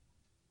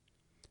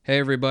Hey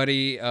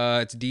everybody,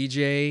 it's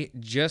DJ.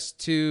 Just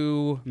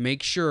to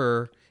make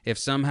sure, if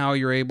somehow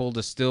you're able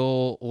to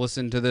still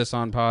listen to this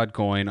on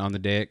Podcoin on the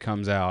day it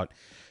comes out,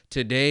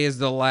 today is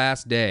the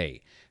last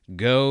day.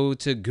 Go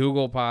to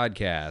Google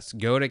Podcasts,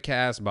 go to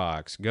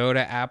Castbox, go to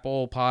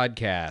Apple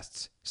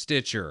Podcasts,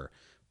 Stitcher,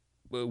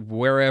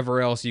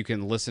 wherever else you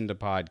can listen to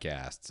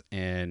podcasts,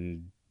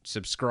 and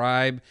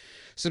subscribe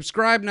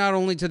not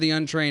only to the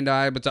Untrained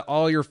Eye but to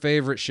all your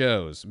favorite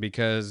shows,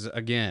 because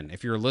again,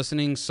 if you're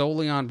listening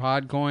solely on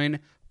Podcoin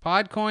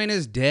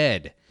is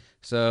dead.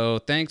 So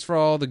thanks for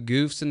all the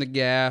goofs and the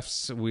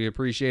gaffs. We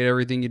appreciate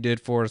everything you did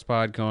for us,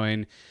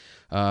 Podcoin,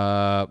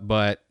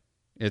 but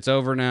it's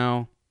over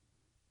now.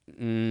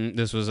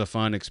 This was a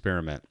fun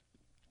experiment.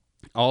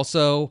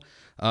 Also,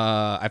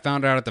 I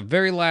found out at the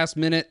very last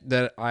minute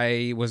that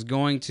I was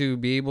going to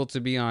be able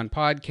to be on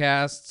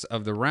podcasts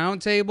of the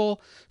Roundtable.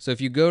 So if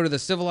you go to the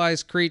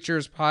Civilized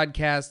Creatures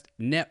Podcast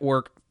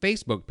Network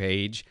Facebook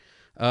page,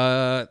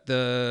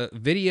 the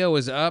video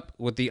is up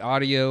with the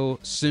audio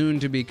soon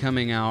to be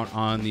coming out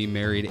on the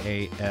Married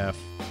AF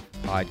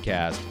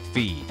podcast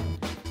feed.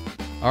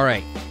 All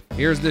right,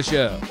 here's the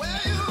show.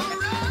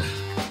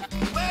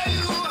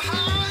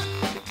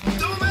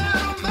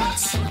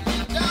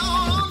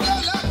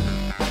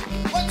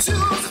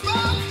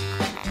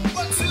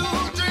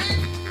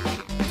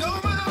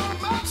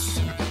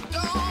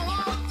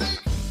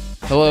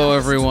 Hello,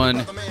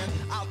 everyone.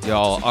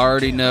 Y'all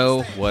already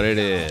know what it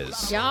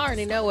is. Y'all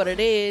already know what it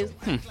is.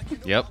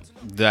 Yep,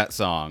 that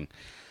song.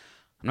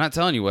 I'm not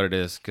telling you what it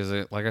is because,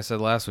 like I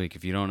said last week,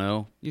 if you don't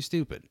know, you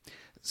stupid.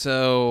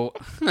 So,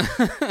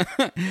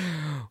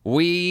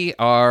 we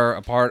are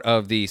a part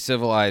of the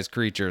Civilized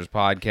Creatures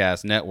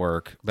Podcast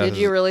Network. Did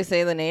you really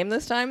say the name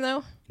this time,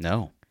 though?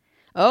 No.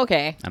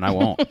 Okay. And I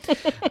won't.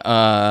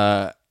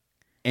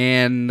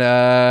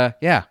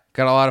 Yeah,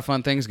 got a lot of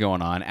fun things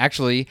going on.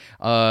 Actually,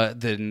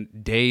 the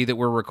day that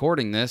we're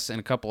recording this, in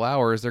a couple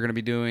hours, they're going to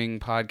be doing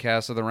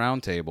podcasts of the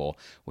Roundtable,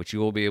 which you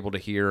will be able to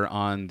hear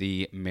on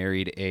the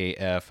Married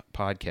AF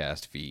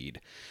podcast feed.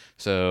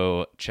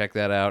 So check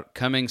that out.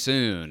 Coming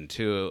soon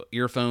to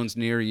earphones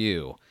near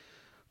you,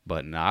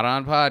 but not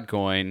on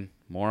Podcoin.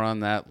 More on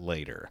that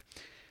later.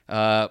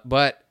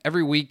 But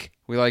every week,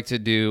 we like to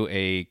do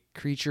a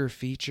creature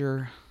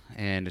feature,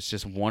 and it's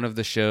just one of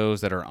the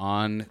shows that are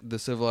on the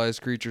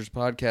Civilized Creatures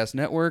Podcast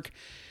Network.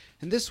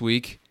 And this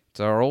week, it's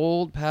our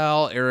old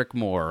pal Eric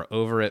Moore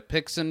over at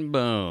Picks and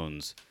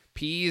Bones.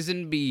 P's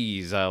and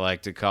B's, I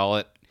like to call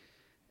it.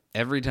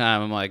 Every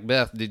time I'm like,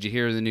 Beth, did you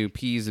hear the new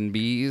P's and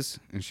B's?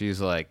 And she's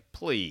like,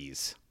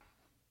 please.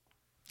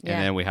 Yeah.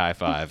 And then we high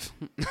five.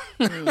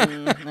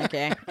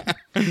 Okay.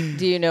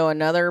 Do you know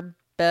another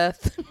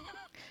Beth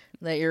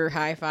that you're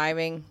high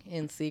fiving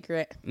in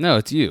secret? No,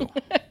 it's you.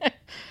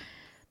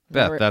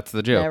 Beth, that's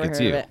the joke.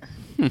 It's you.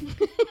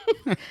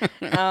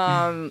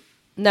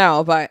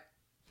 No, but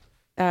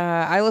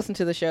I listened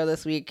to the show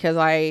this week because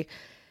I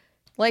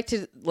like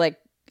to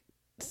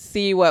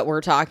see what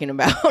we're talking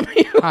about.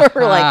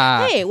 We're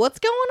like, hey, what's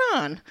going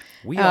on?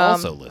 We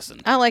also listen.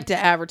 I like to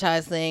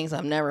advertise things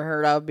I've never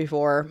heard of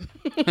before.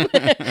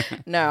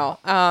 No,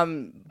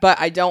 but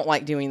I don't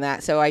like doing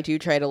that. So I do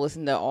try to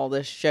listen to all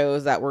the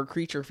shows that were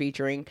creature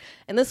featuring.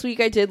 And this week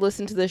I did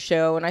listen to this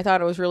show, and I thought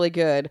it was really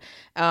good.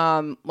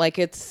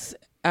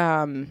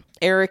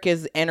 Eric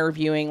is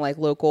interviewing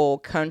local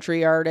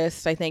country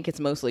artists. I think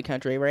it's mostly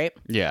country, right?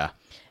 Yeah.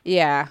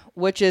 Yeah,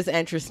 which is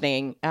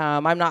interesting.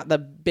 I'm not the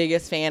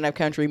biggest fan of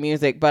country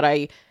music, but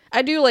I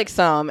do like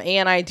some,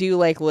 and I do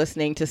like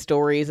listening to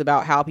stories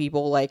about how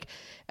people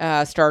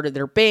started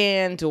their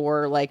band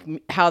or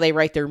how they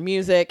write their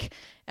music.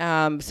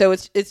 So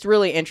it's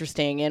really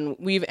interesting, and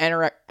we've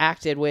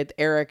interacted with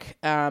Eric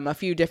a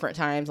few different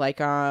times,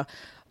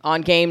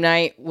 on game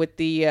night with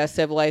the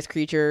Civilized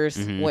Creatures,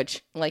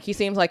 which he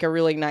seems like a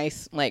really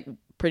nice,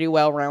 pretty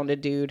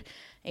well-rounded dude.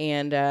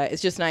 And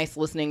it's just nice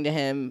listening to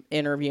him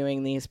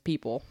interviewing these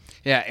people.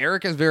 Yeah,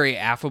 Eric is very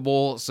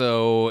affable,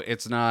 so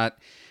it's not.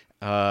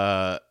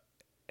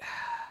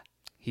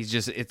 He's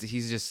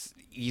just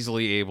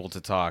easily able to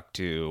talk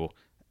to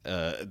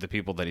the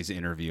people that he's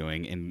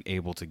interviewing and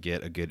able to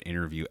get a good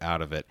interview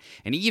out of it,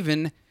 and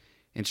even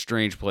in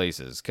strange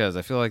places. Because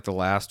I feel like the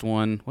last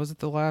one was it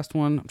the last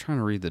one? I'm trying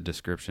to read the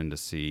description to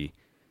see.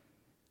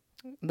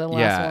 The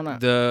last one.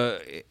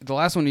 The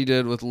last one he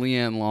did with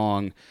Leanne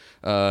Long,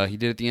 he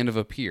did at the end of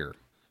a pier,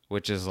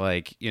 which is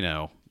I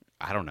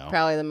don't know.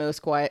 Probably the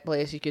most quiet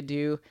place you could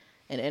do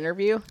an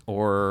interview.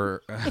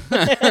 Or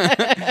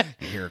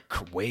you hear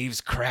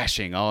waves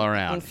crashing all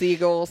around. And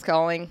seagulls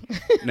calling.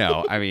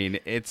 No, I mean,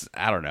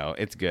 I don't know.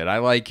 It's good. I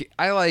like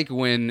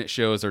when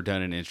shows are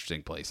done in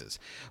interesting places.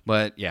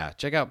 But yeah,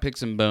 check out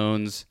Picks and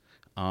Bones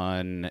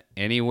on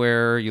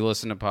anywhere you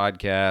listen to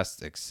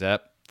podcasts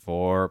except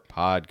for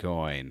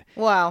Podcoin.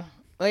 Wow.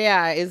 Well,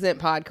 yeah, isn't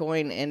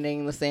Podcoin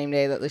ending the same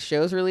day that the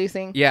show's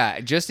releasing?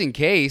 Yeah, just in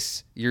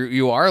case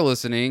you are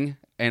listening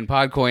and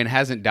Podcoin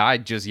hasn't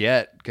died just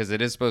yet, because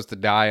it is supposed to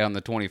die on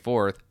the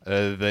 24th,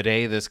 the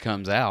day this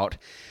comes out.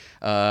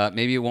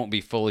 Maybe it won't be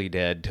fully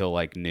dead till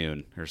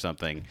noon or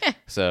something.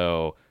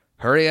 So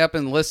hurry up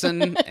and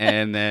listen,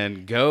 and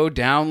then go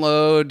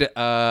download,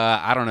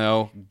 I don't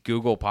know,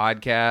 Google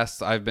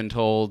Podcasts, I've been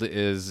told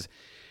is,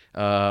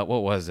 what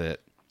was it?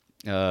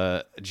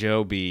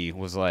 Joe B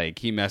was like,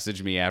 he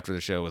messaged me after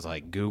the show, was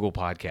like, Google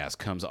Podcast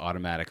comes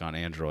automatic on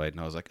Android.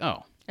 And I was like,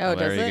 oh, well,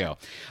 there you go.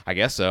 I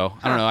guess so.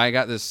 I don't know. I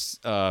got this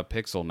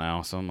Pixel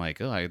now, so I'm like,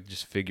 oh, I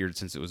just figured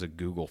since it was a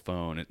Google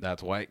phone,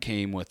 that's why it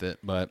came with it.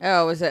 But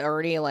oh, is it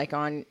already like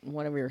on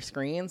one of your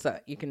screens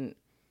that you can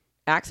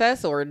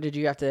access, or did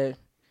you have to?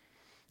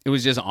 It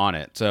was just on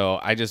it, so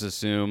I just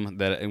assume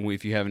that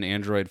if you have an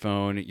Android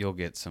phone, you'll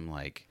get some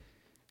like.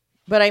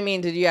 But I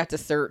mean, did you have to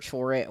search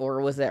for it, or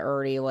was it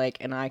already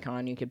like an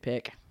icon you could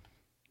pick?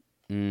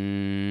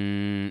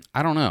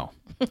 I don't know.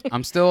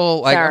 I'm still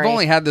like, I've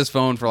only had this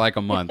phone for like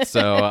a month,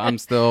 so I'm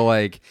still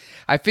like,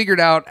 I figured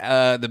out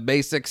the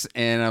basics,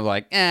 and I'm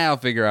like, I'll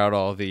figure out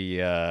all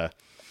the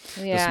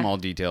small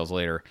details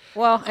later.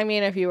 Well, I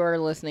mean, if you are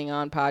listening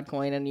on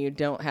Podcoin and you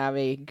don't have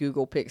a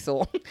Google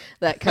Pixel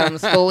that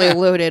comes fully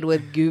loaded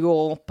with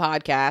Google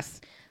Podcasts,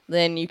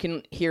 then you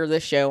can hear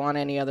this show on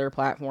any other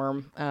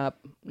platform,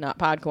 not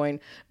Podcoin,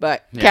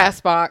 but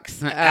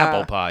CastBox,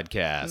 Apple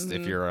Podcast,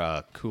 if you're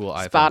a cool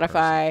iPhone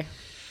Spotify. person.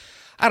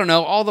 I don't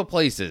know, all the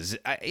places.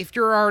 If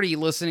you're already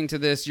listening to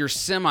this, you're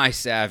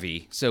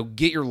semi-savvy, so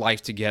get your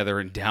life together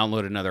and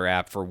download another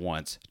app for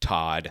once,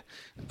 Todd.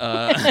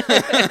 And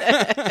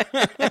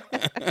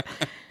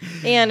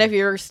if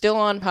you're still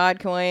on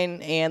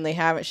Podcoin and they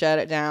haven't shut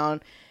it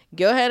down,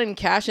 go ahead and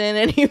cash in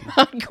any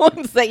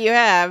Podcoins that you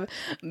have,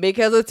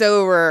 because it's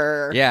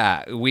over.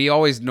 Yeah, we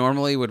always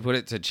normally would put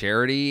it to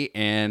charity,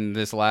 and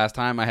this last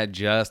time I had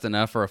just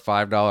enough for a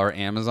 $5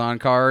 Amazon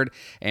card,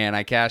 and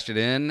I cashed it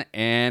in,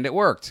 and it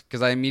worked,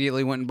 because I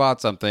immediately went and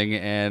bought something,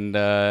 and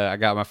I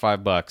got my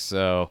 $5,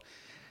 so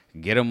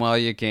get them while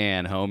you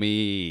can,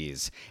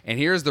 homies. And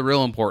here's the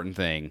real important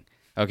thing.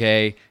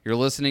 Okay, you're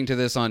listening to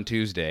this on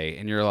Tuesday,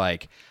 and you're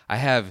like, I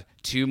have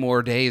 2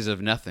 more days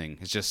of nothing.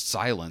 It's just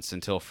silence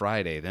until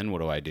Friday. Then what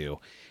do I do?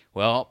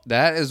 Well,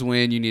 that is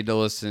when you need to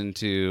listen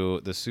to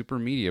the Super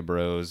Media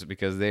Bros,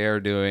 because they are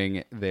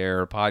doing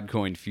their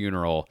Podcoin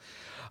funeral,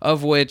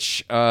 of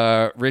which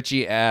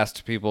Richie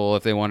asked people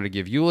if they wanted to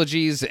give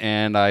eulogies,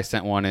 and I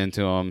sent one in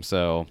to them,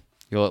 so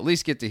you'll at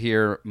least get to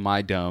hear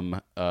my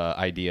dumb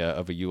idea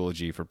of a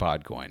eulogy for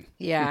Podcoin.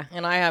 Yeah,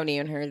 and I haven't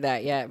even heard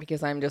that yet,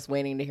 because I'm just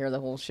waiting to hear the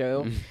whole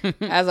show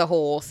as a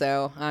whole,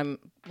 so I'm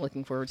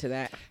looking forward to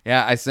that.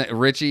 Yeah, I sent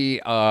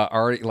Richie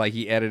already, like,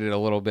 he edited a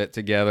little bit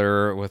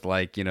together with,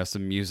 like, you know,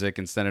 some music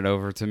and sent it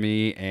over to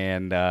me,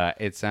 and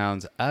it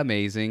sounds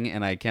amazing,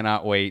 and I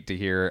cannot wait to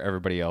hear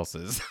everybody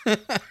else's.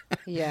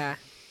 Yeah.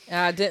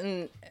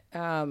 Did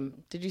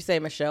you say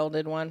Michelle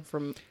did one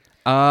from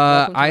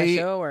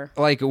show, or?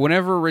 Like,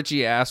 whenever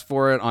Richie asked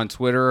for it on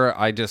Twitter,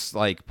 I just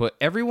like put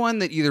everyone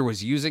that either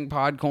was using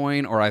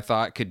Podcoin or I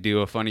thought could do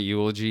a funny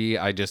eulogy.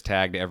 I just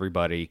tagged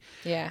everybody,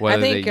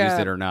 whether they used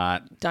it or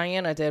not.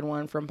 Diana did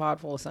one from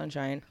Podful of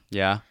Sunshine.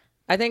 Yeah,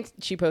 I think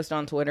she posted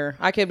on Twitter.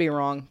 I could be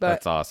wrong, but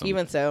that's awesome.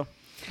 Even so,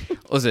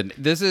 listen,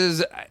 this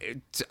is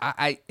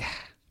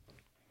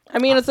I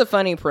mean, it's a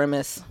funny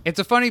premise. It's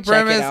a funny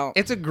premise.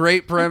 It's a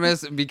great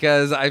premise,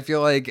 because I feel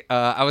like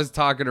I was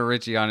talking to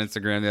Richie on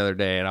Instagram the other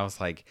day, and I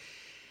was like,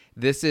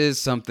 this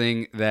is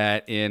something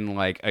that in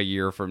like a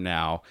year from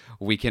now,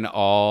 we can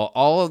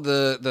all of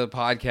the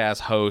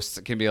podcast hosts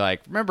can be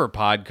like, remember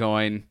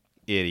Podcoin?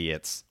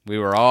 Idiots. We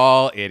were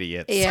all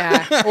idiots.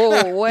 Yeah.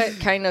 Well, what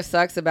kind of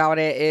sucks about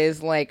it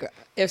is, like,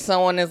 if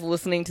someone is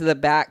listening to the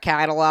back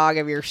catalog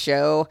of your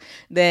show,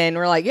 then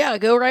we're like, yeah,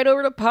 go right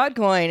over to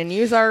Podcoin and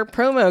use our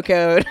promo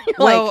code.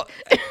 Well,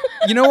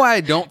 you know why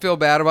I don't feel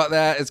bad about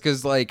that? It's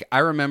because, like, I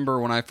remember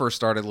when I first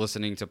started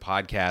listening to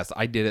podcasts,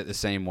 I did it the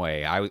same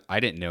way. I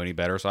didn't know any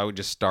better, so I would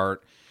just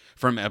start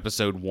from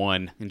episode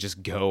 1 and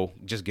just go.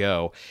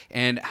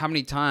 And how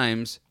many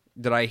times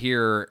did I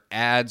hear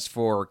ads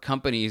for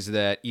companies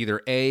that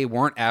either A,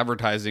 weren't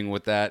advertising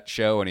with that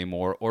show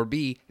anymore, or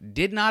B,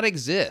 did not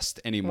exist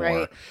anymore?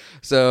 Right.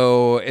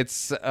 So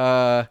it's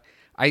I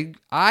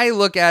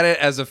look at it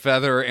as a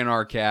feather in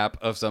our cap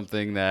of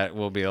something that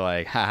will be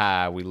like,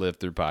 haha, we lived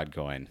through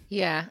Podcoin.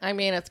 Yeah, I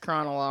mean, it's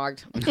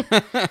chronologued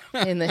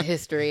in the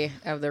history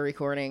of the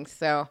recordings.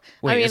 So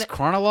wait, I mean, it's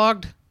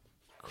chronologued?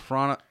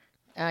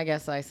 I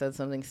guess I said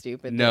something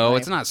stupid. No,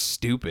 it's not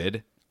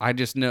stupid. I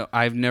just know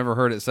I've never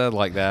heard it said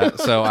like that,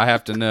 so I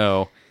have to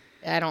know.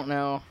 I don't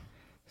know.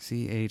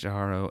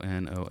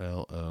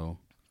 CHRONOLO.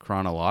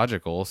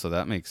 Chronological, so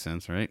that makes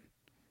sense, right?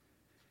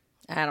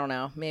 I don't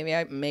know. Maybe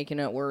I'm making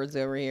up words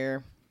over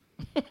here.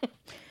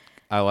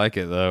 I like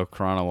it, though.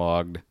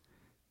 Chronologued.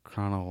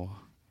 Chronologue.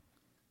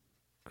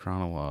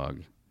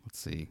 Let's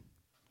see.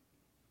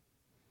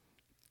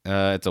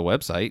 It's a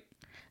website.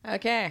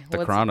 Okay.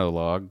 The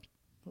Chronologue.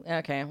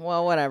 Okay.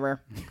 Well,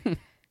 whatever.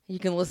 You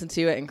can listen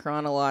to it in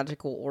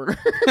chronological order.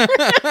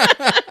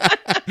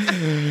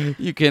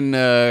 You can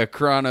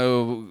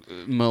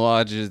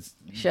chronomologize.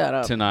 Shut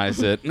up.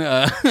 Tonize it.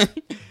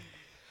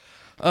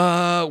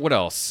 What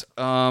else?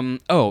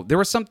 There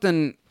was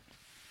something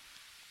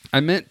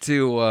I meant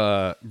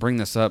to bring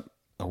this up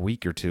a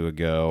week or two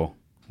ago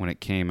when it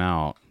came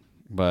out.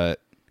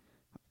 But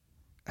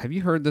have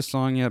you heard this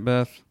song yet,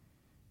 Beth?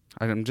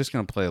 I'm just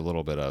going to play a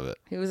little bit of it.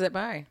 Who was it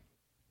by?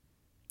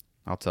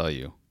 I'll tell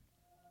you.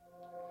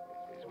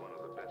 He's one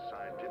of the best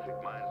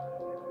scientific minds.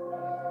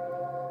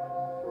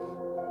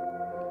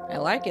 I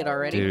like it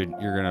already. Dude,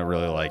 you're going to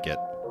really like it.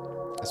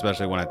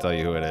 Especially when I tell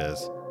you who it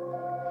is.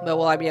 But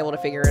will I be able to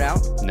figure it out?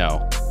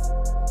 No.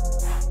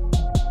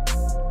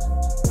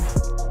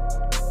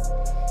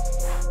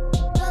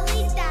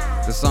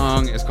 The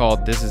song is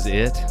called This Is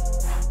It.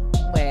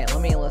 Wait, let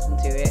me listen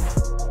to it.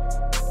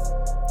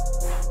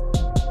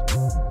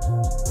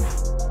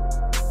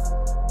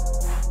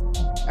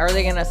 Are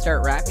they going to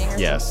start rapping or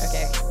Yes.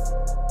 something?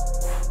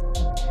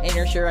 Okay. And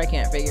you're sure I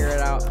can't figure it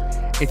out?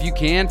 If you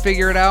can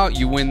figure it out,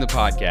 you win the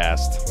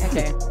podcast.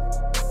 Okay.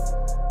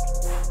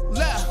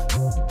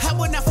 Look, I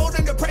would not fold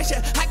under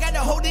pressure. I gotta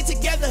hold it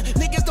together.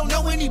 Niggas don't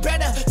know any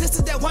better. This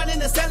is that wine in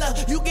the cellar.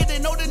 You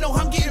getting older, know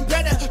I'm getting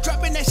better.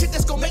 Dropping that shit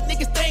that's gonna make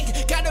niggas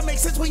think. Gotta make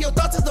sense when your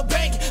thoughts is the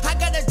bank. I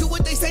gotta do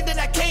what they say that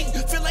I can't.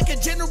 Feel like a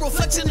general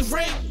flexing his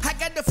ring. I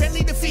got the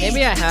family to feed.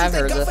 Maybe I have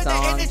heard this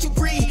song. That you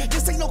breathe.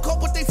 This ain't no code,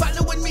 but they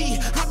following me.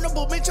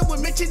 Honorable mention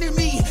when mentioning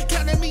me.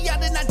 Counting me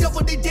out and I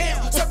double it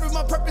down. Serving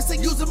my purpose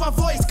and using my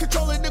voice.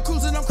 Controlling the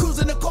cruise and I'm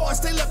cruising the course.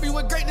 They left me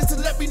with greatness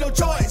and left me no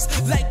choice.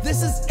 Like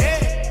this is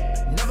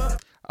it. Never.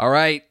 All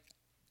right.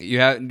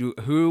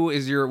 What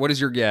is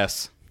your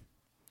guess?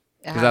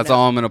 Because that's no,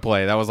 all I'm going to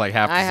play. That was like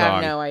half the I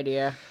song. have no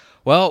idea.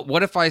 Well,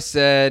 what if I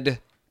said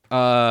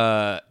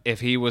if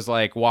he was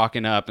like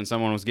walking up and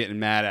someone was getting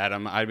mad at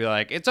him, I'd be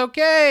like, it's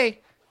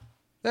okay.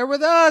 They're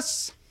with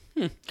us.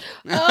 Oh,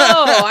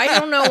 I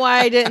don't know why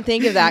I didn't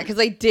think of that because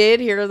I did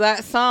hear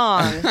that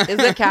song. Is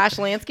it Cash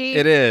Lansky?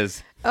 It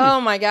is.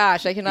 Oh my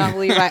gosh, I cannot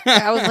believe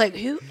I was like,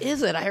 who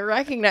is it? I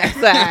recognize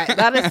that.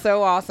 That is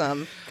so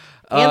awesome.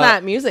 And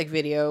that music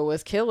video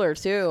was killer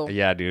too.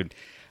 Yeah, dude.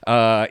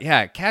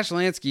 Cash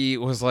Lansky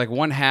was like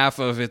one half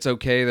of It's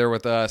Okay, They're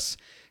With Us.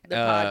 The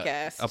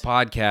podcast. A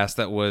podcast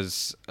that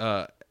was,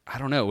 I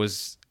don't know, it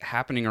was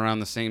happening around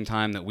the same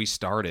time that we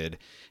started.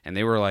 And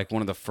they were like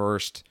one of the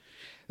first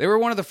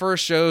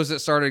shows that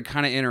started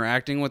kind of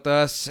interacting with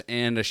us,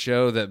 and a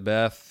show that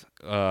Beth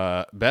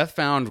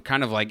found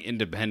kind of like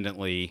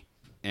independently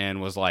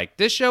and was like,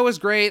 this show is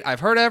great.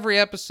 I've heard every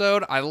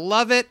episode. I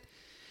love it.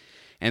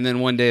 And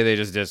then one day they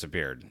just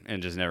disappeared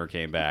and just never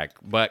came back,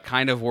 but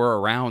kind of were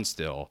around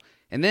still.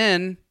 And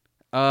then,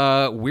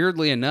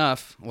 weirdly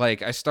enough,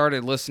 like I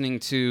started listening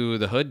to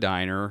The Hood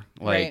Diner,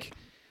 Right.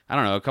 I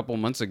don't know, a couple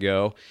months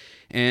ago.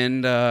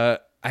 And I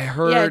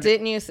heard... Yeah,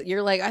 didn't you?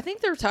 You're like, I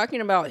think they're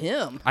talking about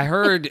him. I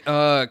heard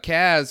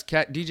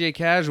DJ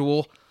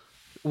Casual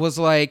was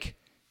like,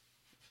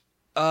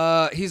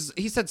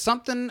 he said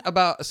something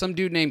about some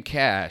dude named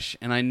Cash,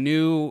 and I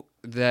knew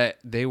that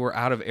they were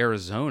out of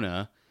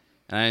Arizona.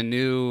 And I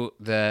knew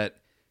that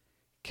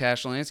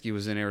Cash Lansky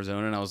was in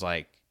Arizona, and I was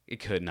like, it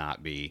could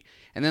not be.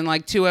 And then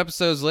like 2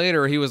 episodes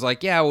later, he was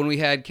like, yeah, when we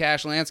had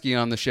Cash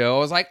Lansky on the show, I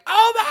was like,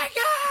 oh my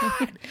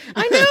God!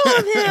 I know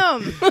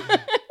of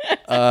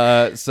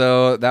him!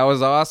 So that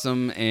was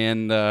awesome.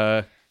 And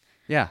that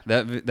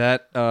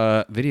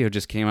video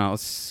just came out.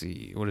 Let's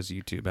see. What does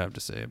YouTube have to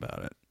say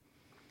about it?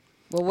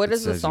 Well, what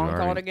is the says song you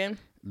already- called again?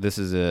 This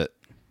Is It.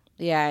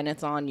 Yeah, and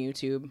it's on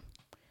YouTube.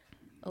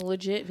 A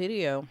legit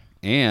video.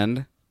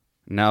 And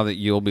now that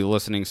you'll be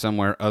listening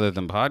somewhere other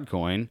than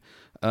Podcoin,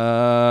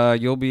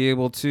 you'll be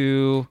able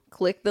to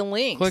Click the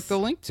links. click the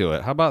link to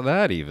it. How about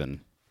that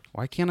even?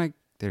 Why can't I?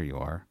 There you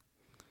are.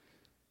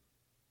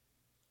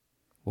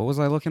 What was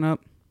I looking up?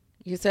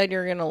 You said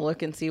you're going to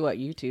look and see what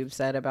YouTube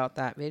said about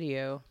that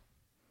video.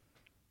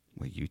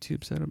 What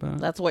YouTube said about it?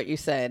 That's what you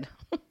said.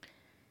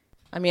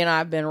 I mean,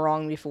 I've been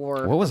wrong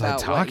before. What was I about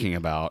talking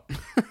about?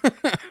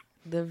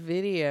 The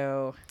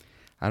video.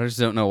 I just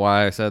don't know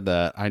why I said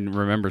that. I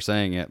remember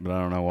saying it, but I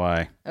don't know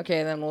why.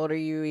 Okay, then what are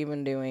you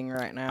even doing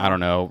right now? I don't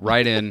know.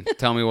 Write in.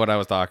 Tell me what I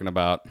was talking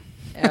about.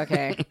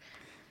 Okay.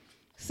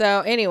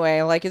 So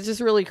anyway, like it's just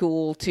really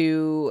cool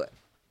to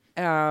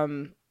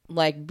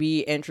like be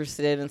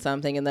interested in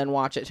something and then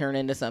watch it turn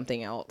into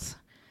something else.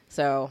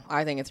 So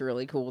I think it's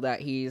really cool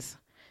that he's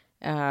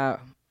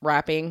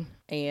rapping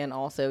and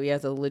also he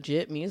has a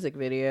legit music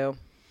video.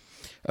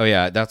 Oh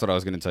yeah, that's what I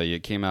was going to tell you.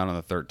 It came out on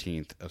the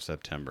 13th of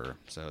September,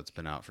 so it's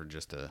been out for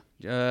just a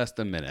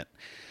minute.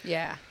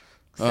 Yeah.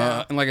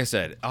 So, And like I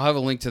said, I'll have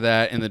a link to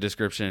that in the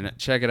description.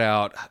 Check it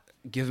out.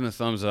 Give them a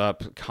thumbs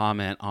up.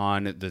 Comment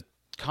on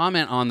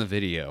the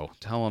video.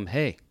 Tell them,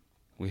 hey,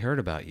 we heard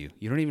about you.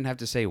 You don't even have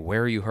to say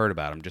where you heard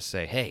about them. Just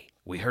say, hey,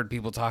 we heard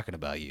people talking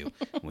about you.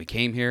 We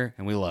came here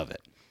and we love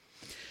it.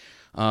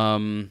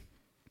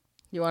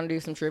 you want to do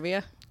some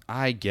trivia?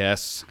 I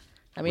guess.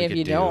 I mean, if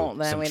you don't,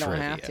 then we don't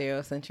have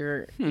to, since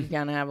you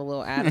kind of have a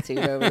little attitude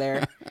over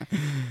there,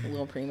 a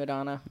little prima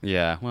donna.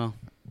 Yeah, well,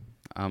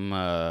 I'm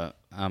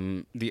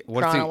the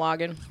what's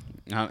Chronologin.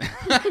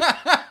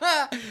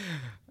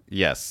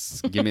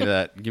 Yes, give me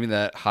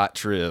that hot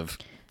triv.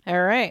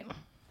 All right.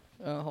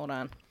 Oh, hold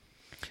on.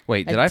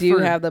 Wait, I do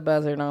have the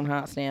buzzard on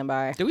hot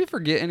standby. Did we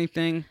forget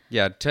anything?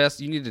 Yeah,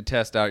 you need to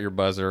test out your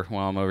buzzer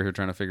while I'm over here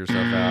trying to figure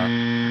stuff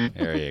out.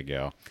 There you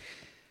go.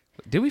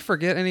 Did we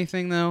forget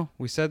anything, though?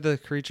 We said the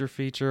creature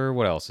feature.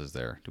 What else is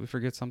there? Did we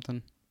forget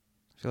something?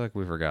 I feel like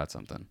we forgot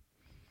something.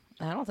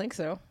 I don't think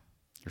so.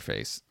 Your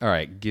face. All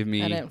right, give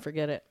me... I didn't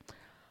forget it.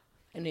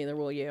 And neither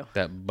will you.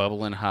 That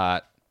bubbling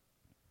hot...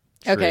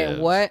 Okay, Triv.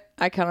 what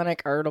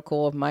iconic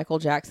article of Michael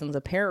Jackson's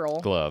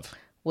apparel Glove.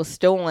 was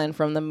stolen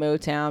from the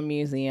Motown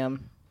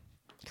Museum?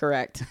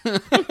 Correct.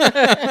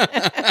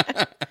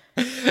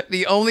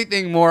 The only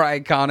thing more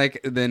iconic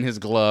than his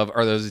glove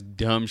are those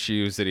dumb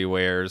shoes that he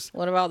wears.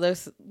 What about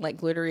those like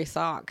glittery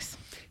socks?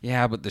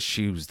 Yeah, but the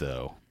shoes,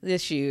 though. The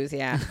shoes,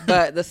 yeah.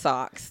 But the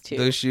socks, too.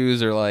 Those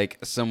shoes are like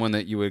someone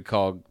that you would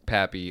call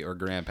Pappy or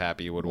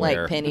Grandpappy would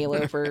wear. Like penny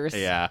loafers.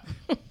 Yeah.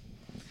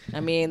 I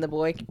mean, the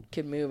boy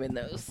could move in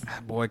those.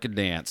 That boy could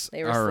dance.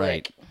 They were All slick.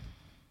 right.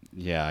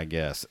 Yeah, I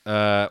guess.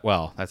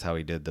 Well, that's how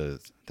he did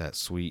that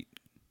sweet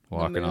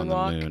walking on the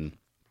moonwalk? moon.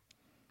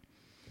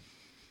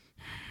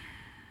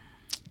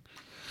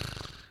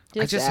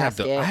 I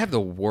have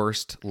the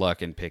worst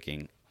luck in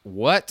picking.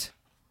 What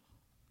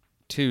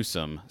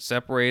twosome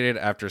separated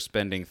after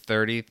spending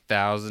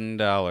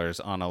 $30,000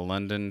 on a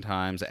London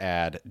Times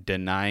ad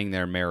denying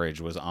their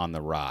marriage was on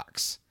the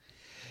rocks?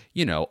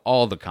 You know,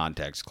 all the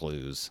context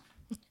clues.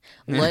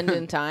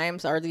 London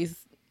Times. Are these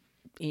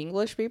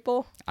English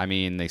people? I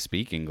mean, they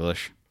speak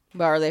English,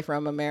 But are they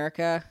from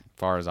America? as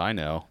far as I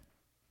know.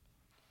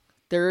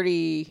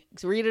 30.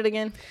 Read it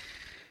again.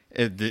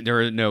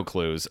 There are no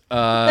clues.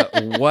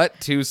 What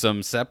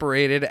twosome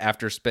separated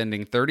after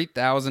spending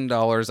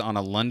 $30,000 on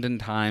a London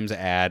Times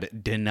ad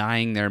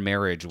denying their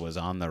marriage was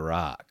on the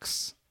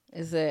rocks?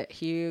 Is it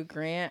Hugh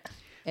Grant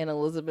and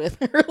Elizabeth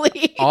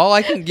Hurley? All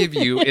I can give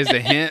you is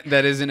a hint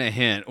that isn't a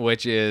hint,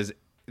 which is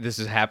this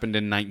has happened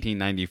in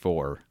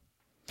 1994.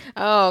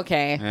 Oh,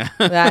 okay.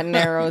 That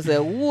narrows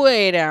it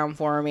way down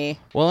for me.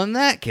 Well, in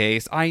that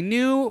case, I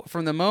knew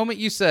from the moment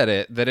you said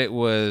it that it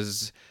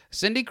was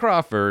Cindy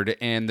Crawford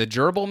and the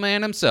gerbil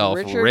man himself,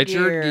 Richard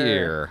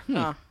Gere.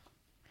 Huh.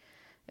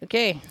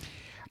 Okay.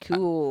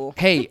 Cool.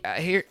 Hey,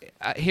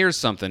 here's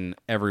something,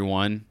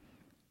 everyone.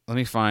 Let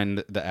me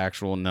find the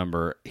actual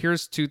number.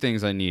 Here's two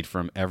things I need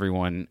from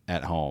everyone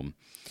at home.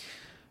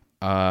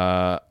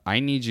 I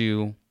need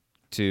you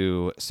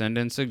to send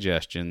in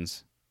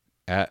suggestions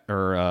at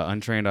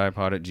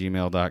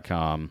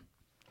untrainedipod@gmail.com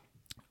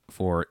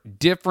for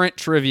different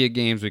trivia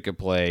games we could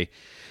play,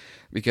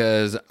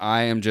 because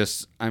I'm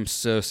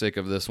so sick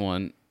of this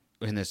one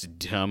and this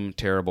dumb,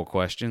 terrible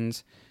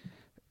questions.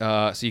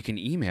 So you can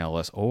email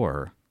us,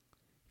 or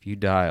if you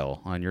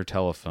dial on your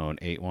telephone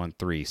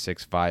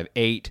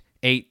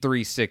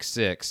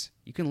 813-658-8366,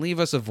 you can leave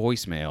us a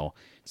voicemail.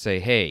 Say,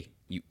 hey,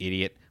 you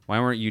idiot, why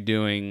weren't you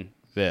doing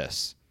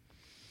this?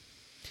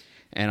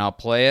 And I'll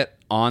play it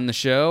on the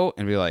show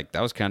and be like,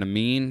 that was kind of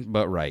mean,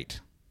 but right.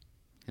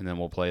 And then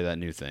we'll play that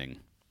new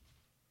thing.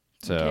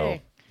 So,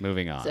 Okay.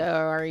 Moving on. So,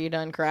 are you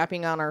done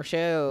crapping on our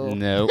show?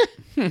 Nope.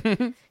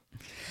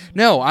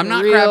 No, I'm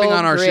not Real crapping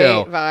on our great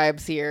show.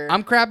 Vibes here.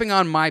 I'm crapping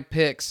on my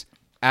picks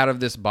out of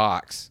this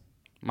box.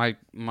 My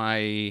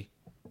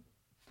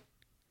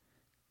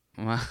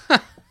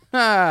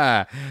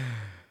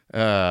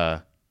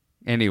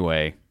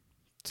anyway,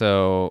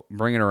 so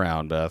bring it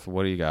around, Beth.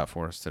 What do you got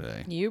for us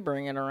today? You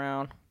bring it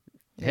around.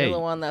 Hey. You're the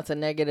one that's a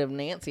negative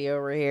Nancy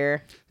over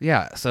here.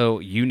 Yeah, so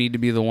you need to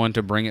be the one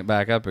to bring it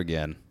back up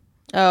again.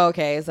 Oh,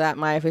 okay. Is that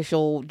my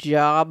official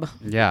job?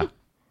 Yeah.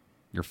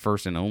 Your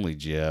first and only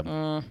job.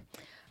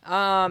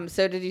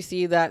 So did you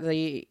see that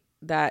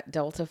that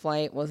Delta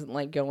flight wasn't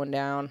like going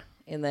down,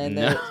 and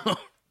then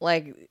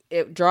like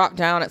it dropped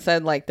down? It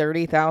said like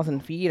 30,000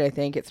 feet. I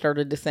think it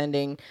started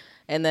descending,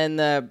 and then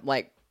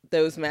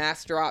those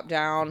masks dropped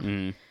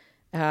down.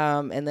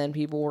 And then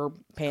people were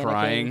panicking.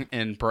 Crying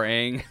and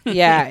praying.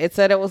 Yeah, it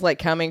said it was like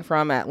coming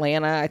from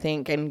Atlanta, I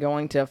think, and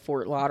going to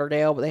Fort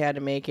Lauderdale, but they had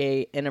to make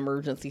an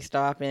emergency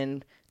stop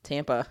in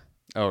Tampa.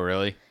 Oh,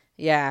 really?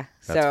 Yeah,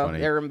 That's so funny.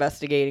 they're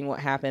investigating what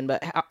happened.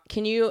 But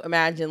can you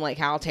imagine like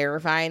how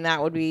terrifying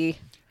that would be?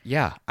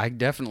 Yeah, I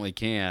definitely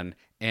can.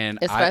 And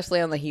Especially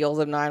on the heels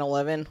of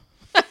 9/11.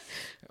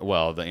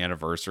 well, the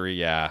anniversary,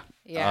 yeah.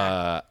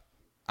 Yeah.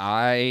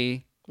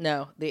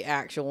 No, the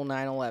actual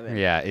 9/11.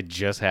 Yeah, it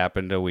just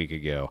happened a week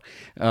ago.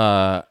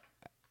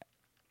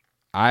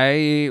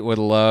 I would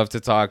love to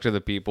talk to the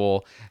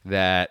people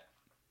that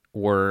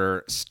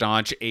were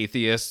staunch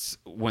atheists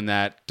when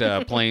that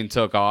plane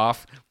took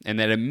off and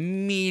that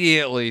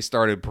immediately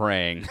started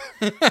praying.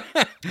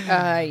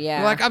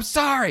 Yeah. Like, I'm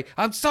sorry,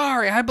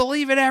 I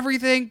believe in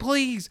everything,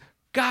 please.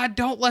 God,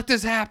 don't let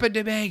this happen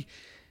to me.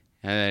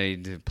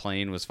 And then the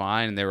plane was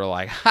fine, and they were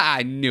like, ha,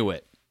 I knew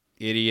it,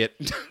 idiot.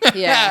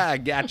 Yeah.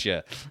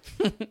 Gotcha.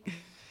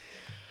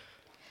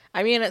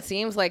 I mean, it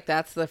seems like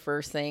that's the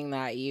first thing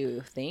that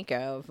you think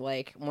of,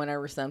 like,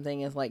 whenever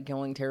something is, like,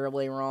 going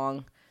terribly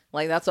wrong.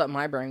 Like, that's what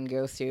my brain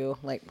goes to,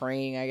 like,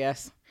 praying, I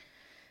guess.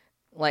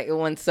 Like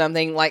when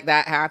something like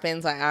that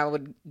happens, I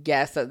would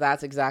guess that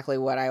that's exactly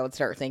what I would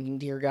start thinking.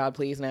 Dear God,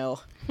 please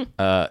no.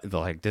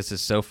 Like, this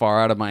is so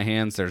far out of my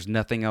hands. There's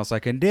nothing else I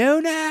can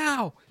do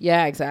now.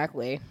 Yeah,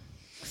 exactly.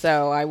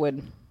 So I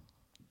would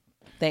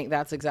think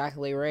that's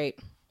exactly right.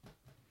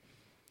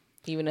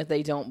 Even if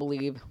they don't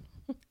believe.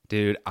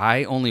 Dude,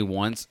 I only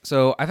once.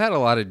 So I've had a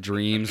lot of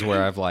dreams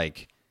where I've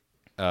like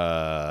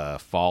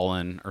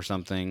fallen or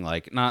something.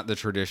 Like not the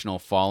traditional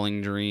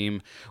falling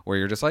dream where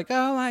you're just like,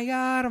 oh my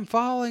God, I'm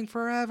falling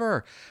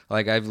forever.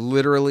 Like I've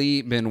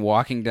literally been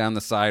walking down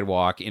the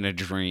sidewalk in a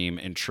dream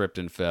and tripped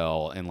and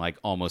fell and like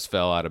almost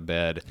fell out of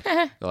bed.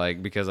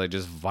 Like because I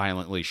just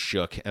violently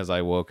shook as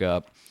I woke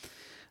up.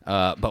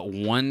 But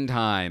one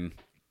time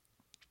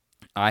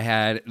I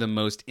had the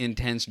most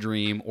intense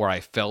dream where I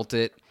felt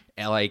it,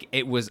 and like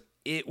it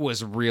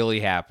was really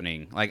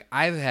happening. Like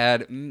I've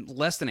had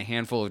less than a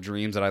handful of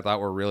dreams that I thought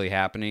were really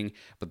happening,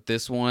 but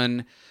this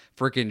one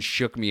freaking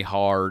shook me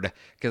hard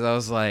because I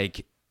was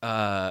like,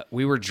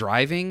 we were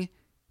driving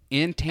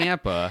in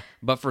Tampa,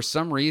 but for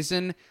some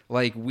reason,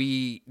 like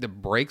the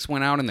brakes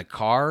went out in the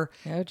car.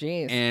 Oh,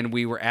 geez. And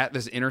we were at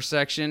this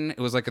intersection. It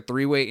was like a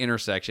 3-way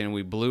intersection. And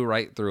we blew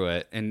right through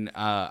it. And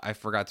I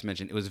forgot to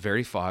mention, it was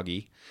very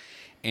foggy.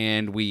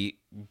 And we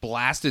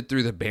blasted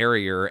through the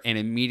barrier and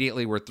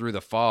immediately were through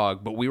the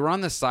fog. But we were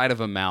on the side of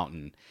a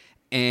mountain.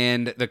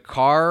 And the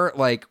car,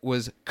 like,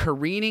 was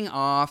careening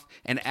off.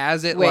 And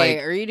as it, Wait,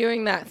 like... are you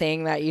doing that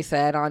thing that you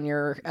said on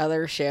your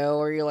other show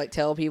where you, like,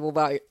 tell people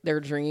about their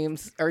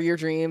dreams or your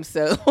dreams?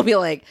 So they'll be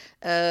like,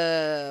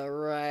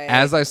 right.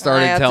 As I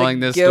started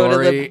telling this go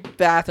story... to the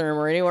bathroom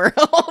or anywhere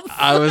else.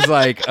 I was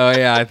like, oh,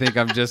 yeah, I think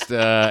I'm just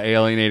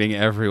alienating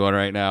everyone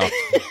right now.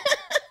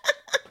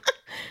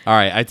 All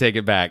right, I take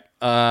it back.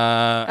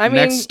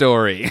 Next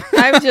story.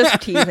 I'm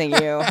just teasing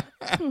you.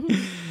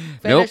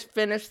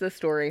 Finish the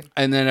story.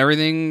 And then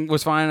everything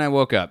was fine and I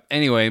woke up.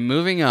 Anyway,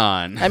 moving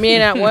on. I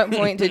mean, at what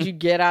point did you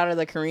get out of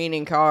the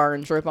careening car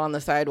and trip on the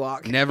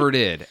sidewalk? Never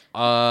did.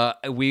 I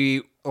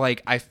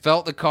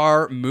felt the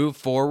car move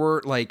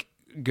forward, like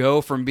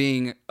go from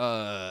being,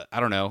 I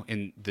don't know,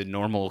 in the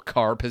normal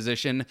car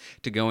position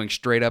to going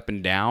straight up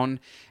and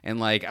down. And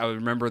like, I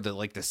remember the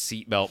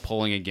seatbelt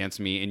pulling against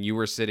me and you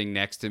were sitting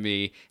next to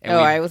me. And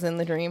I was in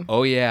the dream.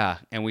 Oh yeah.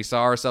 And we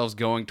saw ourselves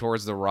going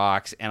towards the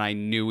rocks and I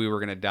knew we were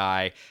going to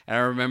die. And I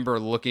remember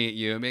looking at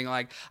you and being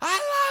like,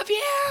 I love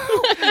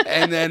you.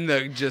 And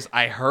then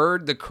I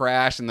heard the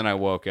crash and then I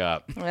woke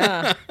up.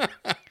 Yeah.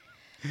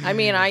 I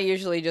mean, I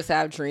usually just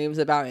have dreams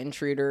about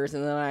intruders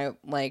and then I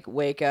like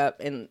wake up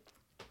and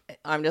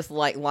I'm just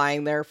like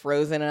lying there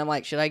frozen and I'm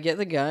like, should I get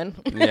the gun?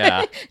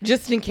 Yeah.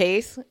 Just in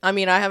case. I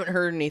mean, I haven't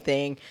heard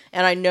anything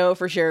and I know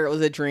for sure it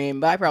was a dream,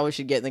 but I probably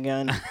should get the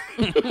gun.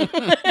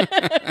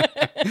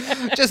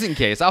 Just in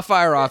case. I'll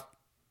fire off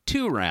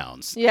 2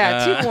 rounds.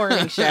 Yeah, 2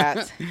 warning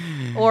shots.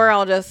 Or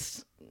I'll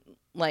just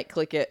like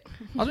click it.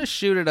 I'll just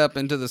shoot it up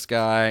into the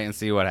sky and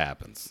see what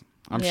happens.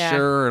 I'm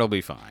sure it'll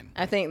be fine.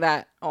 I think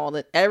that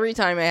every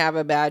time I have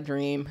a bad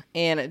dream,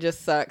 and it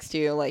just sucks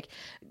too. Like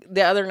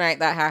the other night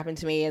that happened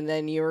to me, and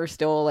then you were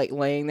still like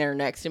laying there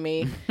next to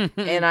me,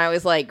 and I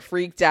was like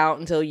freaked out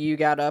until you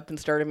got up and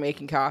started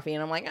making coffee,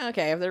 and I'm like,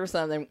 okay, if there was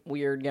something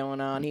weird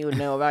going on, he would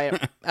know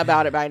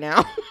about it by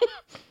now.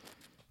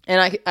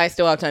 And I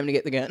still have time to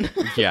get the gun.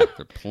 Yeah,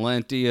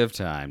 plenty of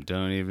time.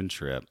 Don't even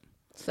trip.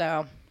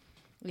 So,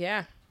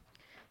 yeah,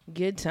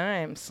 good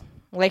times.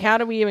 Like, how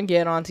do we even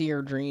get onto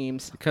your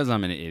dreams? Because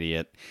I'm an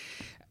idiot.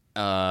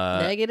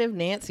 Negative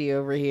Nancy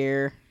over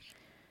here.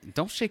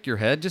 Don't shake your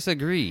head. Just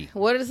agree.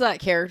 What is that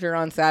character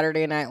on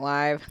Saturday Night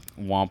Live?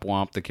 Womp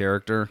Womp, the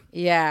character.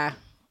 Yeah.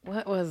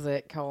 What was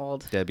it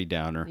called? Debbie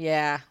Downer.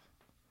 Yeah.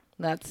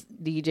 That's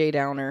DJ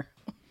Downer.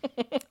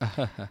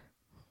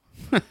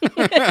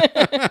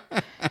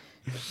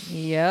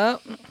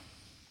 Yep.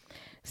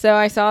 So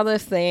I saw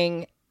this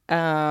thing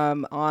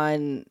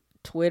on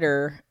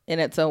Twitter, and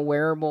it's a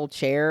wearable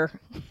chair.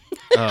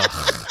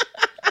 Ugh.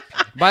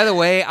 By the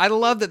way, I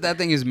love that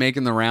thing is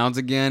making the rounds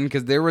again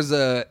because there was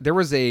the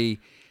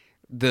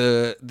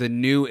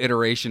new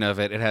iteration of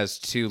it. It has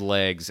 2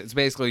 legs. It's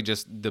basically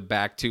just the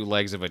back 2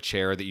 legs of a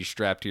chair that you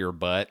strap to your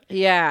butt.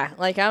 Yeah,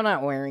 like I'm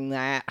not wearing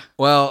that.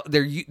 Well,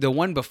 the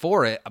one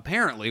before it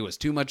apparently was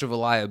too much of a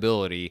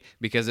liability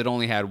because it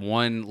only had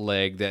 1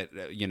 leg that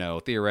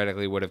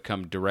theoretically would have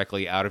come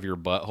directly out of your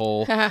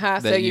butthole.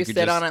 So you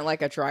sit on it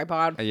like a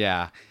tripod.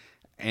 Yeah,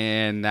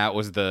 and that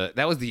was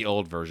the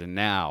old version.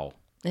 Now.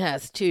 It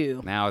has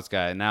 2.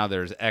 Now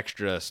there's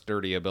extra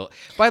sturdy ability.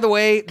 By the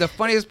way, the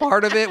funniest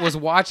part of it was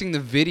watching the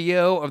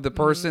video of the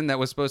person that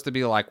was supposed to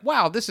be like,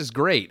 wow, this is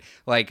great.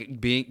 Like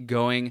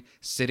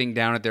sitting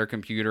down at their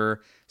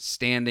computer,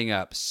 standing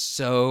up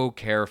so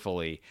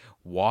carefully,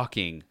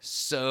 walking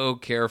so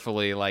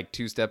carefully, like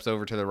 2 steps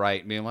over to the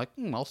right, and being like,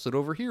 I'll sit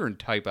over here and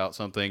type out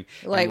something.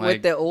 Like, And,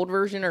 with the old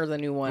version or the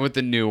new one? With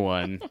the new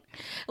one.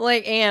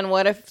 Like, and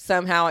what if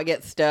somehow it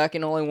gets stuck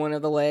and only one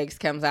of the legs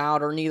comes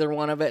out, or neither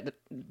one of it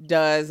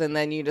does, and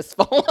then you just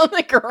fall on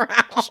the ground?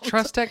 Just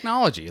trust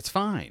technology. It's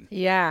fine.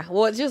 Yeah.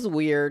 Well, it's just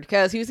weird,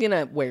 because who's going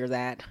to wear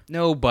that?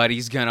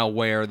 Nobody's going to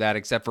wear that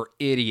except for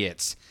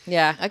idiots.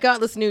 Yeah. I got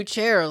this new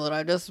chair that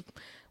I just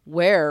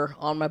wear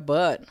on my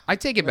butt. I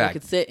take it where I back.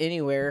 could sit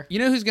anywhere. You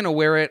know who's going to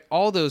wear it?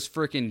 All those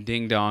freaking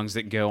ding-dongs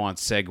that go on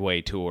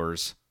Segway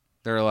tours.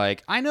 They're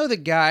like, I know the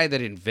guy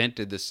that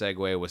invented the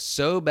Segway was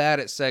so bad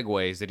at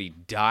Segways that he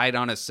died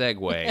on a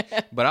Segway,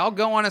 but I'll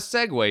go on a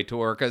Segway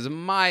tour because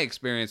my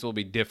experience will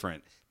be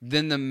different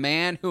than the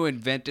man who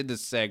invented the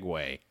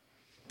Segway.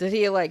 Did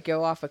he, like,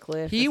 go off a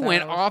cliff? He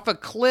went off a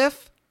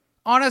cliff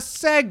on a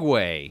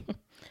Segway.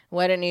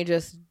 Why didn't he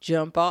just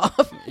jump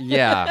off?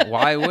 Yeah,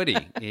 why would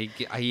he?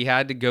 He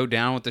had to go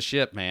down with the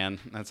ship, man.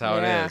 That's how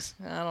it is.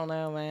 I don't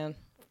know, man.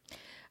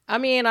 I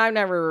mean, I've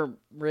never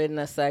ridden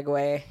a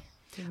Segway.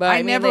 But I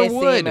mean, never they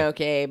would. seem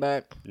okay,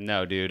 but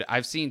No, dude.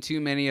 I've seen too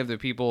many of the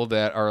people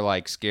that are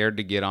like scared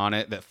to get on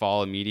it that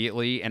fall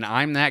immediately, and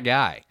I'm that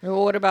guy.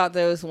 well, what about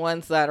those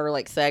ones that are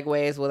like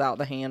Segways without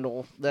the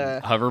handle?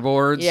 The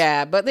Hoverboards?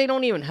 Yeah, but they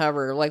don't even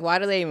hover. Like, why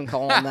do they even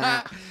call them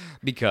that?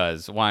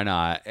 Because why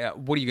not?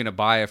 What are you gonna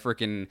buy, a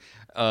freaking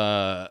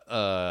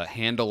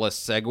handleless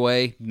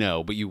Segway?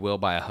 No, but you will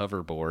buy a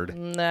hoverboard.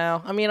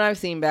 No, I mean, I've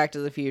seen Back to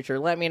the Future.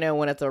 Let me know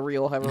when it's a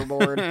real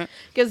hoverboard.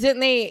 Because didn't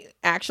they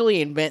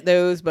actually invent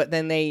those, but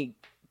then they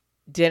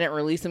didn't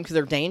release them because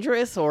they're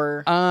dangerous?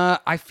 Or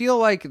I feel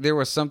like there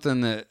was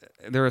something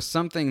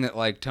that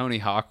like Tony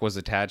Hawk was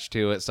attached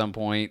to at some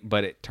point,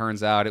 but it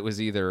turns out it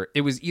was either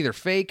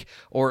fake,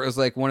 or it was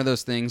like one of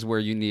those things where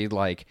you need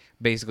like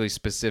basically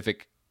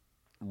specific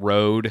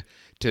road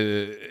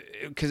to,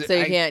 because so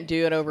you can't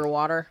do it over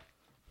water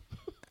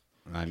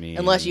I mean,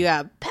 unless you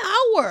have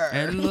power.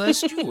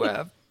 unless you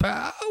have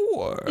power.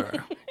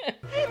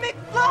 Hey,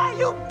 McFly,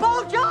 you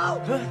bojo!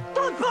 Those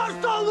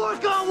boats don't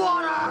work on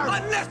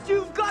water! Unless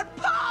you've got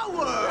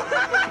power!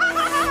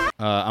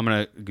 I'm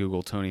gonna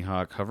Google Tony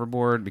Hawk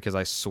hoverboard because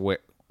I swear,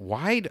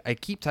 I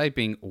keep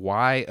typing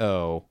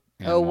Y-O.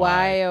 and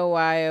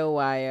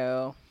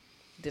Ohio.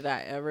 Did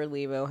I ever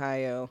leave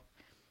Ohio?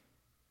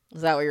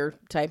 Is that what you're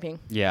typing?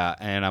 Yeah,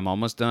 and I'm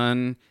almost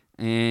done,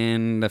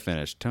 and I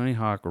finished. Tony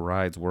Hawk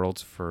rides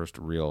world's first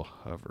real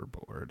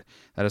hoverboard.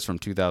 That is from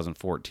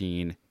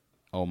 2014.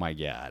 Oh my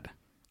god.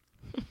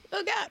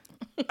 Oh God.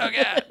 Oh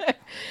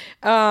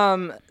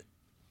god.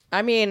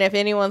 I mean, if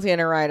anyone's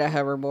gonna ride a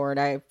hoverboard,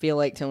 I feel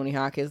like Tony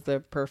Hawk is the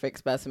perfect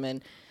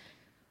specimen.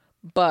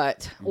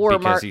 But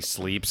Because he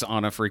sleeps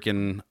on a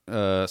freaking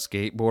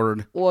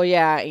skateboard. Well,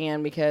 yeah,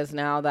 and because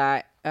now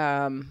that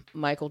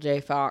Michael J.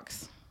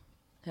 Fox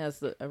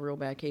has a real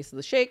bad case of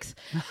the shakes,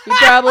 you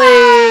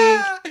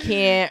probably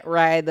can't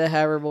ride the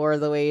hoverboard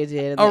the way you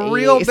did in the 80s.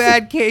 Real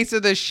bad case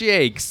of the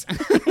shakes.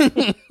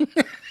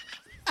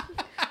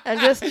 I'm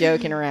just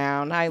joking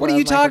around. What are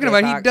you talking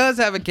about? He does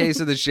have a case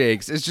of the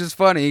shakes. It's just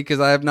funny because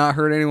I have not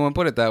heard anyone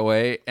put it that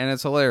way, and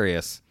it's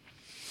hilarious.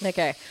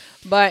 Okay.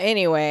 But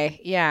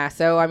anyway, yeah.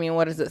 So, I mean,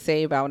 what does it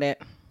say about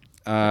it?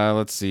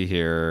 Let's see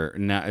here.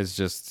 Now it's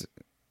just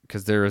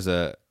because there was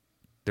a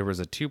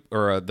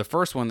the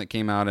first one that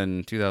came out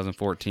in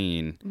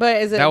 2014. But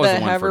is it That was the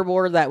the one for-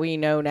 hoverboard that we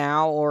know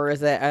now, or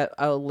is it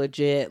a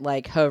legit,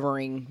 like,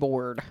 hovering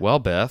board? Well,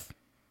 Beth,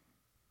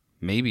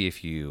 maybe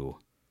if you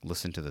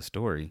listen to the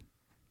story.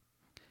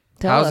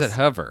 Tell How's us. it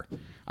hover?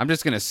 I'm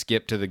just going to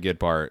skip to the good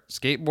part.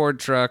 Skateboard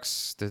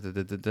trucks.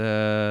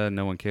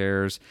 No one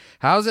cares.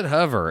 How's it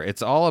hover?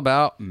 It's all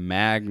about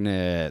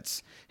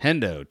magnets.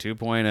 Hendo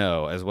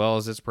 2.0, as well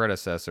as its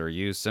predecessor,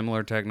 used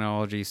similar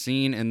technology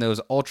seen in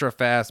those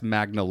ultra-fast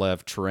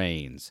maglev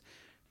trains.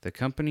 The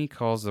company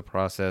calls the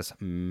process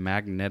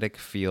magnetic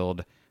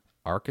field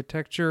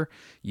architecture.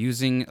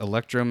 Using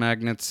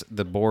electromagnets,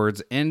 the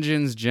board's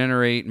engines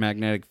generate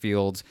magnetic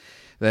fields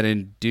that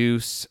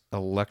induce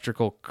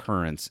electrical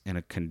currents in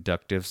a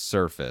conductive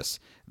surface.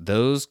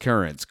 Those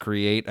currents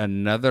create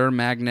another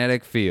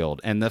magnetic field,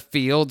 and the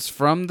fields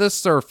from the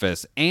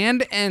surface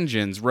and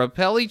engines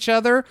repel each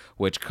other,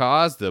 which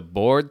cause the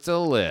board to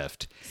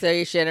lift. So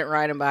you shouldn't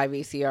ride them by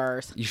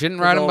VCRs. You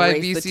shouldn't ride them by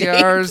erase the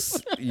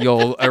VCRs.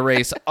 You'll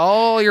erase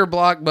all your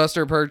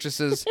Blockbuster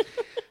purchases.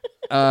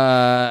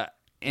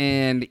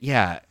 And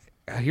yeah,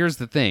 here's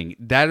the thing.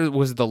 That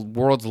was the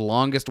world's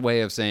longest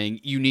way of saying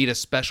you need a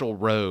special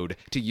road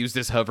to use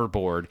this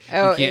hoverboard.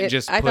 You can't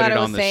just put it on the street. I thought it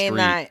was saying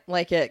that,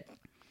 like, it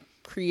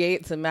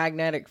creates a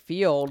magnetic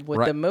field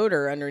with the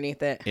motor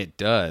underneath it. It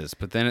does,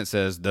 but then it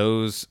says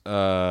those,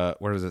 where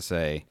does it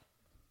say?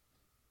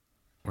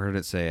 Where did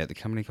it say it? The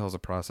company calls the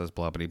process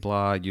blah, blah,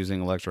 blah.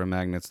 Using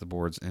electromagnets, the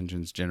board's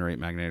engines generate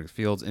magnetic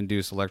fields,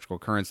 induce electrical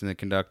currents in the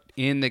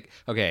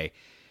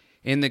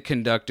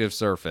conductive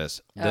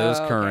surface. Those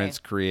currents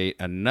create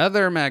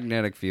another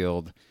magnetic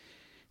field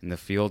in the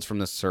fields from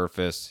the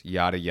surface,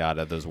 yada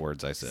yada, those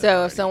words I said. So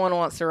already. if someone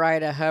wants to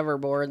ride a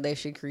hoverboard, they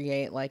should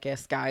create like a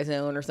sky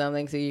zone or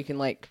something so you can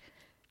like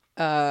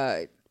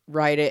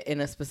ride it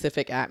in a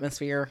specific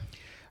atmosphere.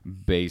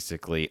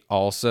 Basically.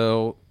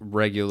 Also,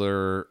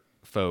 regular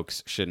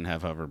folks shouldn't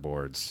have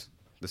hoverboards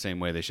the same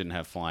way they shouldn't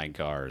have flying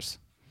cars.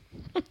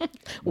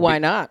 Why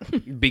not?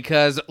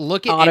 Because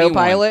look at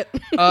Autopilot.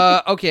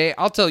 Okay,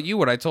 I'll tell you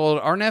what I told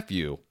our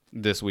nephew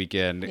this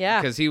weekend.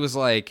 Yeah. Because he was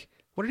like,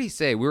 what did he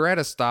say? We were at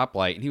a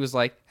stoplight, and he was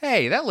like,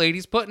 hey, that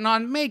lady's putting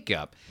on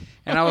makeup.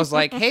 And I was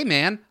like, hey,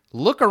 man,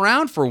 look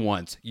around for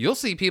once. You'll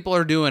see people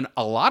are doing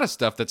a lot of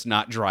stuff that's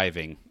not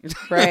driving.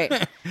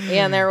 Right.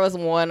 And there was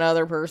one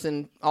other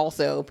person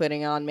also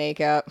putting on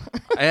makeup.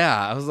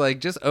 Yeah, I was like,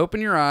 just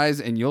open your eyes,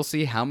 and you'll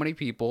see how many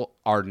people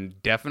are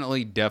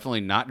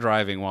definitely not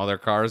driving while their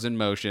car is in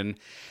motion.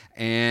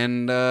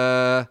 And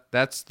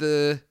that's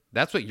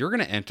what you're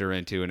going to enter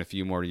into in a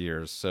few more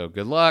years. So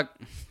good luck.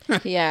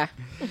 Yeah.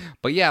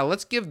 But yeah,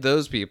 let's give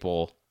those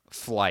people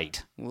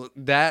flight.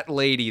 That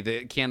lady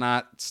that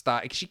cannot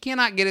stop, she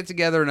cannot get it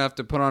together enough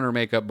to put on her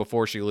makeup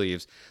before she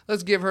leaves.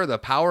 Let's give her the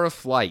power of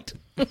flight.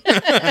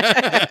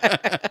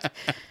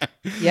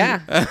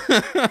 Yeah.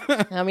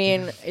 I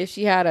mean, if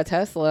she had a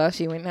Tesla,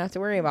 she wouldn't have to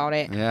worry about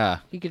it. Yeah.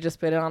 You could just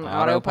put it on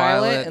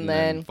autopilot and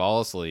then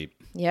fall asleep.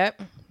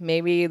 Yep.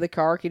 Maybe the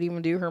car could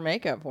even do her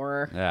makeup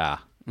for her. Yeah.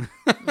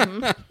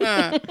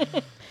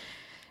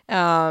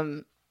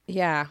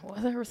 Yeah. Well,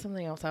 there was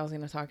something else I was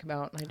going to talk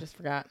about, and I just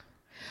forgot.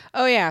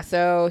 Oh, yeah.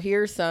 So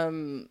here's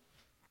some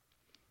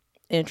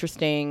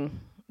interesting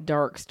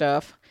dark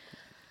stuff.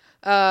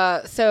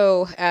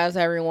 So as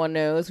everyone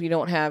knows, we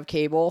don't have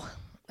cable.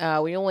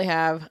 We only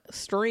have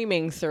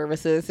streaming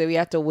services, so we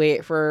have to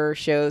wait for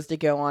shows to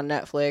go on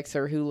Netflix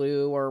or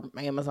Hulu or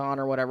Amazon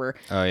or whatever.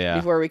 Oh, yeah.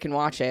 Before we can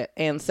watch it.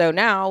 And so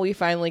now we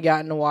finally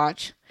gotten to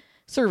watch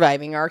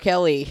Surviving R.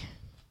 Kelly.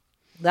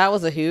 That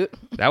was a hoot.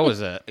 That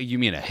was you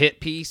mean a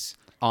hit piece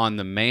on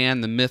the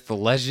man, the myth, the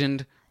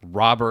legend,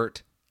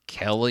 Robert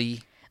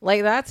Kelly?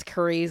 Like, that's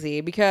crazy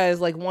because,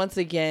 like, once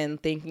again,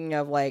 thinking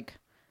of, like,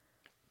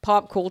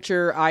 pop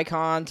culture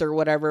icons or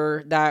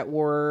whatever that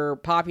were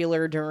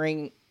popular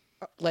during,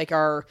 like,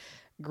 our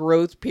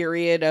growth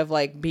period of,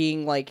 like,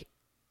 being, like,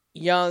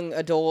 young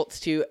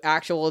adults to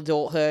actual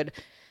adulthood.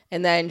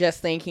 And then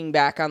just thinking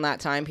back on that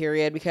time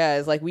period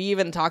because, like, we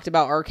even talked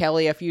about R.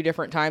 Kelly a few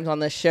different times on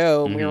this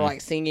show. And we were,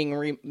 like, singing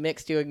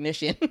Remix to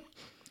Ignition.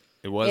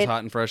 It was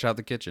hot and fresh out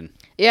the kitchen.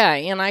 Yeah,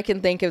 and I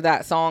can think of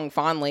that song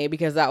fondly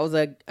because that was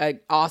a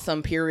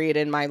awesome period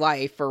in my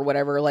life or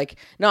whatever. Like,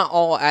 not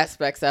all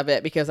aspects of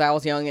it because I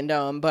was young and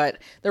dumb, but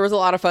there was a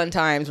lot of fun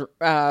times.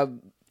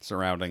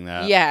 Surrounding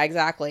that. Yeah,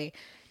 exactly.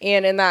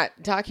 And in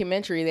that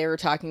documentary, they were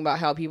talking about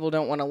how people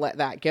don't want to let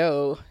that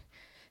go.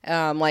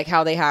 Like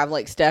how they have,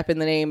 like, Step in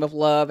the Name of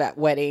Love at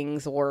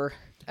weddings or...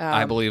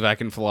 I Believe I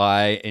Can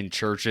Fly in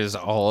churches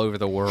all over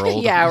the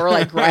world. Yeah, or,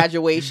 like,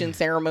 graduation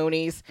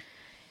ceremonies.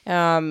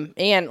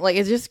 And like,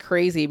 it's just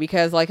crazy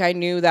because, like, I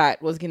knew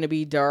that was going to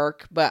be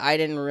dark, but I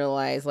didn't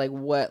realize, like,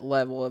 what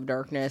level of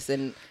darkness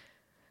and,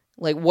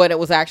 like, what it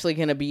was actually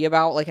going to be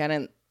about. Like,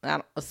 a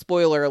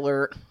spoiler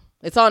alert.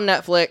 It's on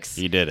Netflix.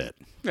 He did it.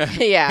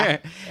 Yeah,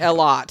 a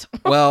lot.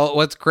 Well,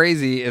 what's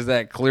crazy is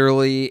that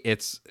clearly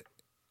it's,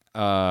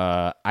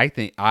 I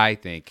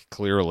think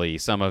clearly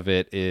some of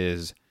it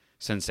is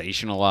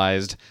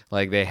sensationalized.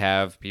 Like, they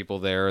have people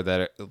there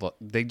that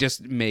they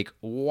just make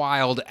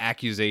wild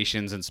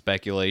accusations and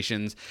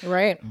speculations.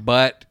 Right.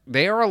 But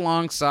they are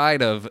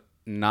alongside of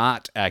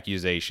not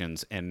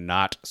accusations and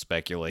not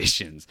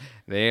speculations.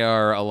 They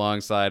are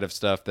alongside of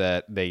stuff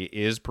that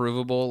is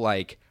provable,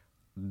 like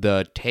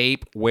the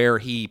tape where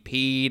he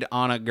peed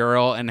on a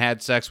girl and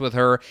had sex with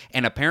her,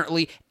 and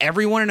apparently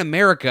everyone in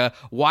America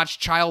watched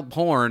child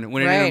porn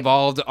when it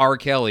involved R.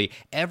 Kelly.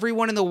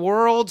 Everyone in the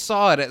world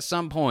saw it at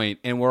some point,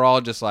 and we're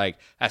all just like,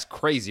 that's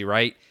crazy,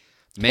 right?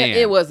 Man,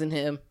 It wasn't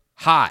him.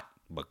 hot,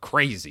 but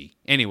crazy.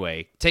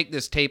 Anyway, take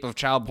this tape of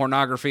child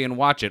pornography and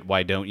watch it.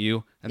 Why don't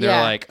you? And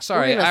they're like,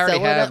 sorry, I already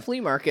sell it have. at flea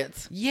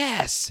markets.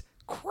 Yes,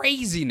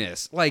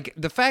 craziness. Like,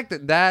 the fact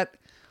that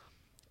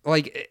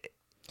like,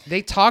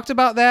 they talked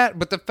about that,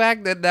 but the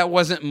fact that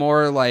wasn't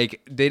more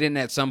like, they didn't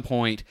at some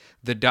point,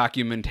 the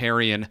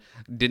documentarian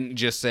didn't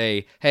just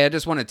say, hey, I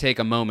just want to take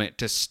a moment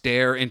to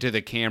stare into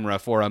the camera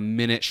for a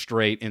minute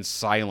straight in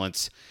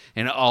silence.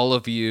 And all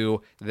of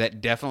you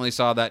that definitely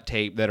saw that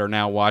tape that are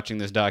now watching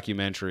this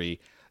documentary,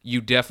 you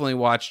definitely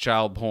watched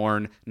child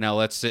porn. Now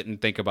let's sit and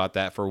think about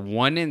that for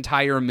one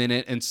entire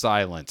minute in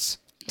silence.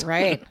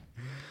 Right.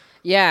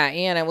 Yeah,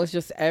 and it was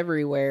just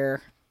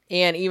everywhere.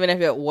 And even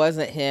if it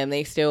wasn't him,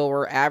 they still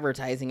were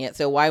advertising it.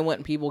 So why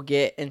wouldn't people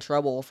get in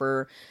trouble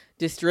for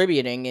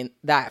distributing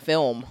that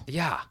film?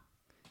 Yeah.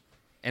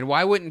 And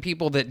why wouldn't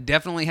people that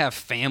definitely have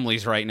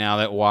families right now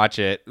that watch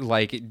it,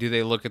 like, do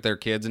they look at their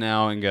kids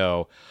now and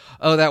go,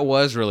 oh, that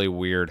was really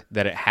weird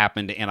that it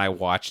happened and I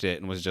watched it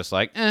and was just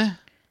like, eh.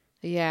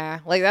 Yeah,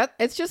 like that.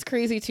 It's just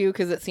crazy, too,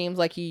 because it seems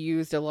like he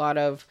used a lot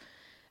of,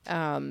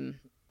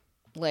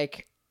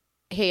 like,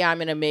 hey, I'm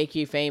going to make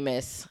you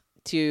famous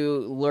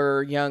to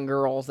lure young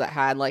girls that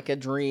had like a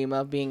dream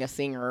of being a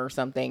singer or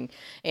something.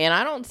 And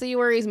I don't see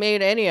where he's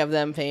made any of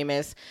them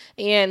famous.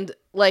 And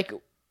like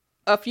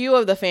a few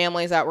of the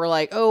families that were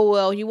like, oh,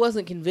 well, he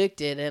wasn't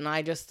convicted and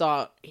I just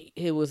thought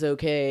it was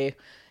okay.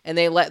 And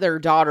they let their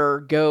daughter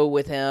go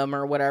with him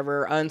or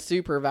whatever,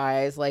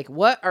 unsupervised. Like,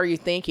 what are you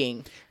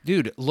thinking?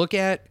 Dude,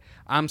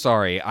 I'm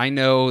sorry. I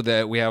know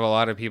that we have a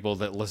lot of people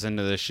that listen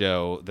to this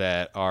show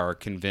that are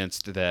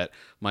convinced that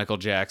Michael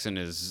Jackson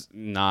is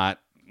not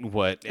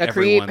what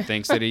everyone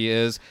thinks that he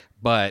is.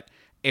 But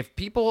if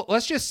people,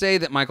 let's just say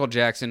that Michael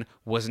Jackson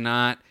was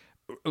not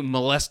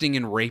molesting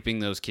and raping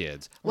those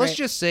kids. Let's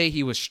just say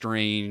he was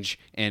strange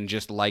and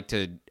just like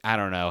to, I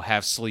don't know,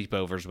 have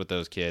sleepovers with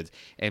those kids.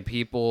 And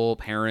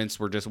parents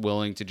were just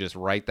willing to just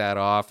write that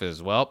off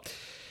as, well,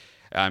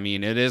 I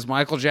mean, it is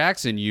Michael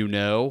Jackson, you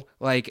know.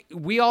 Like,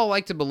 we all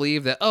like to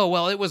believe that, oh,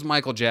 well, it was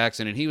Michael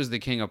Jackson and he was the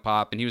king of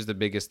pop and he was the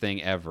biggest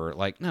thing ever.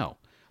 Like, no.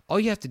 All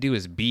you have to do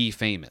is be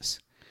famous.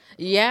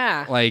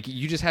 Yeah. Like,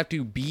 you just have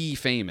to be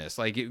famous.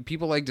 Like,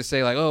 people like to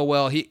say, like, oh,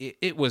 well,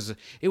 it was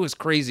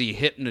crazy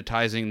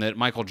hypnotizing that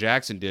Michael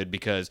Jackson did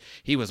because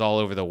he was all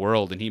over the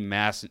world and he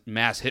mass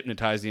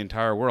hypnotized the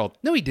entire world.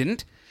 No, he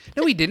didn't.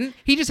 No, he didn't.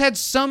 He just had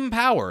some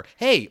power.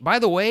 Hey, by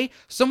the way,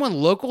 someone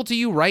local to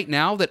you right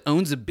now that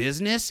owns a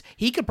business,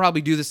 he could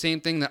probably do the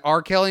same thing that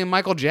R. Kelly and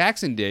Michael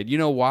Jackson did. You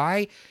know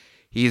why?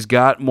 He's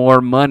got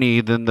more money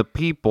than the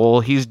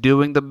people he's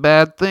doing the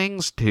bad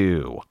things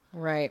to.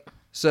 Right.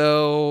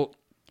 So,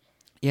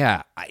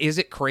 yeah, is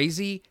it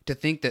crazy to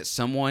think that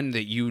someone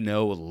that you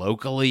know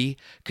locally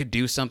could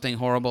do something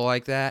horrible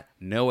like that?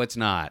 No, it's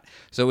not.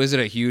 So is it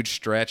a huge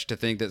stretch to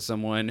think that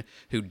someone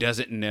who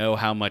doesn't know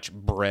how much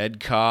bread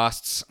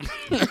costs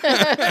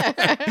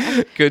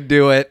could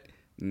do it?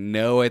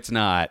 No, it's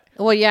not.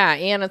 Well, yeah,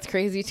 and it's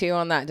crazy, too,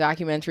 on that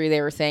documentary,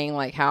 they were saying,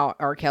 like, how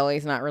R.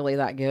 Kelly's not really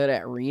that good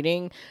at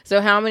reading.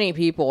 So how many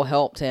people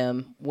helped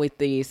him with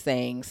these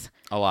things?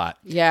 A lot.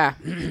 Yeah.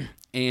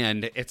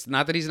 And it's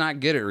not that he's not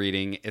good at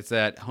reading. It's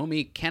that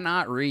homie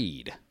cannot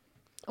read.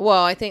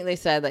 Well, I think they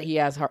said that he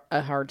has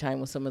a hard time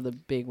with some of the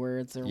big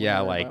words. Or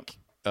yeah, whatever,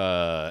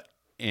 like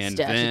and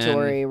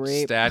statutory then,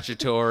 rape.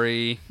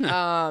 Statutory.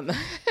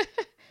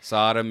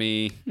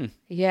 Sodomy.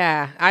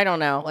 Yeah, I don't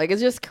know. Like,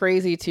 it's just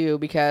crazy, too,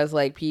 because,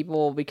 like,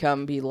 people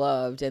become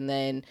beloved, and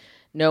then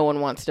no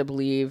one wants to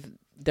believe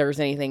there's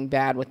anything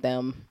bad with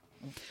them.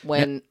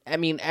 When, I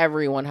mean,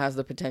 everyone has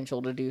the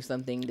potential to do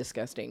something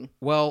disgusting.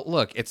 Well,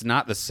 look, it's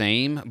not the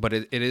same, but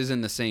it is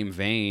in the same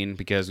vein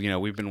because, you know,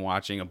 we've been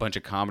watching a bunch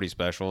of comedy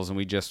specials and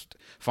we just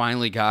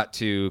finally got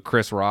to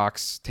Chris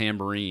Rock's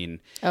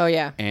Tambourine. Oh,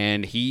 yeah.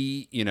 And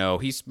he, you know,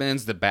 he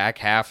spends the back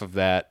half of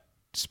that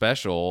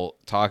special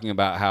talking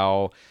about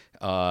how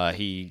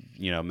he,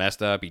 you know,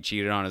 messed up. He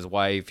cheated on his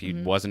wife. He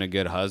wasn't a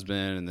good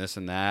husband and this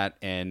and that.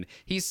 And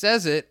he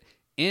says it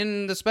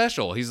in the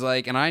special. He's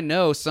like, and I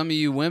know some of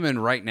you women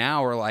right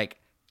now are like,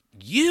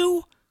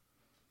 you?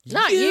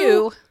 Not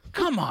you.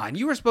 Come on.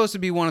 You were supposed to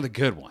be one of the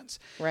good ones.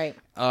 Right.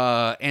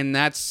 And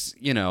that's,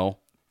 you know,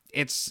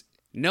 it's,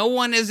 no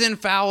one is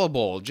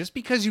infallible. Just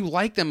because you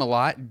like them a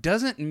lot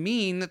doesn't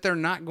mean that they're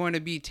not going to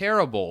be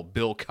terrible.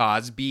 Bill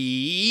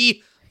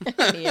Cosby.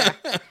 Yeah.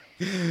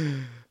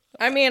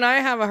 I mean, I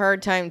have a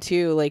hard time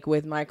too, like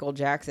with Michael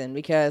Jackson,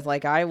 because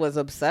like I was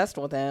obsessed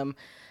with him.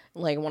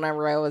 Like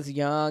whenever I was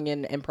young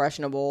and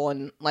impressionable,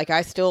 and like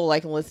I still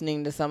like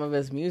listening to some of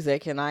his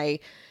music, and I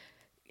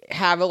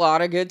have a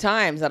lot of good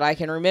times that I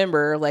can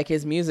remember, like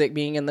his music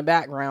being in the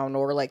background,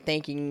 or like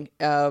thinking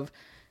of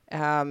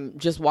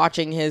just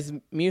watching his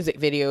music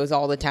videos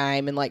all the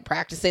time and like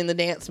practicing the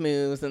dance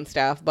moves and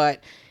stuff.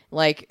 But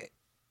like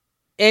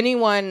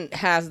anyone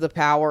has the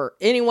power,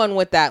 anyone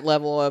with that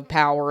level of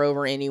power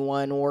over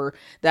anyone, or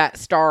that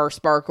star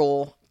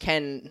sparkle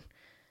can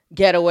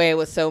get away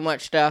with so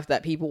much stuff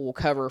that people will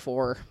cover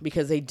for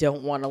because they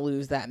don't want to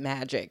lose that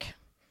magic.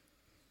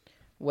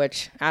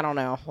 Which, I don't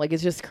know. Like,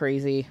 it's just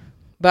crazy.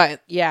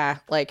 But, yeah,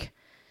 like,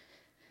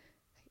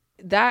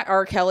 that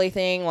R. Kelly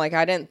thing, like,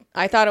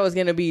 I thought it was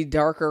going to be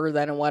darker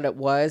than what it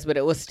was, but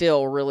it was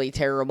still really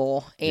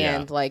terrible.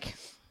 And, like,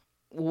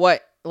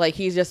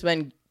 he's just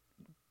been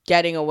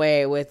getting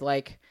away with,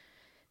 like,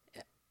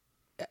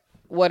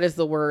 what is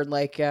the word?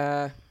 Like,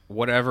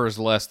 whatever is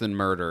less than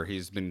murder,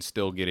 he's been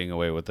still getting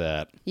away with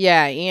that.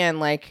 Yeah, and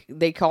like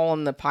they call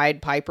him the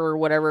Pied Piper or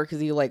whatever because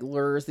he like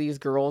lures these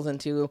girls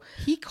into.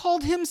 He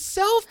called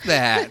himself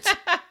that.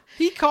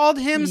 He called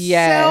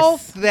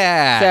himself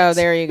that. So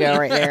there you go,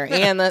 right there.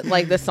 And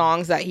the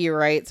songs that he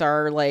writes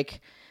are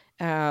like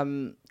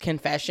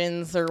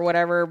confessions or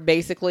whatever,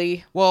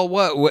 basically. Well,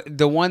 what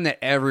the one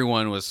that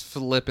everyone was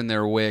flipping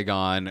their wig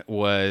on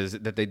was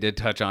that they did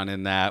touch on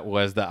in that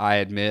was the I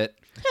Admit.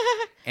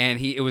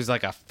 And it was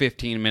like a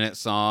 15-minute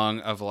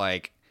song of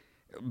like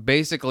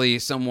basically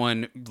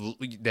someone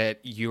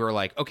that you are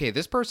like, okay,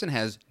 this person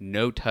has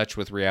no touch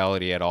with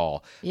reality at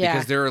all. Yeah.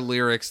 Because there are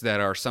lyrics that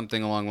are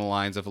something along the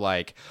lines of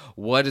like,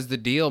 what is the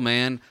deal,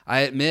 man?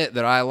 I admit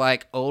that I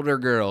like older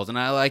girls and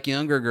I like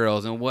younger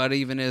girls. And what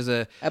even is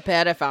a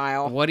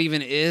pedophile? What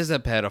even is a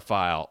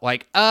pedophile?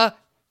 Like,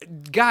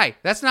 Guy,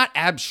 that's not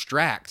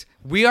abstract.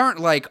 We aren't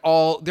like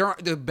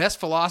the best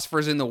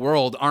philosophers in the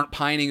world aren't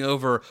pining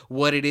over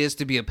what it is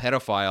to be a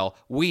pedophile.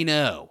 We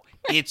know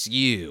it's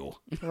you.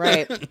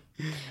 Right.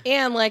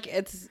 And like,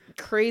 it's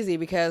crazy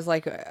because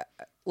like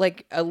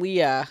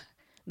Aaliyah,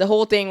 the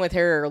whole thing with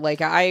her,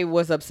 like I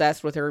was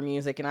obsessed with her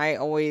music, and I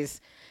always,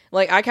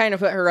 like, I kind of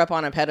put her up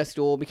on a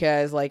pedestal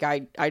because like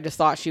I just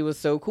thought she was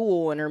so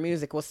cool and her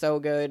music was so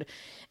good,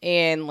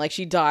 and like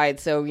she died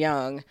so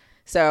young.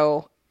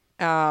 So,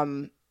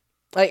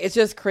 like, it's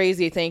just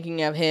crazy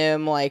thinking of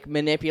him like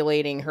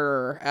manipulating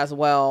her as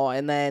well.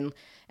 And then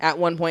at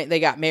one point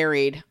they got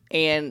married,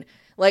 and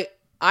like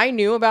I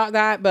knew about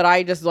that, but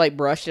I just like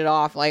brushed it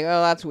off like,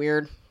 oh, that's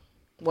weird.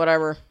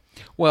 Whatever.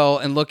 Well,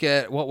 and look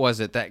at, what was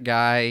it? That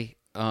guy,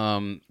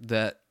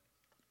 that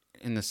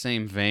in the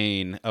same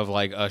vein of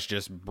like us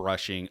just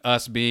brushing,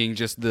 us being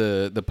just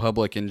the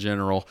public in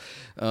general.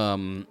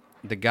 The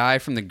guy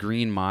from the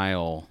Green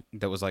Mile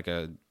that was like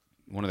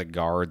one of the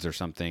guards or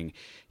something,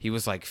 he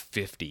was like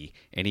 50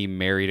 and he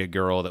married a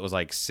girl that was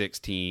like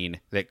 16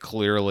 that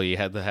clearly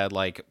had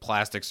like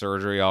plastic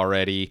surgery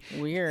already.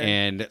 Weird.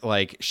 And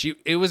like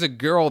it was a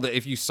girl that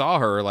if you saw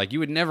her, like you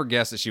would never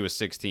guess that she was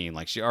 16.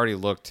 Like she already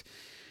looked,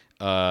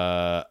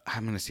 I'm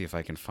going to see if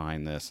I can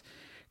find this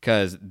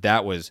because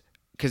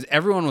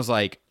everyone was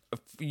like,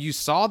 you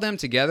saw them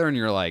together and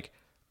you're like,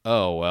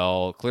 oh,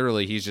 well,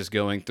 clearly he's just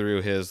going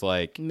through his,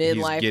 like,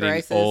 midlife he's getting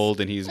crisis. old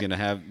and he's going to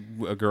have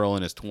a girl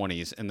in his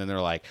 20s. And then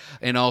they're like,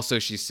 and also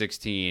she's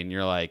 16.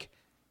 You're like,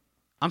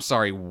 I'm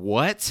sorry,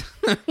 what?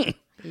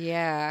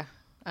 Yeah,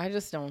 I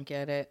just don't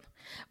get it.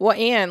 Well,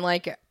 and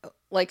like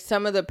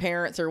some of the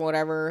parents or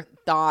whatever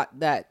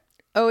thought that,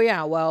 oh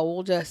yeah, well,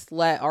 we'll just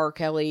let R.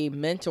 Kelly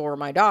mentor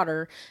my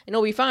daughter and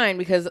it'll be fine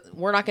because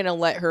we're not going to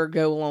let her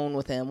go alone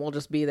with him. We'll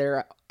just be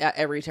there at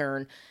every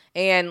turn.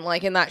 And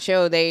like in that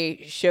show,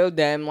 they showed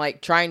them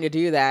like trying to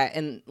do that.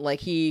 And like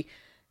he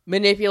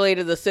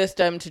manipulated the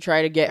system to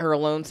try to get her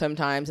alone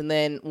sometimes. And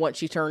then once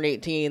she turned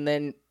 18,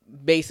 then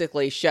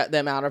basically shut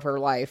them out of her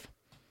life.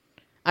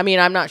 I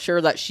mean, I'm not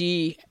sure that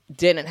she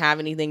didn't have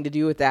anything to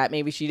do with that.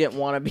 Maybe she didn't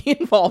want to be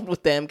involved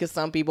with them because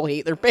some people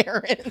hate their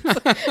parents.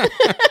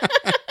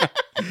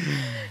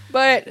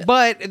 But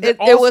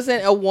it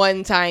wasn't a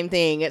one-time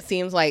thing. It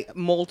seems like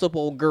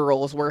multiple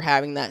girls were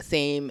having that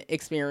same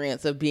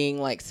experience of being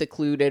like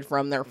secluded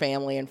from their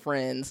family and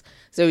friends,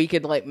 so he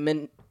could like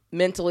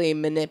mentally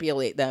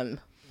manipulate them.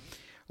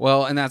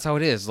 Well, and that's how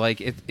it is. Like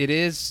it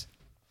is.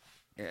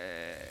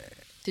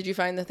 Did you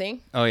find the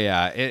thing? Oh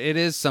yeah, it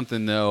is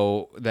something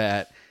though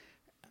that.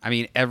 I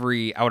mean, I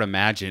would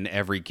imagine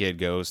every kid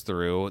goes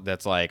through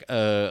that's like,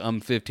 I'm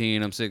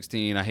 15, I'm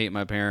 16, I hate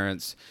my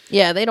parents.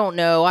 Yeah, they don't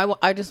know.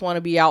 I just want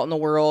to be out in the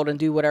world and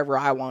do whatever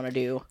I want to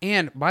do.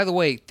 And by the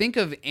way, think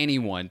of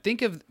anyone.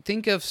 Think of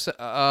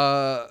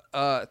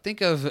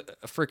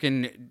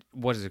freaking,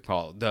 what is it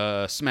called?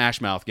 The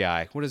Smash Mouth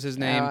guy. What is his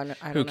name? I don't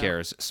Who know.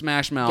 cares?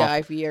 Smash Mouth.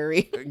 Guy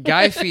Fieri.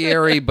 Guy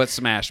Fieri, but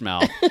Smash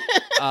Mouth.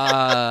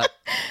 I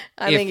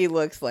think he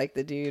looks like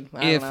the dude.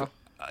 I don't know.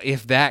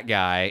 If that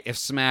guy, if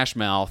Smash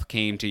Mouth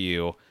came to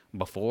you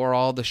before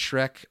all the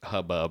Shrek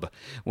hubbub,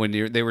 when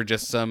they were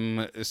just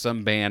some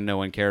band no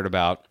one cared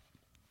about,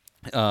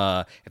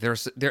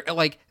 if they're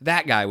like,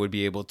 that guy would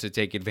be able to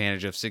take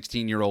advantage of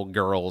 16-year-old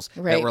girls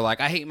that were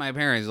like, I hate my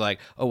parents. Like,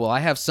 oh well,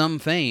 I have some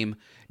fame.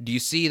 Do you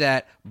see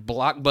that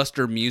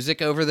Blockbuster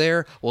Music over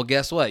there? Well,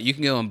 guess what? You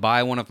can go and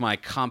buy one of my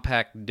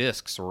compact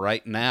discs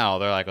right now.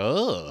 They're like,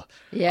 oh,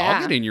 yeah,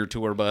 I'll get in your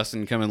tour bus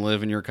and come and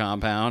live in your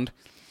compound.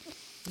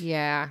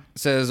 Yeah. It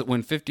says,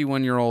 when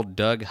 51-year-old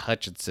Doug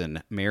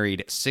Hutchinson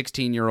married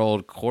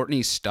 16-year-old Courtney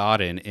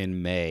Stodden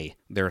in May,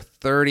 their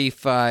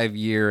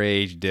 35-year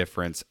age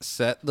difference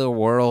set the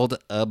world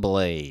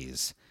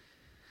ablaze.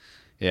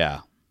 Yeah.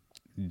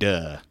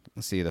 Duh.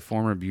 Let's see, the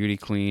former beauty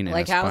queen and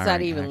like, how is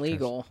that aspiring even actress.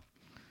 legal?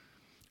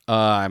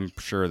 I'm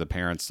sure the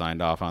parents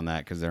signed off on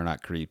that because they're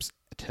not creeps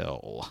at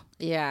all.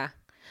 Yeah.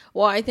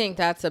 Well, I think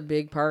that's a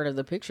big part of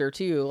the picture,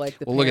 too. Like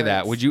the look at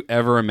that. Would you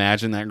ever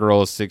imagine that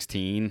girl is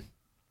 16?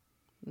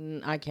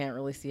 I can't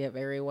really see it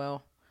very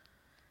well.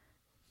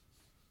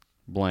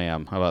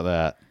 Blam. How about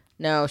that?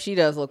 No, she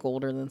does look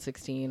older than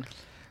 16.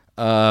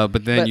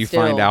 But then you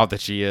still, find out that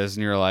she is,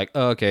 and you're like,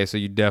 oh, okay, so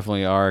you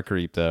definitely are a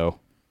creep, though.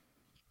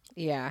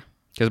 Yeah.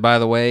 Because, by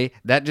the way,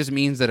 that just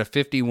means that a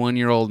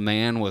 51-year-old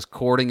man was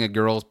courting a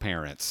girl's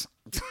parents.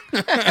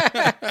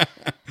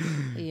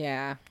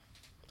 Yeah.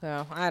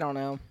 So, I don't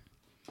know.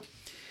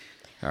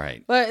 All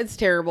right. But it's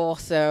terrible.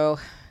 So,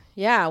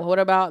 yeah. What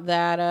about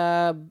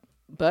that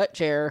butt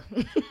chair?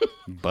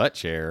 Butt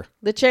chair?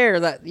 The chair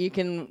that you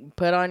can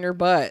put on your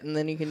butt and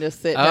then you can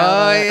just sit down.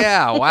 Oh,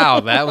 yeah. Wow.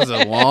 That was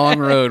a long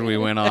road we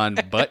went on.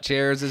 Butt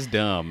chairs is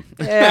dumb.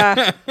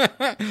 Yeah.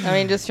 I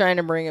mean, just trying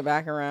to bring it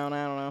back around.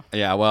 I don't know.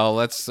 Yeah. Well,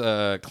 let's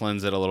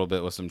cleanse it a little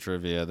bit with some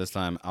trivia. This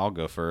time I'll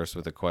go first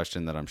with a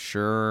question that I'm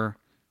sure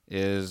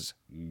is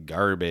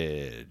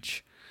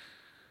garbage.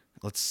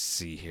 Let's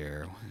see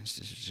here.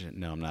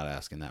 No, I'm not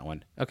asking that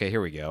one. Okay,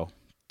 here we go.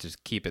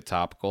 just keep it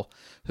topical.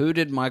 Who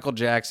did Michael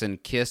Jackson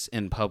kiss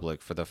in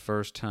public for the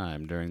first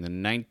time during the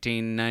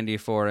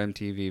 1994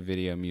 MTV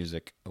Video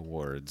Music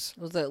Awards?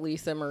 Was it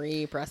Lisa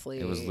Marie Presley?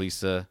 It was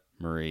Lisa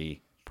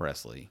Marie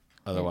Presley,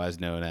 otherwise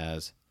known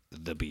as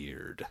the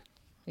Beard.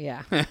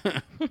 Yeah.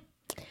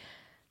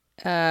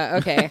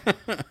 Okay.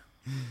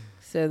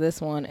 So this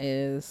one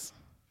is...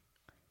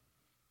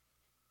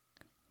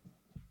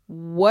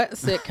 What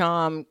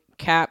sitcom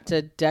capped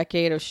a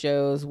decade of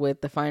shows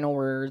with the final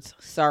words,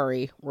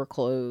 "Sorry, we're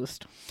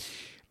closed"?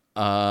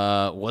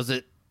 Was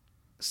it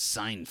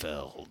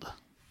Seinfeld?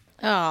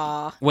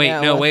 Aw.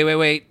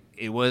 Wait.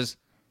 It was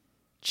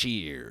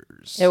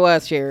Cheers. It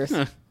was Cheers.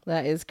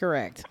 That is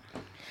correct.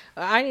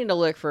 I need to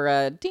look for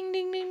a ding,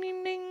 ding, ding,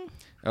 ding, ding.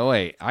 Oh,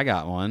 wait. I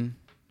got one.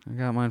 I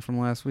got mine from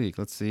last week.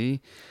 Let's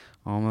see.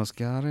 Almost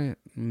got it.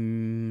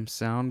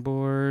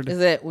 Soundboard.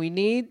 Is it, "We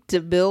need to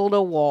build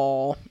a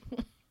wall"?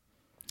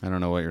 I don't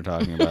know what you're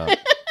talking about.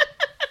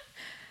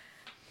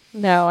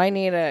 No, I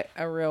need a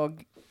real,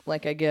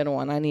 like a good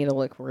one. I need to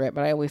look for it,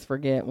 but I always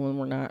forget when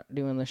we're not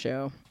doing the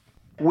show.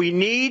 We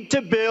need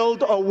to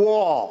build a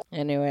wall.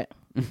 I knew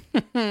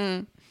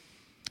it.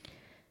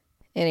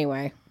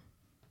 Anyway.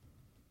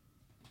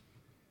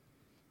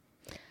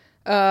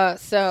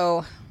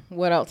 So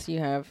what else do you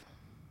have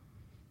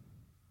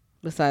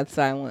besides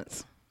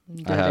silence?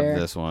 I have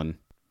this one.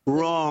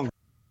 Wrong.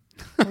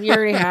 We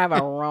already have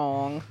a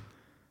wrong.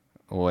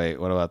 Wait,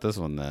 what about this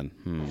one then?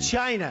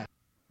 China.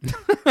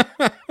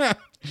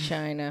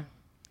 China.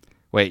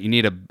 Wait, you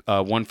need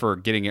a one for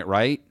getting it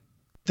right?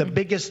 The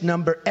biggest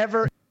number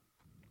ever.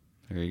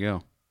 There you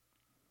go.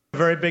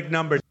 Very big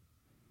number.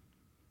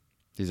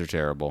 These are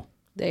terrible.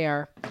 They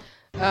are.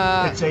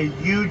 It's a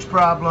huge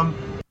problem.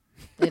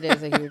 It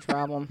is a huge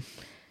problem.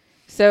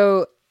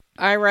 So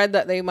I read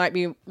that they might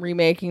be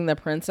remaking The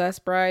Princess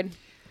Bride.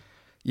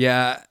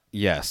 Yeah,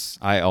 yes.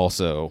 I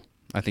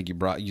think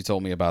you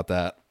told me about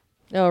that.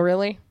 Oh,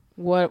 really?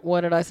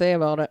 What did I say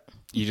about it?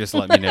 You just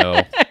let me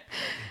know.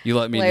 You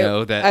let me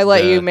know that I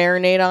let you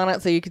marinate on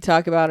it so you could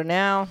talk about it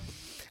now.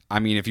 I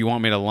mean, if you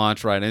want me to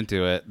launch right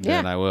into it,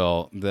 then I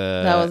will.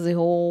 That was the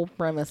whole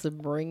premise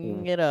of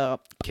bringing it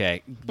up.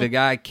 Okay. The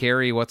guy,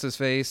 Carrie, what's his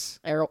face?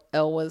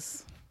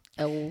 Els.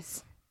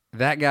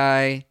 That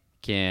guy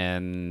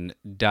can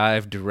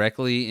dive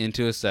directly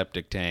into a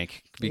septic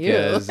tank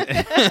because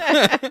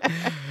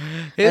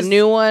a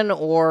new one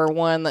or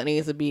one that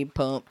needs to be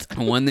pumped.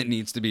 One that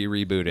needs to be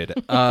rebooted.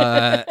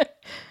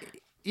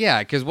 Yeah,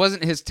 because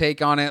wasn't his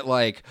take on it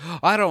like,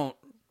 I don't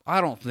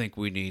think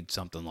we need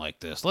something like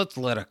this. Let's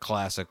let a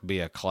classic be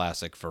a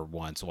classic for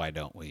once. Why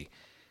don't we?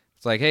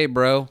 It's like, hey,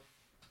 bro,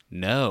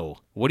 no.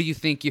 What do you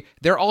think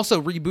They're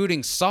also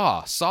rebooting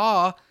Saw.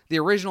 Saw, the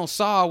original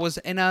Saw, was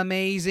an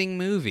amazing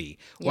movie.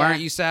 Why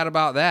aren't you sad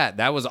about that?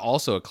 That was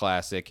also a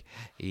classic.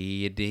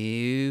 You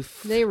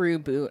doof. They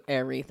reboot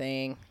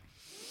everything.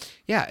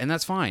 Yeah, and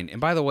that's fine.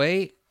 And by the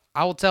way,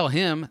 I will tell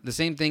him the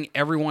same thing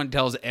everyone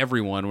tells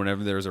everyone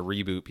whenever there's a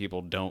reboot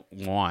people don't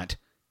want.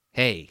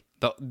 Hey,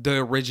 the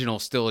original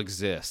still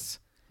exists.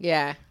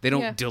 Yeah. They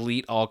don't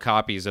delete all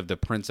copies of The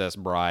Princess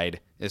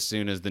Bride as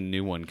soon as the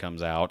new one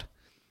comes out.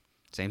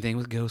 Same thing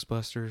with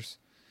Ghostbusters.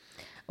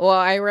 Well,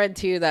 I read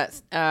too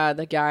that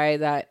the guy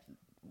that,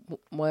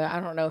 well, I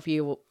don't know if he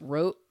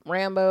wrote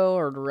Rambo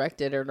or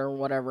directed it or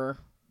whatever,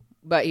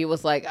 but he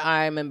was like,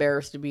 I'm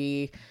embarrassed to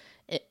be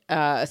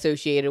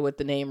associated with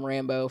the name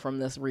Rambo from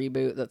this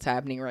reboot that's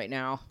happening right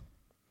now.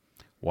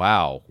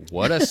 Wow,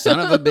 what a son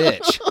of a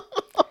bitch.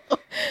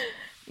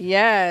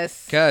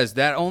 Yes. Because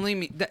that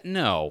only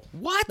no.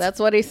 What? That's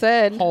what he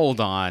said. Hold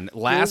on.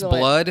 Last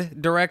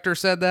Blood director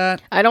said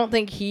that? I don't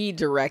think he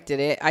directed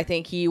it. I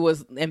think he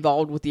was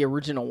involved with the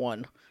original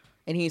one.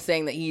 And he's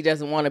saying that he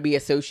doesn't want to be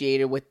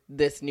associated with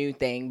this new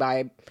thing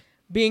by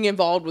being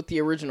involved with the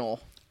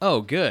original.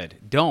 Oh, good.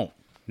 Don't.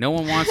 No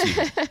one wants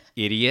you,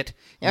 idiot.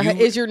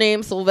 Is your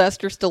name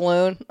Sylvester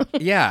Stallone?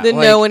 Yeah. Then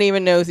no one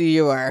even knows who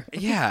you are.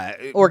 Yeah.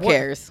 Or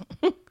cares.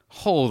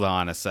 Hold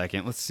on a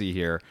second. Let's see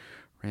here.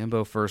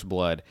 Rambo First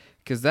Blood.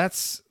 Because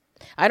that's...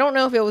 I don't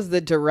know if it was the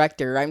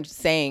director. I'm just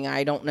saying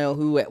I don't know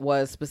who it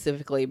was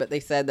specifically, but they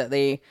said that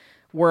they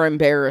were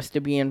embarrassed to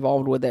be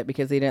involved with it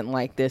because they didn't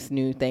like this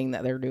new thing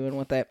that they're doing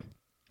with it.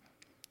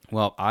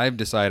 Well, I've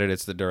decided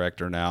it's the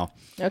director now.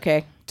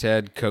 Okay.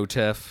 Ted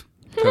Kochev.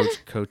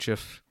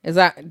 Kochev.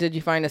 Did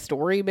you find a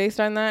story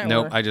based on that?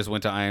 Nope. I just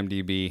went to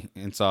IMDb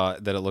and saw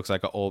that it looks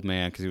like an old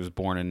man because he was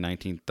born in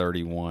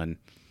 1931.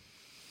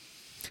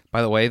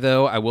 By the way,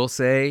 though, I will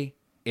say,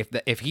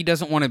 if he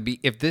doesn't want to be,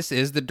 if this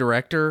is the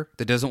director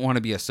that doesn't want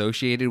to be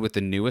associated with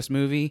the newest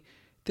movie,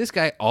 this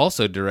guy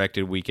also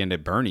directed Weekend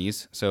at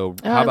Bernie's. So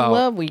how about... I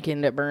love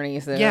Weekend at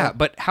Bernie's, though. Yeah,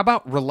 but how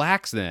about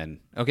relax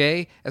then,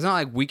 okay? It's not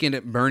like Weekend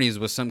at Bernie's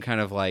was some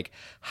kind of like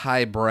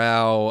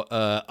highbrow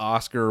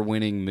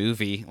Oscar-winning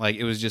movie. Like,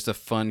 it was just a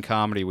fun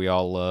comedy we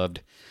all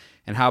loved.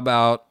 And how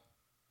about...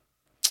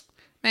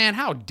 Man,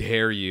 how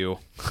dare you?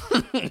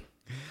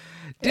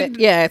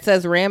 It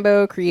says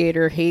Rambo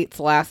creator hates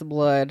Last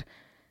Blood.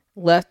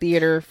 Left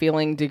theater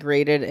feeling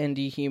degraded and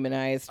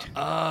dehumanized.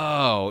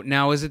 Oh,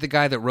 now is it the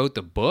guy that wrote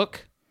the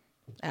book?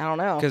 I don't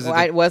know. 'Cause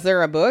Was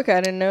there a book?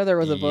 I didn't know there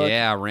was a book.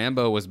 Yeah,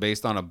 Rambo was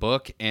based on a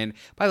book. And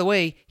by the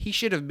way, he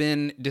should have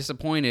been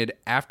disappointed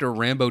after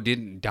Rambo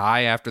didn't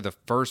die after the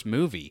first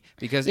movie.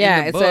 Because in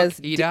the it book, says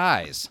he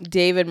dies.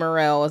 David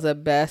Morrell is a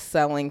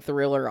best-selling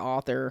thriller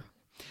author.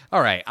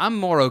 All right, I'm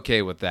more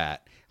okay with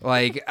that.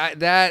 Like,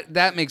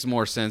 that makes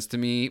more sense to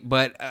me.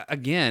 But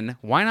again,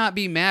 why not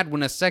be mad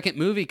when a second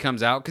movie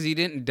comes out because he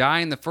didn't die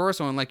in the first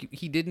one like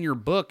he did in your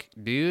book,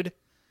 dude?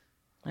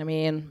 I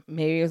mean,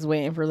 maybe he was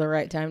waiting for the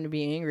right time to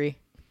be angry.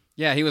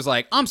 Yeah, he was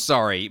like, I'm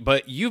sorry,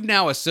 but you've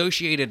now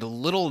associated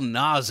Little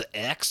Nas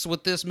X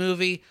with this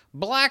movie.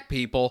 Black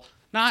people,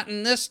 not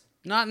in this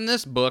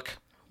book.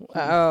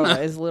 Oh,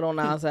 is Little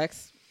Nas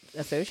X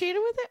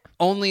associated with it?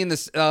 Only in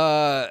this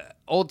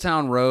Old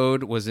Town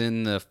Road was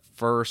in the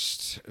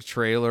first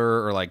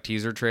trailer or like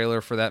teaser trailer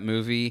for that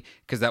movie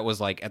because that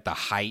was like at the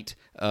height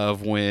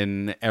of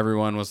when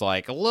everyone was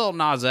like, Lil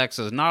Nas X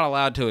is not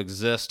allowed to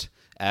exist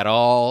at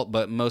all,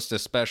 but most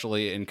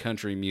especially in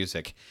country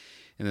music.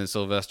 And then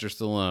Sylvester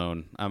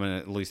Stallone, I'm going to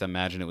at least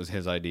imagine it was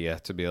his idea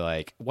to be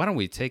like, why don't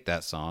we take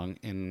that song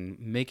and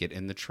make it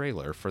in the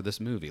trailer for this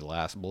movie,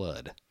 Last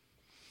Blood?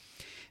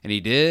 And he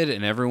did,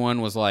 and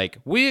everyone was like,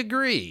 we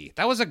agree.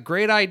 That was a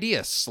great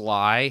idea,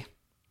 Sly.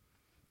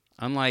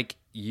 Unlike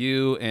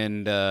you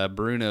and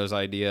Bruno's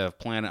idea of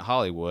Planet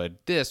Hollywood,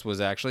 this was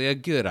actually a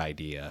good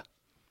idea.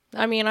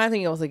 I mean, I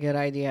think it was a good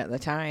idea at the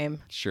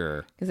time.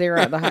 Sure. Because they were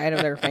at the height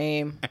of their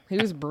fame.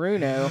 Who's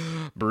Bruno?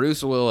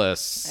 Bruce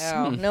Willis.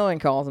 Oh, no one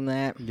calls him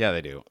that. Yeah,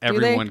 they do.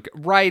 Everyone,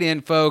 right in,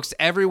 folks.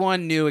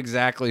 Everyone knew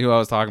exactly who I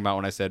was talking about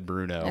when I said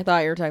Bruno. I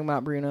thought you were talking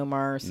about Bruno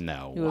Mars.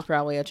 No. Who was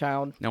probably a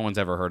child. No one's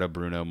ever heard of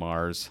Bruno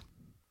Mars.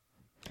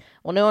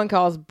 Well, no one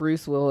calls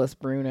Bruce Willis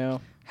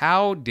Bruno.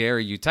 How dare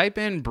you? Type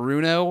in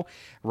Bruno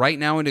right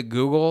now into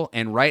Google,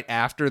 and right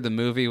after the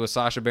movie with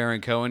Sacha Baron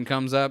Cohen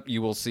comes up,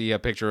 you will see a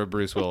picture of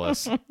Bruce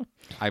Willis.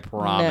 I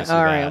promise you all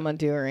that. right, I'm going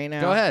to do it right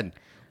now. Go ahead.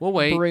 We'll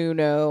wait.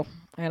 Bruno.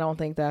 I don't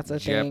think that's a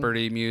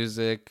Jeopardy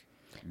music.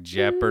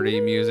 Jeopardy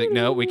music.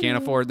 No, we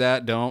can't afford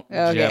that. Don't.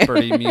 Okay.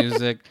 Jeopardy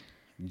music.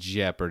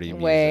 Jeopardy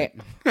music. Wait,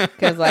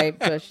 because I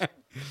pushed...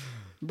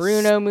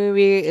 Bruno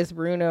movie, is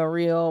Bruno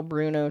real?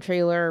 Bruno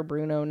trailer,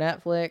 Bruno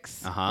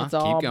Netflix. Uh-huh. It's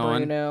all Keep going.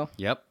 Bruno.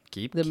 Yep.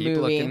 Keep movie.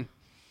 looking.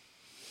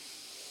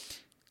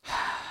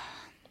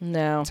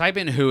 No. Type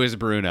in who is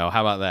Bruno.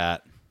 How about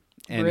that?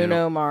 And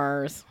Bruno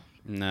Mars.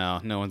 no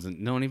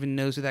one even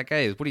knows who that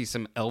guy is. What are you,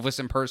 some Elvis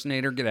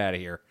impersonator? Get out of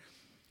here.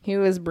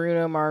 Who is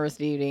Bruno Mars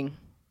dating?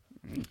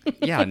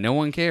 Yeah, no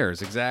one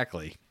cares.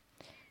 Exactly.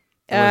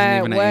 There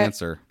wasn't even an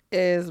answer.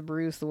 Is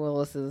Bruce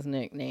Willis's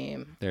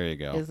nickname? There you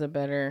go. Is it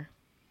better?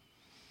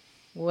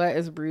 What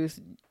is Bruce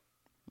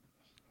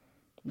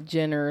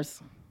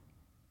Jenner's?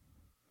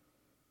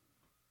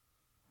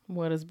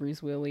 What is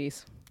Bruce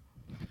Willis?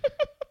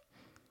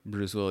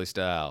 Bruce Willis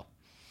style.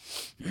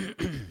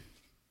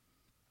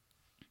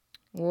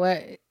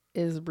 What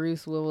is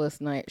Bruce Willis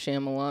Night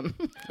Shyamalan?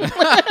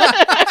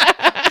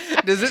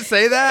 Does it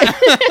say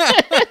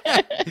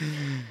that?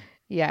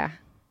 Yeah.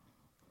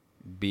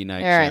 B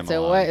Night All right,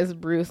 so what is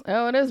Bruce?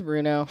 Oh, it is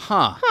Bruno.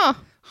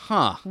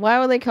 Huh. Why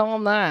would they call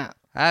him that?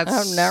 That's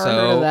I've never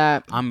heard of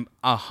that. I'm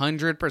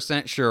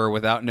 100% sure,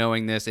 without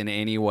knowing this in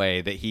any way,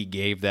 that he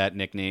gave that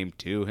nickname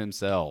to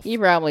himself. He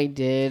probably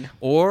did.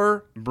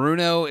 Or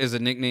Bruno is a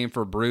nickname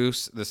for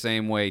Bruce, the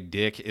same way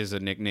Dick is a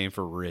nickname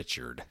for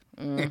Richard.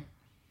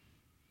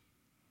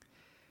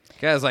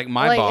 Guys, like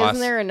my boss.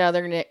 Isn't there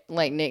another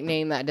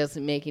nickname that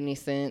doesn't make any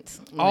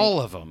sense? All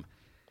of them.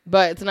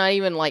 But it's not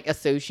even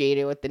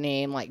associated with the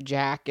name. Like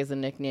Jack is a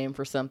nickname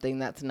for something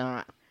that's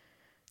not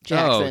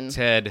Jackson. Oh,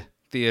 Ted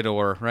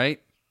Theodore, right?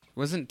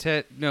 Wasn't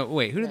Ted? No,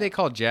 wait. Who did they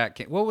call Jack?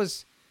 Who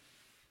was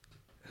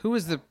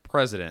the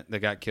president that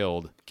got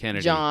killed?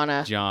 Kennedy. John.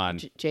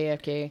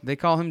 JFK. They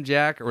call him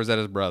Jack, or was that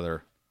his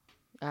brother?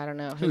 I don't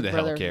know. Who His the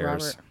hell brother's cares?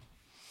 Robert.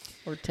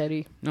 Or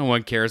Teddy. No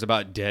one cares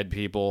about dead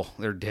people.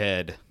 They're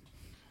dead.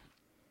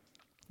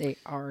 They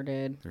are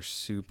dead. They're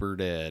super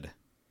dead.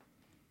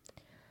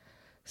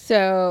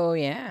 So,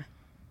 yeah.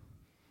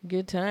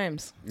 Good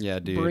times. Yeah,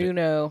 dude.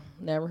 Bruno.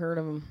 Never heard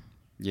of him.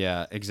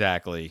 Yeah,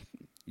 exactly.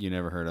 You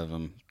never heard of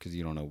him because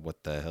you don't know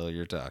what the hell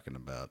you're talking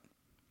about.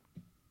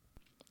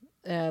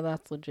 Yeah,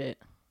 that's legit.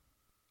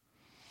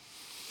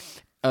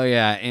 Oh,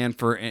 yeah, and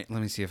let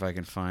me see if I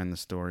can find the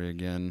story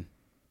again.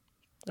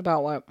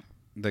 About what?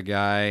 The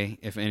guy,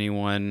 if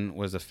anyone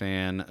was a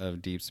fan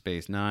of Deep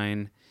Space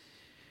Nine,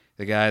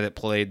 the guy that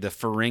played the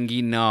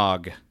Ferengi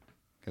Nog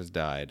has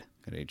died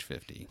at age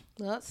 50.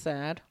 That's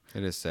sad.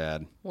 It is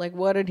sad.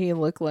 What did he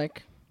look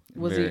like?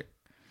 Was he...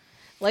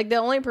 the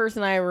only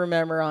person I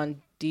remember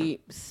on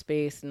Deep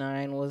Space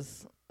Nine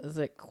is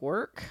it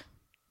Quark?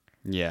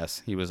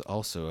 Yes, he was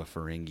also a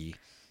Ferengi.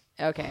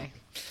 Okay.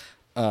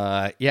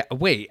 Yeah,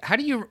 wait,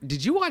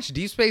 did you watch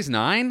Deep Space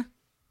Nine?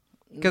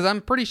 Because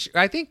I'm pretty sure,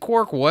 I think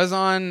Quark was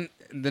on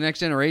The Next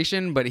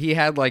Generation, but he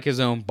had his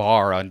own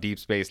bar on Deep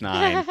Space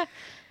Nine.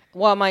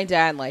 Well, my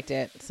dad liked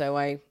it, so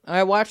I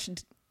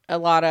watched a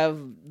lot of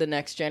The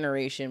Next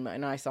Generation,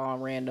 and I saw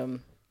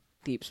random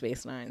Deep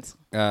Space Nine's.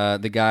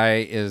 The guy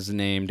is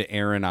named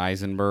Aaron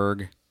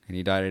Eisenberg, and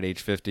he died at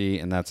age 50,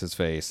 and that's his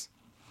face.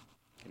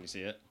 Can you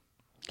see it?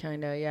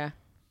 Kinda, yeah.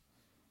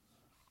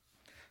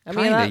 I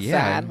mean, Kinda, that's yeah.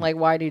 sad. Like,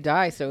 why'd he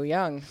die so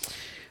young?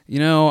 You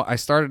know, I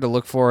started to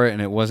look for it,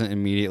 and it wasn't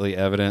immediately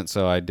evident,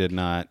 so I did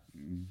not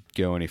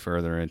go any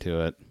further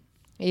into it.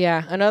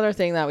 Yeah, another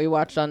thing that we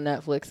watched on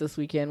Netflix this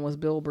weekend was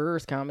Bill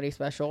Burr's comedy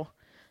special,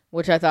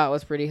 which I thought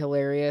was pretty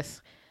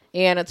hilarious.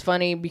 And it's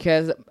funny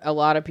because a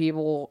lot of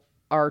people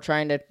are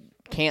trying to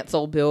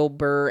cancel Bill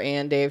Burr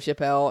and Dave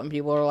Chappelle, and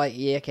people are like,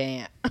 you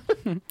can't.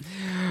 Good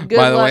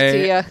By the luck way,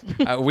 to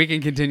you. we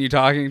can continue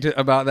talking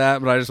about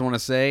that, but I just want to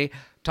say,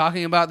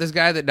 talking about this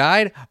guy that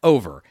died,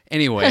 over.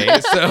 Anyway,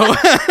 so...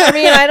 I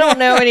mean, I don't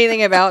know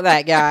anything about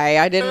that guy.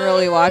 I didn't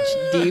really watch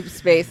Deep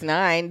Space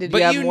Nine. Did you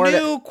have more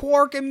knew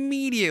Quark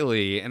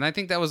immediately, and I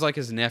think that was like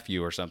his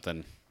nephew or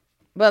something.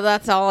 But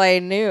that's all I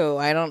knew.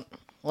 I don't...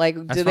 Like,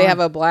 That's do they fine. have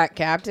a black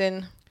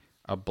captain?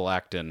 A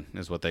Blackton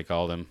is what they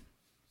called him.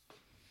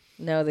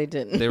 No, they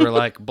didn't. They were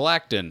like,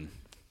 Blackton.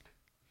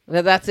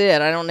 But that's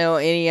it. I don't know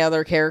any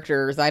other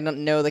characters. I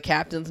don't know the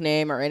captain's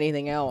name or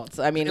anything else.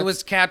 I mean, It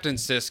was Captain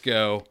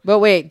Sisko. But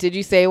wait, did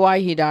you say why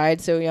he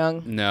died so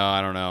young? No,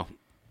 I don't know.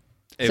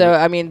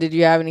 I mean, did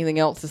you have anything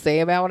else to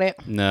say about it?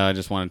 No, I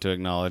just wanted to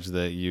acknowledge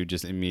that you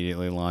just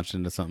immediately launched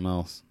into something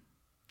else.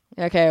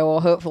 Okay, well,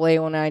 hopefully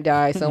when I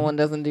die, someone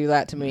doesn't do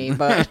that to me.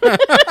 But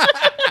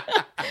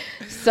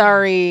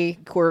sorry,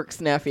 Quark's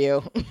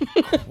nephew.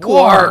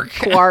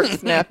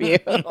 Quark's nephew.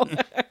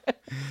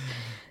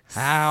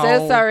 How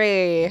So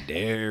sorry.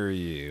 dare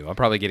you? I'm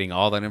probably getting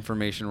all that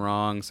information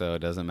wrong, so it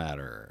doesn't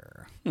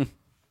matter.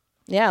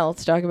 Yeah,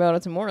 let's talk about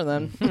it some more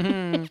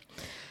then.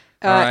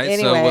 All right,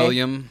 anyway,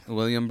 so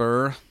William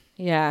Burr,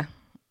 Yeah,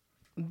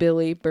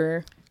 Billy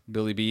Burr.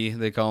 Billy B,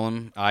 they call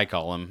him. I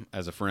call him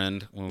as a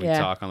friend when we Yeah.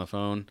 talk on the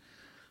phone.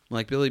 I'm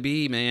like, Billy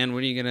B, man,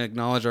 when are you going to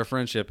acknowledge our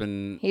friendship?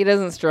 And He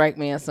doesn't strike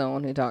me as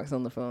someone who talks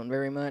on the phone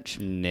very much.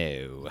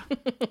 no.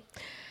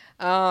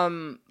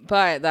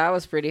 But that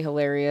was pretty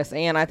hilarious,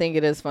 and I think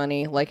it is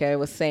funny, like I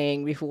was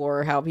saying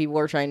before, how people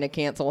are trying to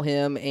cancel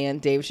him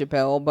and Dave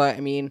Chappelle. But I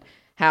mean,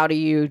 how do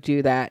you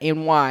do that,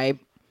 and why?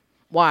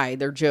 Why?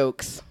 They're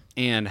jokes.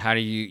 And how do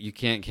you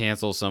can't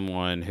cancel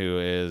someone who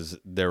is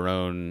their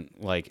own,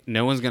 like,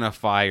 no one's going to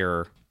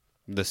fire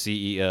the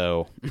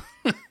CEO.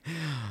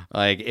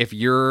 Like, if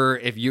you're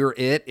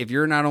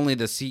not only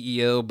the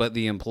CEO but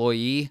the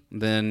employee,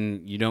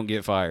 then you don't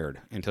get fired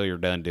until you're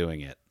done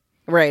doing it.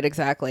 Right,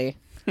 exactly.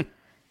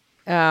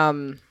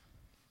 And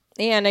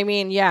I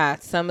mean, yeah,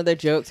 some of the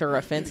jokes are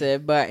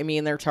offensive, but I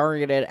mean, they're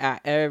targeted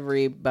at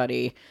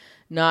everybody,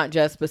 not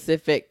just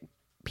specific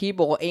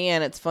people.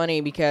 And it's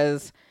funny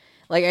because,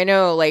 like, I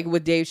know, like,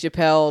 with Dave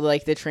Chappelle,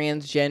 like, the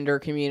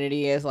transgender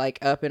community is, like,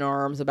 up in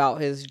arms about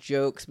his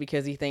jokes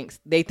because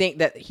they think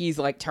that he's,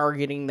 like,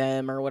 targeting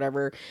them or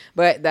whatever.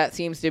 But that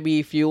seems to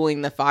be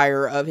fueling the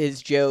fire of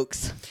his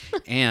jokes.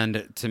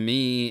 And to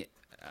me,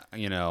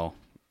 you know,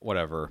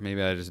 whatever,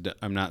 maybe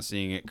I'm not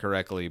seeing it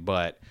correctly,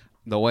 but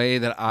the way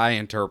that I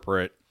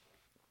interpret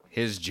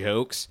his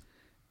jokes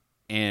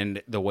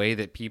and the way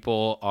that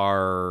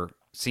people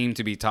seem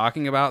to be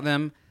talking about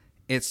them,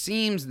 it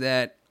seems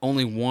that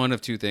only one of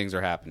two things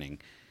are happening.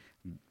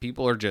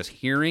 People are just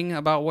hearing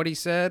about what he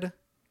said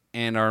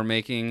and are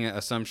making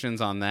assumptions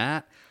on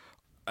that,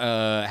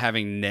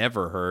 having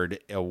never heard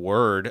a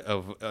word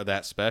of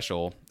that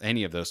special,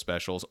 any of those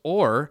specials,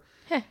 or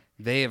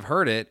they have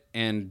heard it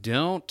and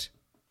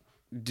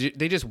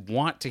they just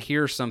want to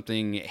hear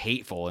something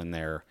hateful in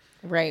there.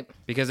 Right.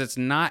 Because it's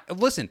not...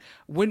 Listen,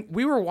 when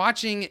we were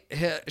watching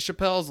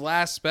Chappelle's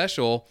last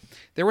special,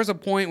 there was a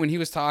point when he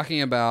was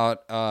talking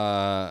about...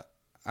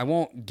 I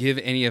won't give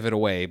any of it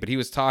away, but he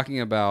was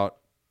talking about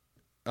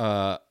he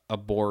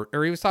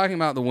was talking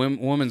about the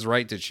woman's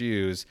right to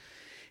choose,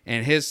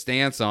 and his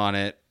stance on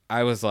it.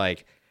 I was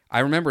like...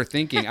 I remember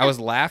thinking... I was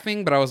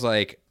laughing, but I was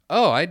like,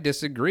 oh, I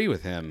disagree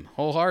with him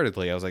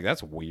wholeheartedly. I was like,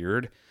 that's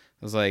weird.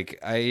 I was like,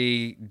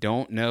 I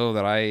don't know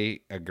that I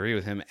agree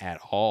with him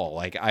at all.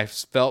 Like, I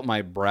felt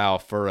my brow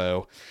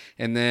furrow.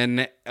 And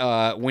then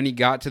when he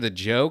got to the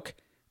joke,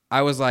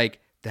 I was like,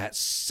 that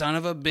son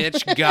of a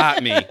bitch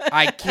got me.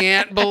 I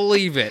can't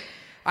believe it.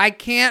 I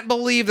can't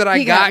believe that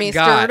I got me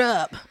stirred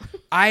up.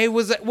 I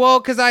was, well,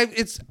 because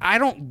I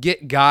don't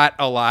get got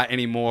a lot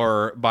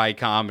anymore by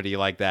comedy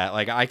like that.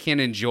 Like, I can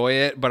enjoy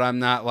it, but I'm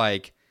not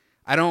like,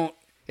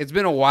 it's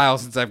been a while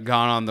since I've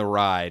gone on the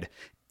ride.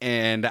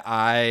 And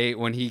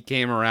when he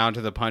came around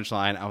to the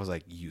punchline, I was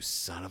like, you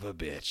son of a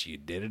bitch, you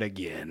did it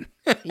again.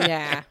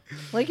 Yeah.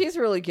 Like, he's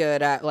really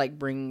good at, like,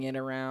 bringing it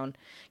around.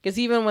 Because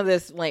even with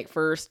his, like,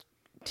 first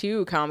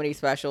 2 comedy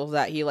specials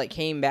that he, like,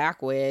 came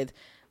back with,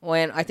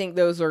 when I think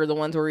those were the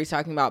ones where he's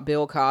talking about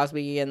Bill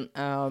Cosby and...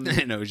 and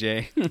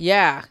OJ.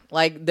 Yeah.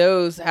 Like,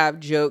 those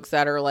have jokes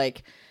that are,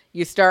 like...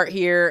 You start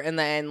here, and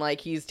then,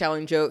 like, he's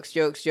telling jokes,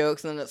 and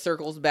then it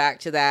circles back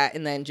to that,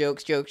 and then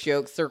jokes,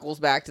 circles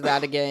back to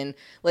that again.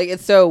 Like,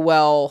 it's so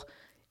well,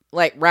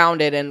 like,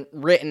 rounded and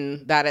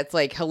written that it's,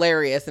 like,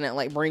 hilarious, and it,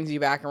 like, brings you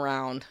back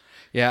around.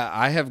 Yeah,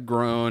 I have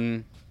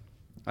grown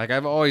Like,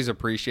 I've always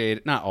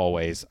appreciated, not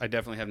always, I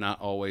definitely have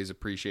not always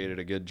appreciated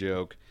a good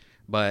joke,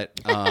 but,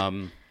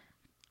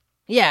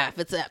 Yeah, if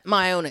it's at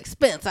my own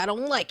expense, I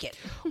don't like it.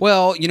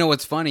 well, you know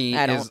what's funny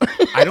I is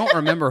don't. I don't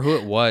remember who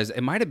it was.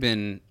 It might have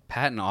been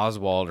Patton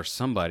Oswalt or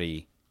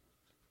somebody.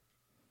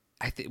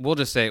 We'll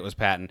just say it was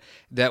Patton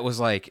that was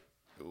like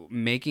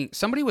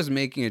somebody was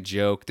making a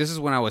joke. This is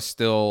when I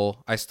still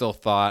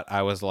thought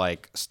I was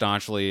like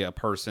staunchly a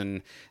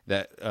person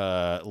that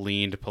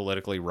leaned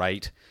politically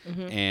right.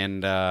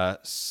 And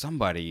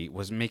somebody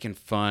was making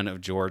fun of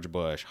George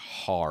Bush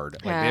hard.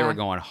 Like they were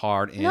going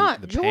hard in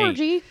Not the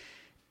Georgie. paint.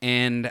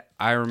 And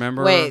I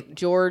remember... Wait,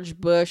 George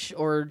Bush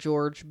or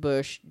George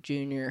Bush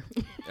Jr.?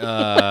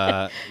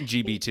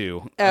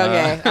 GB2.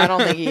 Okay, I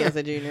don't think he is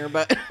a junior,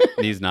 but...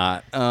 He's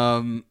not.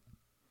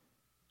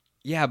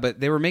 Yeah, but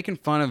they were making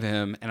fun of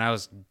him, and I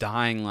was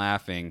dying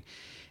laughing.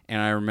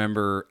 And I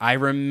remember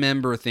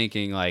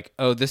thinking, like,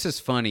 oh, this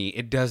is funny.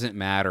 It doesn't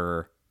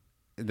matter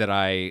that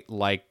I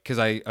like... Because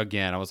I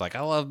was like,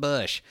 I love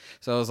Bush.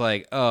 So I was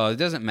like, oh, it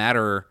doesn't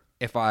matter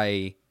if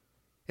I...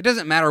 It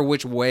doesn't matter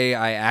which way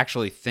I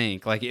actually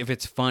think. Like, if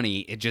it's funny,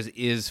 it just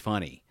is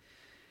funny.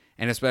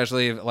 And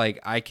especially if, like,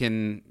 I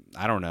can,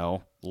 I don't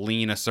know,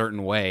 lean a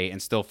certain way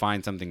and still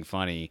find something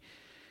funny.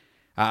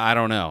 I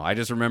don't know. I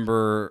just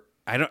remember,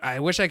 I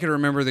wish I could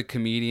remember the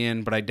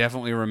comedian, but I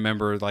definitely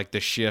remember, like,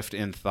 the shift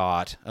in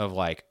thought of,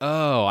 like,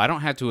 oh, I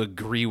don't have to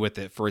agree with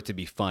it for it to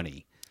be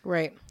funny.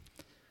 Right.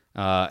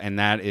 And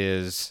that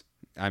is...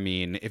 I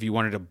mean, if you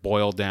wanted to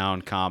boil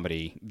down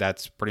comedy,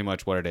 that's pretty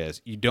much what it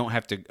is. You don't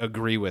have to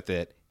agree with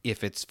it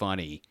if it's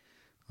funny.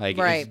 Like,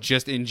 right.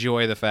 Just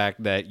enjoy the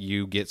fact that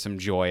you get some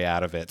joy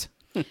out of it.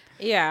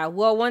 Yeah.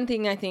 Well, one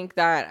thing I think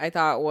that I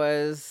thought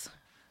was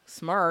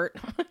smart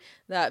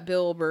that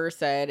Bill Burr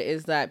said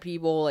is that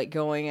people like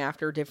going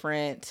after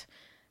different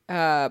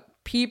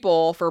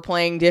people for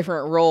playing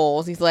different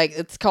roles. He's like,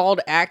 it's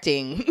called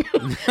acting.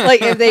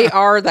 Like, if they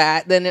are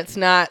that, then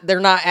they're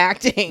not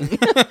acting.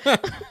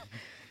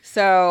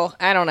 So,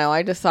 I don't know.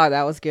 I just thought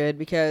that was good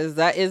because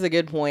that is a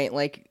good point.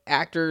 Like,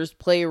 actors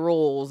play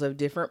roles of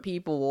different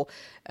people,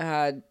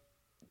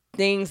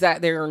 things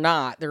that they're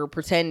not. They're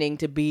pretending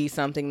to be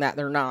something that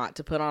they're not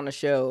to put on a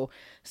show.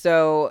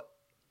 So,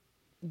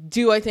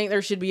 do I think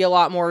there should be a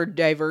lot more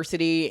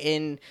diversity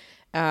in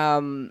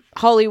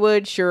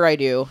Hollywood? Sure, I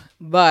do.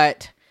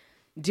 But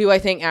do I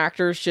think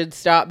actors should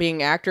stop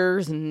being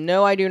actors?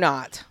 No, I do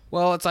not.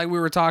 Well, it's like we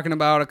were talking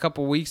about a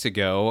couple weeks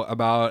ago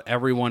about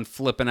everyone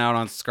flipping out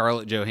on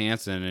Scarlett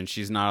Johansson and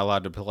she's not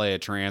allowed to play a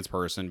trans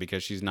person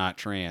because she's not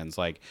trans.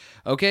 Like,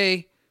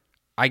 okay,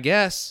 I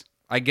guess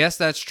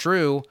that's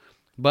true,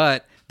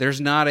 but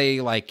there's not a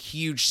like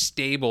huge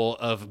stable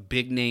of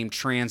big name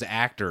trans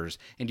actors.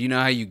 And do you know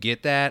how you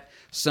get that?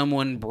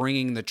 Someone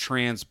bringing the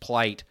trans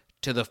plight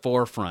to the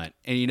forefront.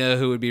 And you know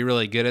who would be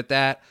really good at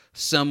that?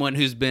 Someone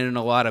who's been in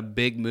a lot of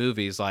big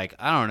movies, like,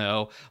 I don't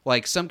know,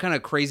 like some kind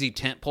of crazy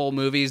tentpole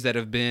movies that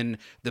have been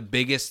the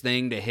biggest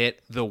thing to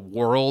hit the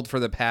world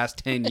for the past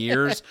 10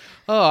 years.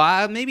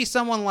 Maybe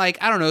someone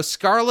like, I don't know,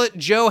 Scarlett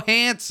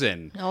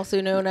Johansson. Also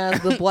known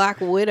as the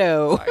Black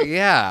Widow.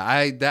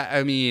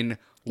 I mean,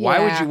 why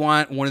would you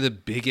want one of the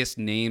biggest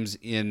names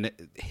in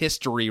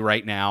history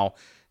right now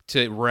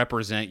to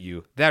represent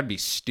you? That'd be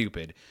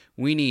stupid.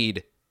 We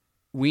need,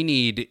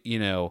 you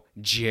know,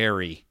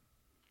 Jerry.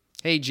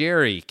 Hey,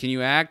 Jerry, can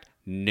you act?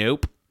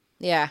 Nope.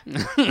 Yeah.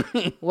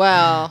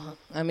 Well,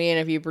 I mean,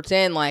 if you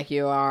pretend like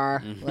you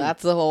are,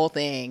 that's the whole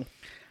thing.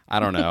 I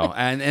don't know.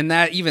 And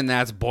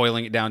that's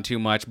boiling it down too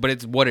much, but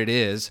it's what it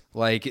is.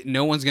 Like,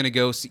 no one's going to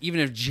go see, even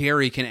if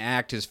Jerry can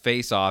act his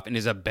face off and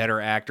is a better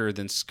actor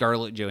than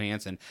Scarlett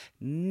Johansson,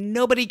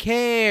 nobody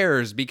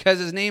cares because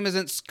his name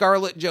isn't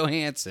Scarlett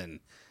Johansson.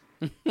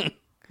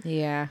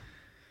 Yeah.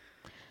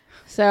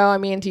 So, I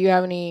mean, do you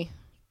have any...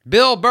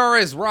 Bill Burr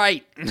is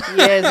right.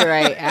 He is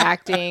right.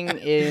 Acting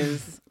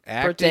is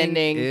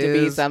pretending to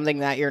be something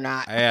that you're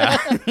not. Yeah.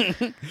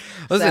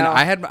 Listen,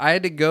 I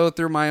had to go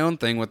through my own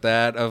thing with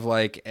that of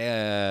like,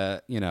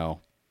 you know,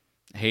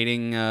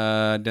 hating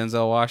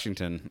Denzel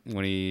Washington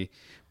when he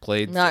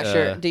played. Not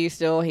sure. Do you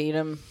still hate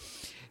him?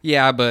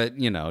 Yeah, but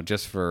you know,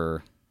 just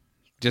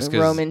because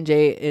Roman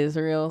J.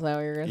 Israel, is that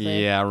what you're gonna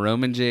say? Yeah,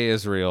 Roman J.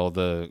 Israel,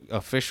 the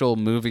official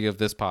movie of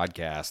this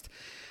podcast.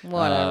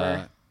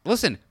 Whatever.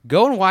 Listen,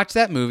 go and watch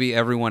that movie,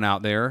 everyone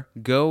out there.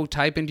 Go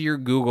type into your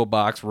Google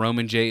box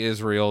Roman J.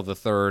 Israel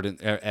III,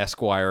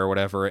 Esquire, or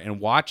whatever, and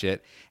watch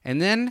it.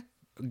 And then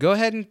go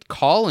ahead and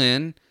call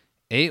in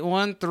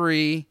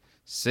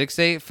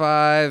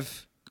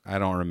 813-685... I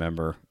don't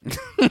remember.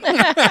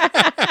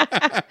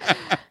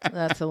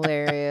 That's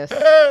hilarious.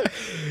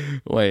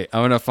 Wait,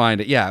 I'm going to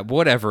find it. Yeah,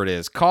 whatever it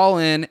is. Call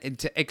in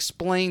to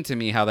explain to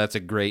me how that's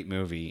a great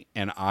movie,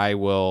 and I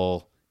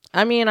will...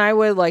 I mean, I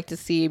would like to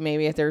see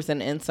maybe if there's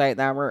an insight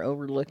that we're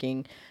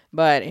overlooking.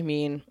 But, I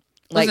mean,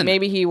 like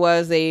maybe he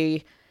was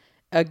a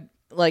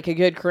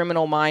good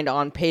criminal mind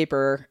on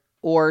paper,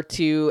 or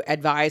to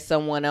advise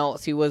someone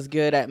else who was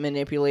good at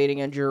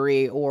manipulating a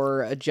jury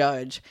or a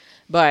judge.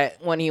 But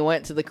when he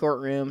went to the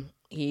courtroom,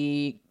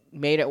 he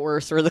made it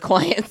worse for the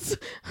clients.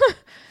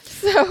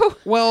 So,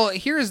 Well,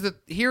 here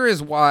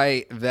is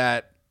why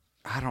that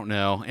I don't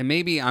know, and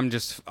maybe I'm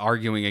just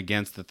arguing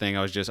against the thing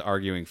I was just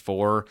arguing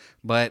for,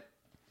 but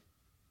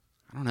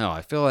I don't know.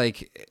 I feel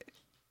like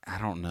I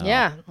don't know.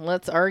 yeah,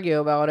 let's argue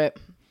about it.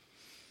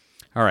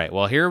 All right.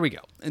 Well, here we go.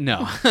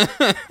 No.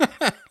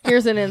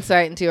 Here's an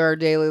insight into our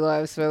daily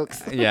lives,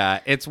 folks.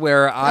 Yeah, it's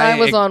where I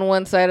was on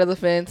one side of the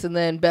fence, and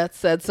then Beth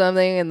said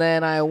something, and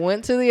then I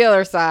went to the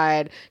other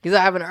side because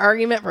I have an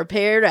argument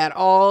prepared at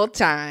all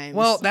times.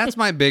 Well, that's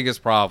my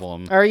biggest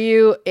problem. Are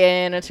you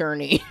an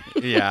attorney?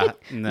 Yeah.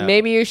 No.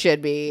 Maybe you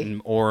should be.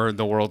 Or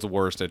the world's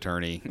worst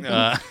attorney.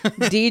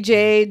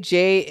 DJ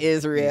J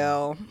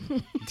Israel.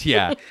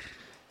 Yeah.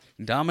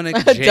 Dominic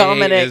J.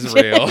 Dominic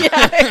Israel.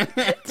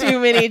 Yeah, too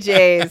many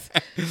J's.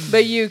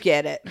 But you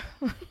get it.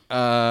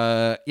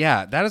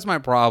 Yeah, that is my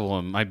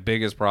problem. My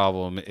biggest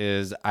problem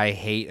is I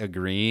hate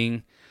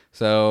agreeing.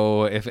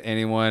 So if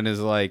anyone is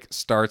like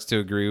starts to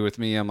agree with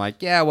me, I'm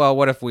like, yeah, well,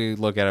 what if we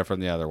look at it from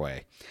the other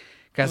way?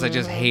 Because I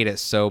just hate it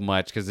so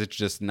much because it's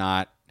just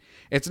not.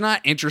 It's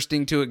not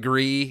interesting to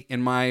agree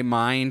in my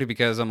mind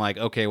because I'm like,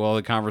 okay, well,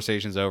 the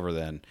conversation's over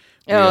then.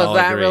 We Oh, all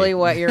is that agree. really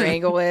what your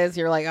angle is?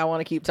 You're like, I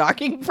want to keep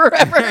talking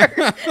forever.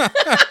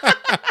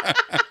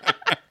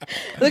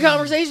 The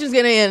conversation's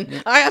going to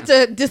end. I have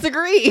to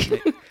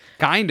disagree.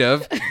 Kind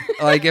of.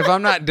 Like, if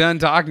I'm not done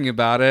talking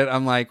about it,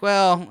 I'm like,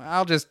 well,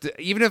 I'll just,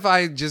 even if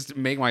I just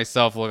make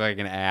myself look like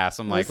an ass,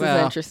 I'm like, This is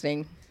well,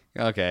 interesting.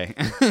 okay.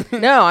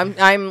 No,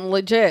 I'm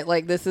legit.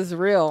 Like, this is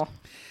real.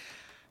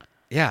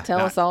 Yeah. Tell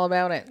us all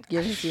about it.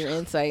 Give us your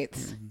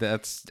insights.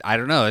 I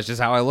don't know. That's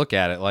just how I look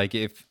at it. Like,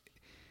 I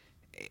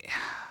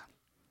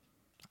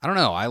don't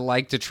know. I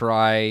like to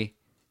try.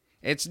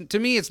 To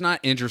me, it's not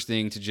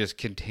interesting to just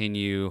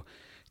continue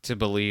to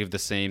believe the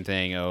same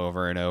thing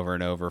over and over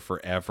and over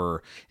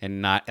forever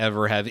and not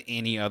ever have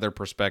any other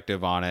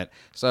perspective on it.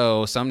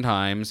 So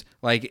sometimes,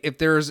 like,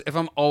 if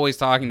I'm always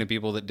talking to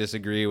people that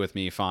disagree with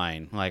me,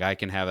 fine. Like, I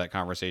can have that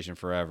conversation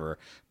forever.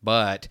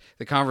 But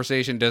the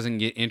conversation doesn't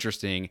get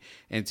interesting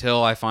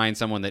until I find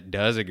someone that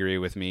does agree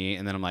with me,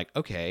 and then I'm like,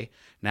 okay,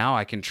 now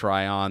I can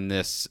try on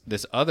this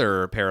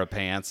other pair of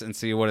pants and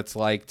see what it's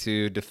like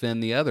to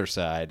defend the other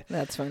side.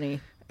 That's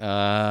funny.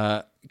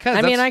 I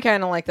I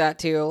kind of like that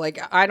too. Like,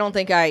 I don't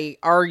think I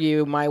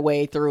argue my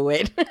way through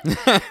it,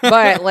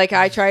 but like,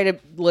 I try to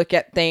look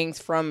at things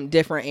from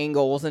different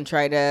angles and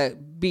try to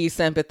be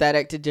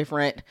sympathetic to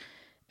different,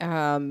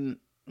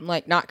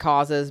 like, not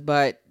causes,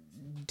 but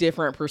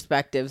different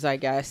perspectives, I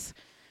guess.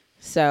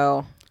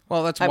 So,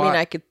 well, that's I why. mean,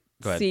 I could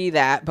see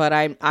that, but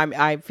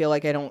I feel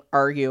like I don't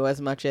argue as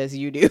much as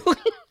you do.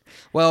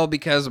 Well,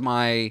 because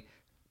my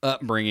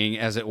upbringing,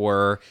 as it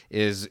were,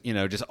 is,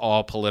 just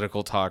all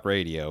political talk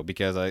radio,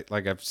 because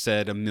like I've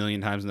said a million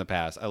times in the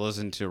past, I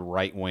listened to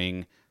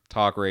right-wing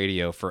talk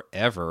radio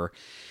forever.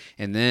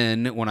 And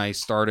then when I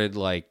started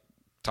like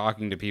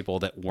talking to people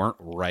that weren't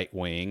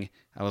right-wing,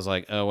 I was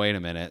like, oh, wait a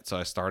minute. So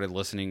I started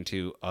listening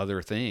to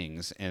other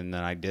things, and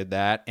then I did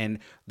that. And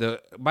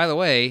by the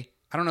way,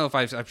 I don't know if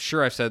I'm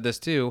sure I've said this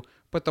too,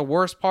 but the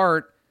worst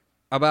part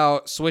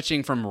about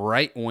switching from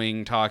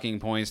right-wing talking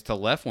points to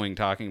left-wing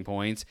talking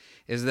points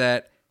is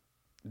that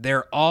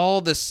they're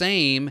all the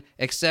same,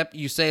 except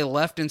you say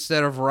left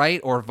instead of right,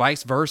 or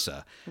vice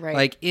versa. Right.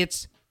 Like,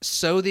 it's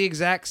so the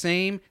exact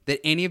same that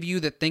any of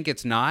you that think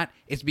it's not,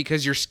 it's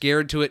because you're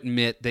scared to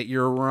admit that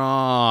you're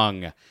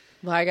wrong.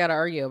 Well, I got to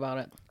argue about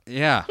it.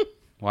 Yeah.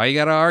 Why you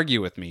got to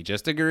argue with me?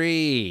 Just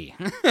agree.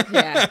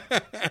 Yeah.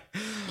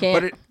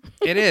 But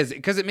it is,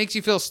 because it makes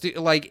you feel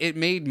like, it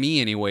made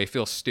me anyway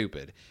feel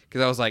stupid,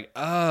 because I was like,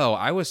 oh,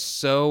 I was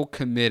so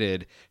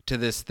committed to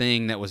this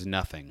thing that was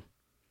nothing.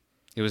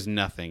 It was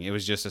nothing. It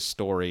was just a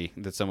story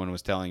that someone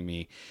was telling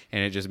me,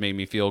 and it just made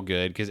me feel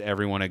good because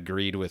everyone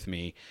agreed with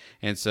me.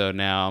 And so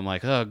now I'm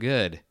like, oh,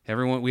 good.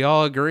 We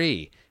all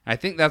agree. I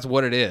think that's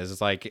what it is. It's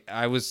like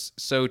I was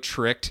so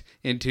tricked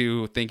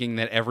into thinking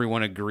that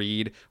everyone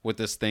agreed with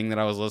this thing that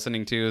I was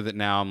listening to that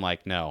now I'm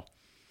like, no.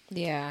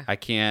 Yeah. I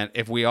can't.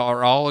 If we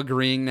are all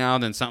agreeing now,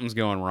 then something's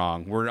going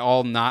wrong. We're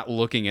all not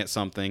looking at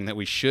something that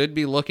we should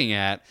be looking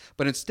at,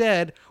 but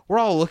instead, we're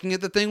all looking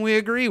at the thing we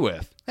agree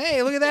with.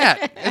 Hey, look at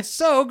that. It's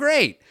so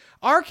great.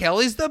 R.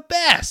 Kelly's the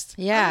best.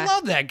 Yeah. I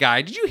love that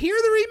guy. Did you hear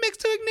the remix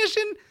to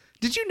Ignition?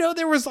 Did you know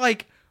there was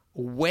like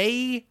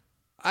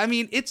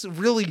it's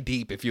really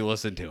deep if you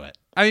listen to it.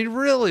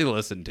 Really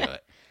listen to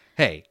it.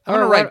 Hey, I'm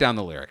going to write down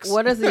the lyrics.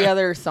 What is the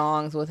other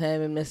songs with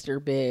him and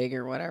Mr. Big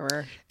or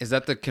whatever? Is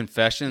that the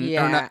confession?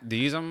 Yeah. Or not,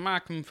 these are my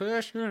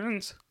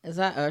confessions. Is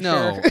that Usher?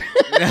 No.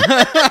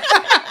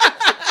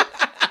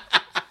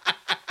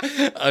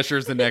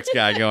 Usher's the next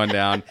guy going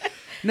down.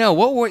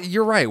 No,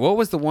 you're right. What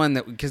was the one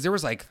that, because there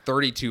was like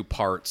 32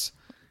 parts.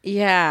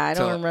 Yeah, I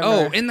don't remember.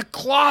 Oh, In the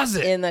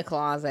Closet. In the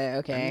Closet,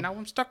 okay. And now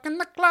I'm stuck in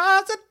the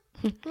closet.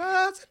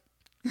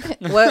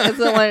 What is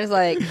the one that's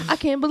like, I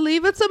can't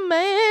believe it's a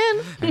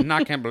man. And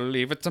I can't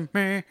believe it's a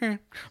man.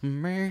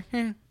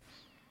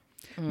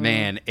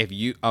 Man,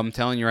 I'm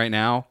telling you right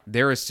now,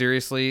 there is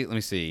seriously, let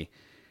me see,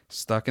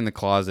 Stuck in the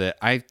Closet.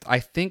 I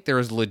think there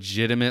is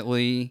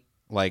legitimately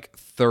like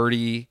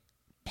 30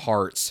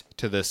 parts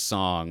to this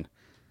song.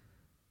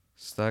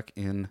 Stuck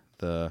in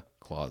the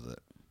closet.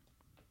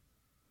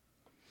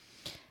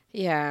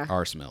 Yeah.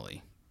 Are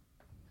smelly.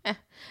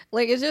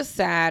 Like, it's just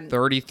sad.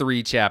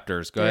 33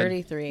 chapters. Go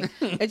ahead. 33.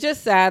 It's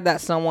just sad that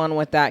someone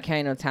with that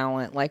kind of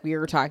talent, like we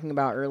were talking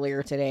about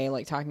earlier today,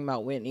 like talking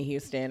about Whitney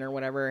Houston or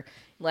whatever,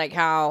 like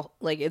how,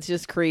 like, it's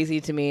just crazy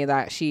to me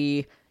that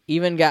she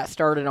even got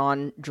started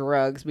on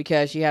drugs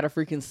because she had a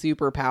freaking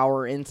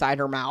superpower inside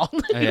her mouth.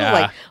 Yeah.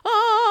 Like,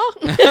 oh.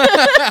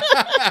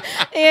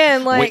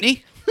 And like,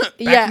 Whitney?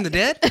 Back from the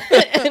dead?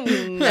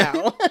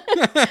 No.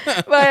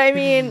 But I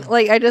mean,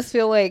 like, I just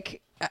feel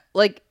like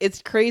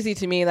it's crazy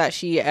to me that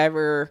she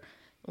ever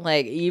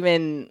like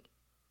even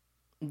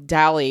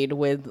dallied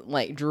with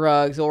like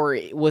drugs or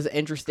was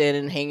interested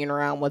in hanging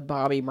around with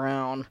Bobby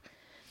Brown.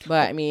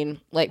 But I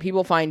mean, like,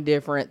 people find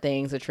different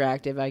things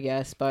attractive, I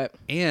guess. But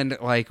And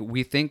like,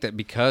 we think that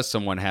because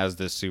someone has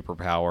this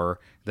superpower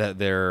that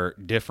they're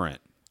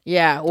different.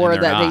 yeah, or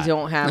they're that not. they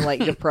don't have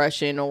like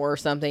depression or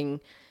something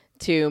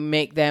to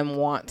make them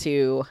want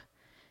to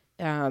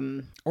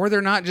Or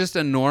they're not just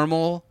a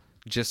normal,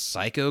 just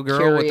psycho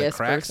girl with a Curious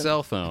cracked person.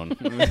 cell phone.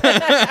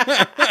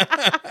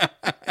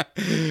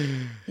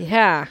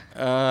 yeah.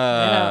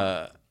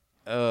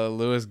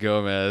 Luis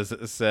Gomez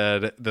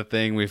said the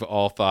thing we've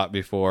all thought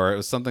before. It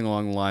was something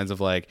along the lines of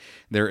like,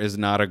 there is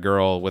not a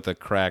girl with a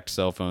cracked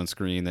cell phone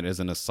screen that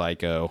isn't a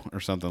psycho or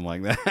something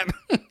like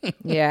that.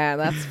 Yeah,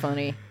 that's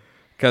funny.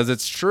 Because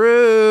it's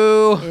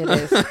true. It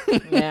is.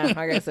 Yeah,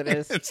 I guess it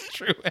is. It's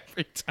true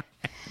every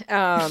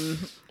time.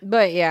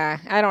 But yeah,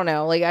 I don't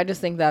know. Like, I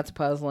just think that's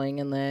puzzling.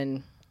 And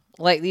then,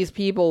 like, these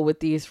people with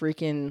these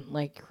freaking,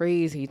 like,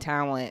 crazy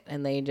talent,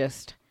 and they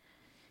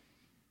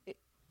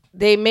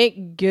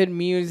make good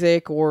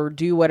music or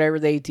do whatever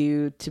they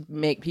do to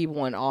make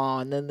people in awe,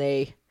 and then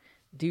they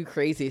do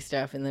crazy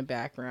stuff in the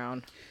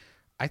background.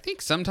 I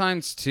think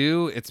sometimes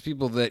too, it's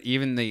people that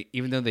even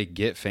though they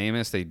get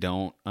famous, they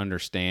don't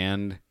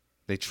understand.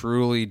 They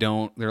truly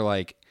don't. They're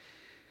like,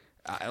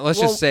 let's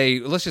just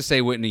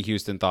say Whitney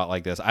Houston thought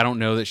like this. I don't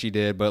know that she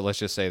did, but let's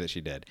just say that she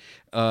did.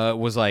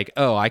 Was like,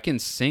 oh, I can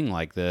sing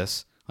like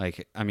this.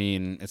 Like, I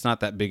mean, it's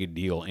not that big a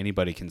deal.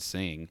 Anybody can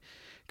sing.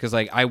 Because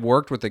like, I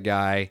worked with this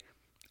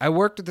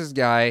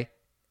guy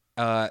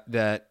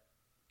that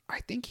I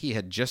think he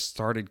had just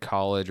started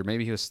college, or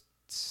maybe he was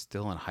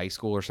still in high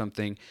school or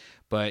something.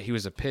 But he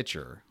was a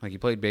pitcher. Like, he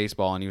played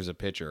baseball and he was a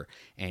pitcher.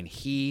 And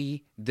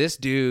this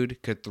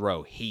dude could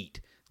throw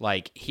heat.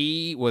 Like,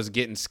 he was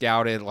getting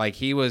scouted. Like,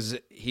 he was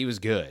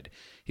good.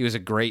 He was a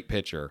great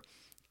pitcher.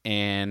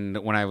 And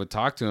when I would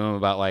talk to him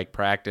about like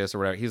practice or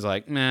whatever, he's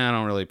like, man, I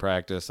don't really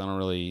practice. I don't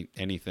really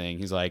anything.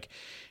 He's like,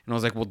 and I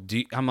was like, well,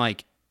 I'm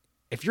like,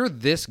 if you're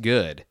this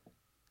good,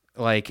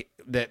 like,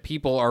 that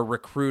people are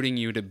recruiting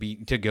you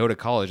to go to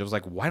college, I was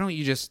like, why don't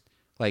you just,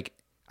 like,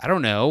 I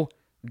don't know,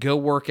 go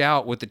work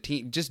out with the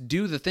team, just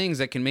do the things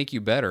that can make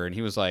you better. And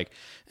he was like,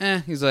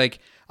 he's like,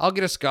 I'll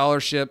get a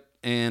scholarship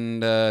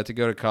and to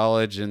go to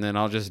college, and then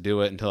I'll just do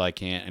it until I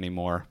can't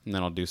anymore, and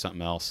then I'll do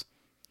something else.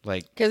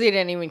 Like, Because he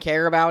didn't even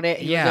care about it.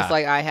 He was just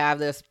like, I have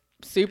this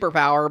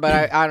superpower,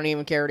 but I don't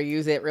even care to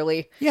use it,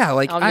 really. yeah,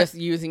 like, I'm just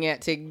using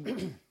it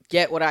to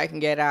get what I can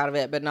get out of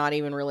it, but not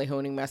even really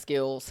honing my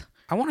skills.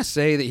 I want to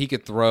say that he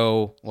could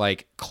throw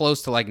like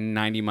close to like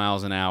 90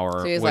 miles an hour.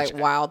 So he's like,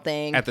 Wild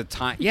Thing. At the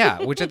time,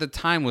 yeah, which at the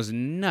time was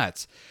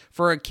nuts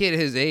for a kid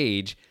his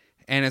age.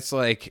 And it's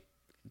like,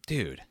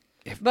 dude.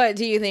 But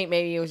do you think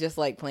maybe he was just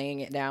like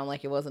playing it down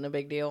like it wasn't a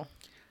big deal?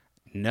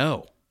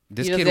 No.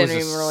 This He just kid didn't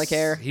was even really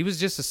care. He was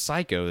just a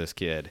psycho, this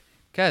kid.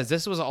 Guys,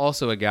 this was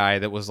also a guy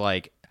that was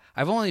like,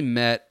 I've only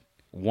met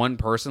one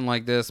person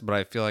like this, but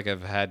I feel like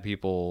I've had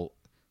people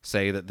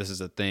say that this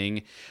is a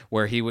thing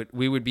where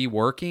we would be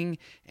working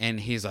and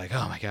he's like,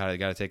 oh my God, I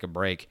got to take a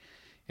break.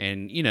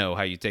 And you know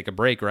how you take a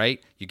break,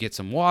 right? You get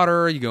some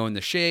water, you go in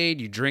the shade,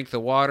 you drink the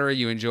water,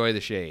 you enjoy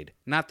the shade.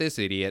 Not this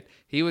idiot.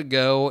 He would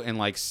go and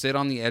like sit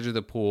on the edge of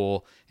the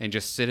pool and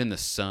just sit in the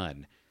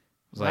sun.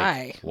 I was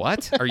like, Why?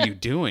 what are you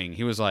doing?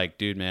 He was like,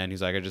 dude, man,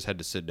 he's like, I just had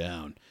to sit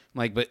down. I'm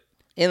like, but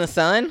In the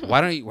sun?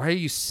 why are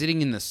you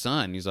sitting in the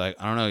sun? He's like,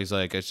 I don't know. He's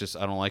like, it's just,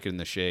 I don't like it in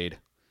the shade.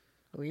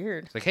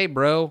 Weird. It's like, hey,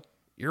 bro,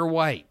 you're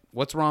white.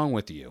 What's wrong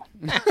with you?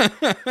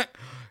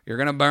 You're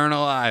going to burn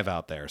alive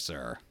out there,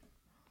 sir.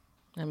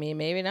 I mean,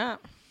 maybe not.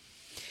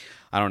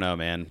 I don't know,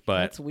 man, but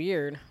That's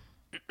weird.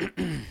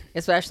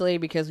 Especially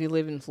because we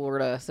live in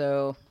Florida,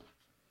 so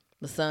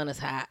the sun is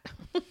hot.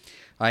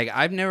 like,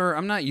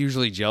 I'm not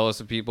usually jealous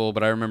of people,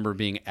 but I remember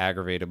being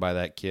aggravated by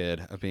that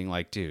kid of being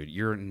like, dude,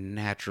 you're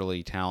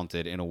naturally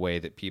talented in a way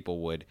that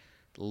people would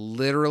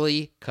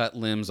literally cut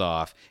limbs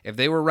off. If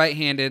they were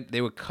right-handed,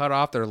 they would cut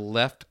off their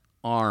left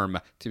arm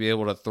to be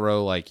able to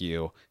throw like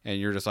you. And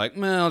you're just like,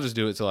 man, I'll just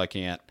do it till I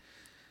can't.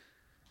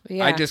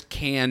 Yeah. I just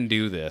can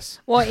do this.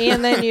 Well,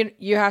 and then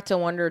you have to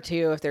wonder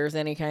too if there's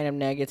any kind of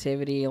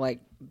negativity like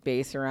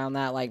based around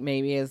that. Like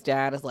maybe his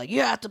dad is like,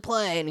 you have to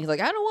play, and he's like,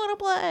 I don't want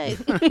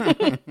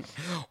to play.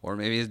 Or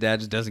maybe his dad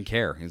just doesn't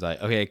care. He's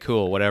like, okay,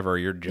 cool, whatever.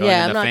 You're joining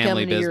Yeah, I'm the not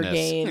family coming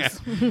business.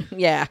 to your games.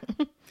 Yeah.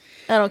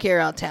 I don't care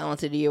how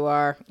talented you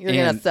are. You're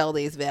going And- to sell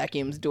these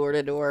vacuums door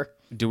to door.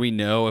 Do we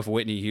know if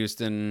Whitney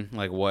Houston,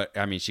 like what?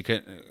 I mean, she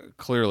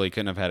clearly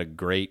couldn't have had a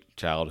great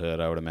childhood,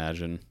 I would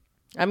imagine.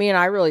 I mean,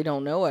 I really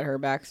don't know what her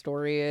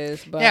backstory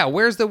is, but Yeah,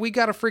 we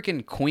got a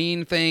freaking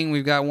Queen thing.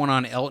 We've got one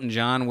on Elton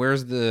John.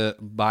 Where's the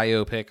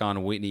biopic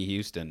on Whitney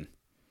Houston?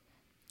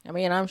 I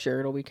mean, I'm sure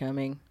it'll be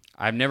coming.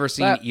 I've never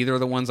seen But- either of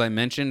the ones I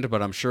mentioned,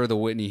 but I'm sure the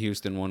Whitney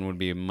Houston one would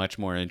be much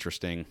more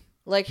interesting.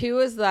 Like, who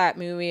was that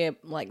movie,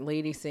 like,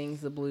 Lady Sings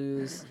the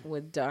Blues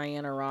with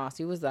Diana Ross?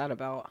 Who was that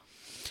about?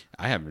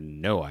 I have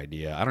no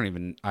idea.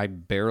 I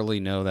barely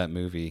know that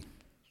movie,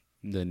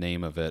 the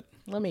name of it.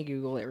 Let me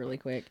Google it really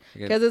quick.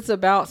 Okay. Because it's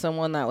about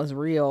someone that was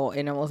real,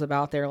 and it was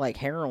about their, like,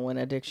 heroin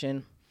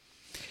addiction.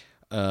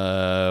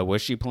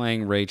 Was she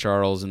playing Ray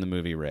Charles in the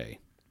movie Ray?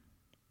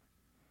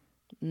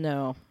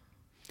 No.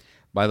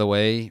 By the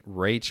way,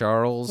 Ray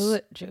Charles. Was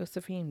it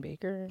Josephine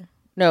Baker?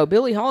 No,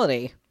 Billie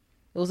Holiday.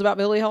 It was about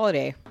Billie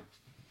Holiday.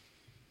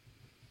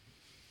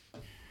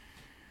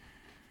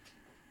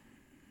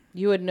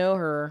 You would know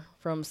her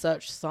from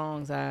such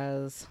songs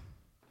as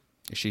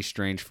Is she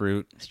Strange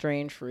Fruit?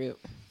 Strange Fruit.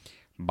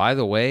 By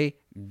the way,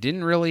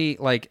 didn't really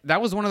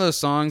that was one of those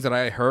songs that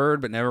I heard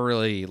but never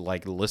really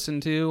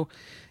listened to,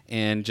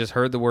 and just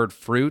heard the word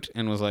fruit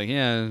and was like,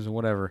 yeah,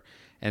 whatever.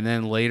 And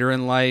then later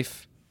in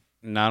life,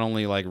 not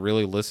only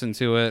really listened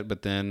to it,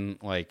 but then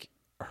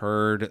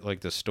heard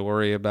the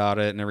story about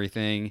it and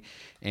everything.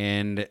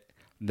 And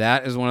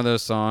that is one of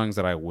those songs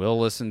that I will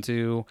listen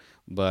to,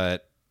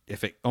 but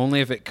if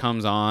it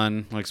comes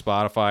on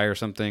Spotify or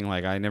something,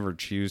 I never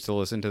choose to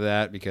listen to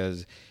that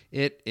because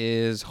it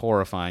is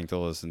horrifying to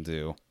listen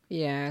to.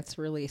 Yeah, it's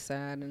really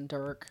sad and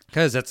dark.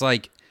 Because it's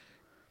I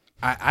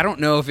don't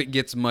know if it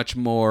gets how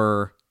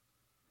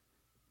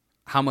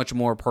much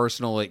more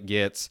personal it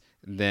gets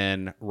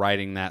than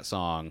writing that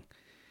song,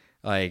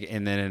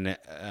 and then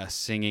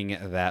singing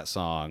that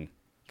song,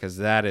 because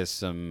that is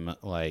some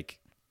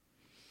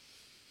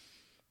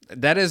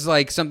that is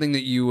something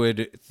that you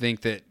would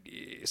think that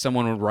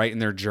someone would write in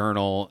their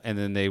journal, and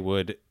then they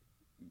would,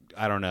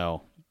 I don't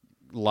know,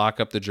 lock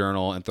up the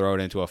journal and throw it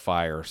into a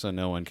fire so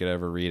no one could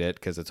ever read it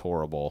because it's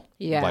horrible.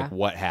 Yeah.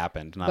 What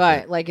happened.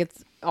 But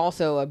it's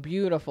also a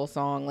beautiful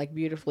song,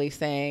 beautifully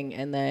sang,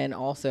 and then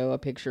also a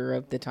picture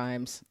of the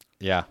times.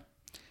 Yeah.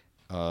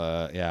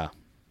 Yeah.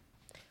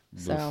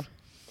 So,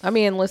 I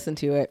mean, listen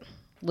to it.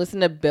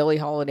 Listen to Billie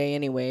Holiday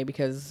anyway,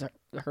 because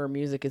her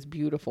music is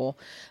beautiful.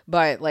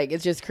 But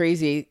it's just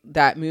crazy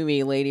that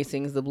movie Lady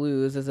Sings the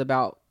Blues is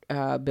about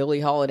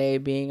Billie Holiday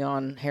being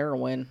on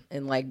heroin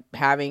and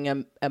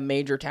having a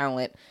major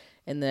talent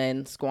and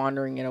then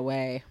squandering it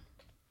away.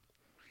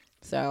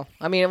 So,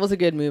 I mean, it was a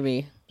good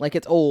movie.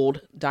 It's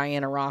old.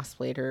 Diana Ross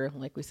played her,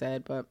 like we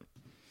said, but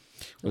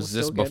Was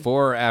this still good.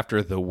 before or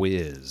after The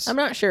Wiz? I'm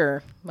not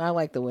sure. I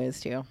like The Wiz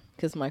too,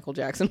 because Michael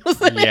Jackson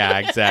was in it. Yeah,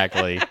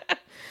 exactly.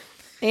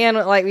 And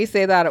we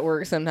say that at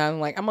work sometimes.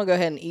 I'm going to go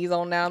ahead and ease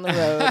on down the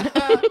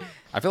road.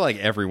 I feel like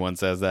everyone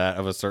says that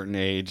of a certain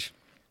age.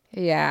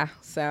 Yeah,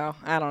 so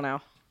I don't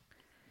know.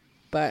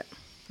 But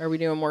are we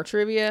doing more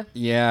trivia?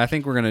 Yeah, I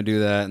think we're going to do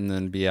that and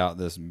then be out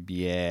this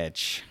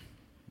bitch.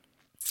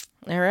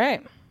 All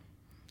right.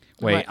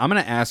 Wait, What? I'm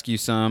going to ask you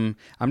some.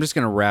 I'm just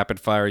going to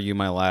rapid fire you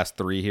my last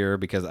 3 here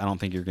because I don't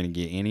think you're going to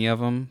get any of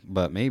them,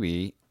 but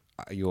maybe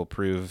you'll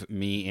prove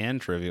me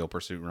and Trivial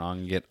Pursuit wrong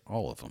and get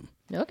all of them.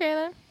 Okay,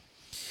 then.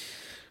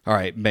 All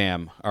right,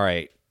 bam. All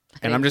right.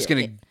 And I'm just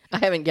going to... I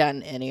haven't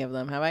gotten any of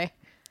them, have I?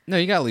 No,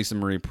 you got Lisa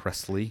Marie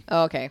Presley.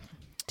 Oh, okay.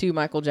 2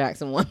 Michael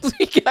Jackson ones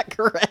we got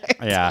correct.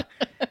 Yeah.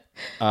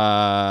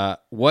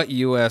 What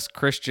U.S.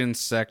 Christian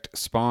sect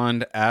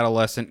spawned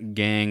adolescent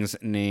gangs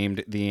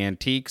named the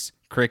Antiques,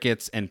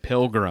 Crickets, and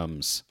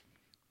Pilgrims?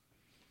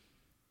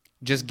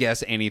 Just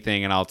guess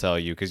anything and I'll tell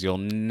you because you'll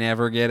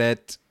never get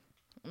it.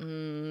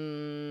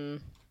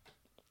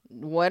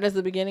 What is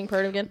the beginning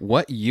part again?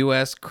 What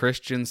U.S.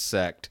 Christian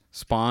sect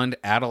spawned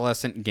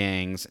adolescent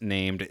gangs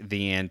named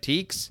the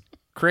Antiques,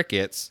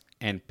 Crickets,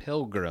 and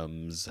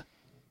Pilgrims?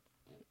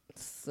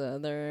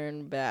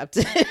 Southern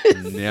Baptist.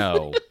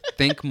 No.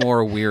 Think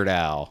more Weird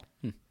Al.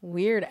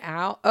 Weird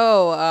Al.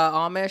 Oh,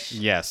 Amish.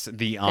 Yes,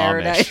 the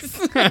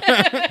Amish.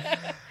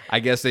 Paradise. I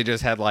guess they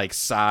just had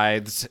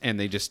scythes and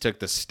they just took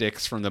the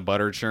sticks from the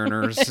butter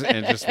churners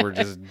and were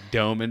just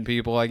doming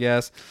people, I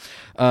guess.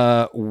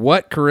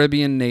 What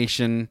Caribbean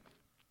nation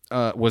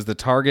was the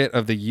target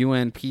of the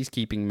UN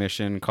peacekeeping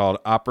mission called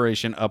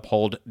Operation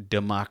Uphold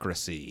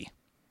Democracy?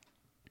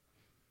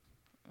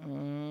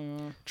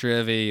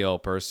 Trivial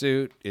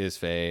Pursuit is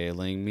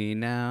failing me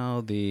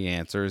now. The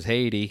answer is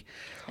Haiti.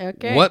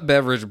 Okay. What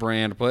beverage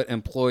brand put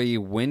employee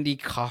Wendy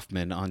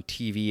Kaufman on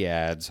TV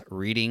ads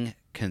reading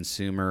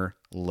consumer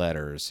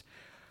letters?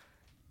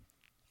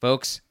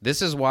 Folks,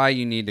 this is why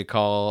you need to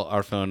call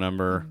our phone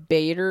number.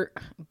 Gator.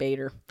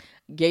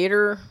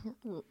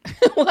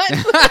 What?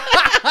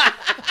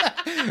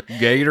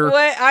 Gator.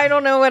 What? I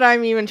don't know what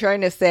I'm even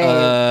trying to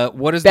say.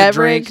 What is Beverage? the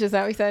drink? Is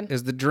that what you said?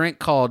 Is the drink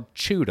called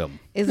Chewdom?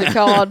 Is it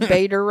called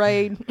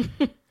Batorade?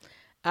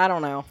 I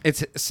don't know.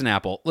 It's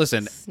Snapple.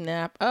 Listen,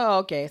 Snap. Oh,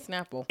 okay.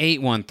 Snapple.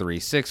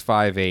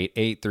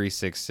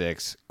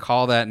 813-658-8366.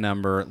 Call that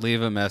number.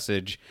 Leave a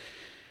message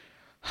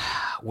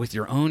with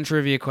your own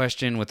trivia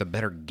question, with a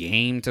better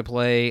game to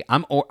play.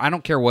 I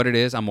don't care what it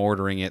is. I'm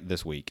ordering it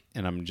this week,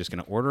 and I'm just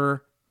going to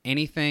order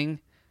anything,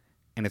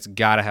 and it's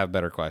got to have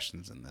better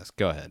questions than this.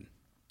 Go ahead.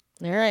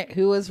 All right.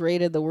 Who was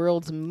rated the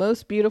world's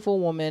most beautiful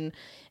woman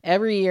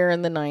every year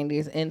in the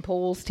 90s in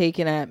polls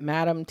taken at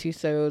Madame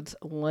Tussauds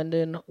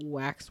London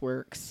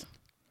Waxworks?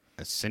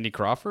 Cindy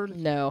Crawford?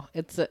 No,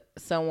 it's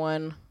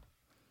someone.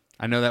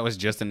 I know that was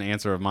just an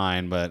answer of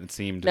mine, but it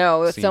seemed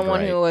No, it was seemed someone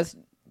right. who was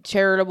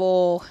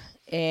charitable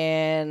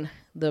and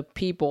the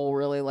people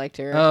really liked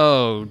her.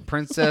 Oh,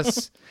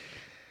 Princess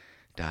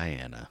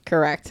Diana.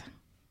 Correct.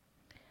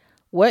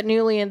 What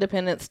newly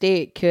independent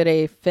state could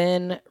a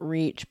Finn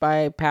reach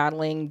by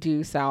paddling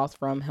due south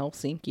from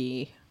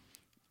Helsinki?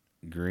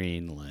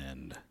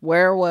 Greenland.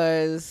 Where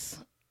was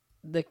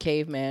the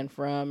caveman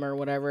from or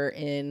whatever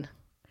in...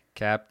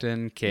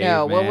 Captain Caveman.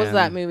 No, what was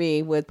that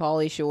movie with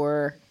Pauly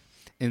Shore?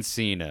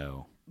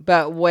 Encino,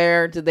 But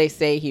where did they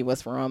say he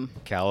was from?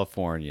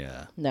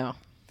 California. No.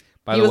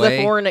 By He the was way,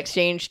 a foreign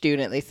exchange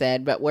student, they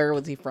said, but where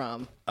was he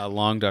from? a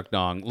long duck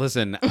dong.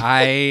 Listen, can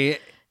I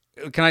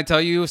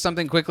tell you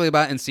something quickly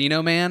about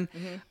Encino Man?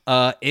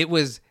 Mm-hmm. It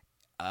was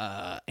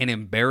an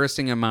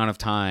embarrassing amount of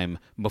time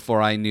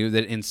before I knew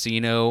that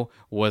Encino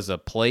was a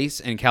place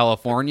in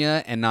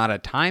California and not a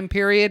time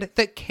period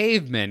that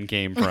cavemen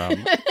came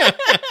from.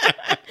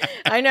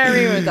 I never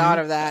even thought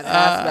of that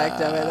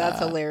aspect of it. That's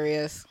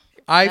hilarious.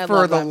 I For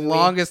love the that movie.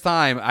 longest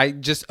time, I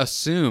just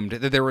assumed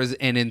that there was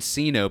an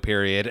Encino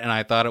period, and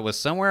I thought it was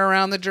somewhere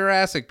around the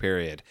Jurassic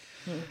period.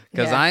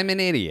 Because Yeah. I'm an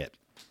idiot.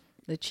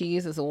 The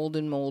cheese is old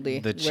and moldy.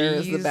 The Where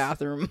is the cheese-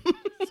 bathroom?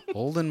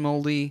 Old and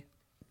moldy.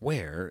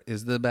 Where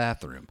is the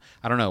bathroom?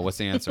 I don't know. What's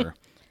the answer?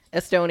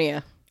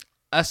 Estonia.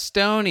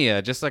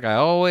 Estonia, just like I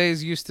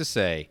always used to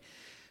say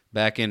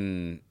back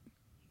in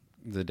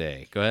the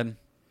day. Go ahead.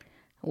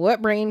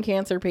 What brain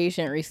cancer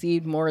patient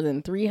received more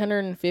than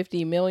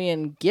 350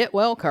 million get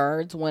well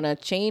cards when a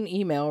chain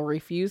email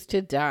refused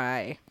to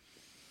die?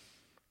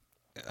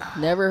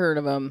 Never heard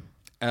of him.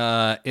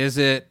 Is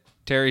it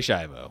Terry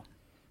Schiavo?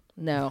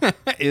 No.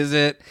 Is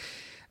it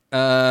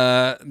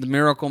the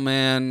Miracle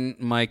Man,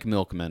 Mike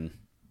Milkman?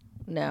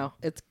 No.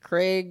 It's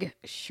Craig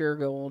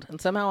Shergold. And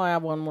somehow I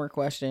have one more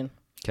question.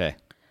 Okay.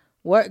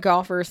 What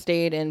golfer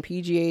stayed in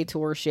PGA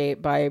Tour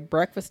shape by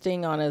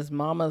breakfasting on his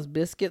mama's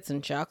biscuits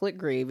and chocolate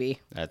gravy?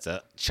 That's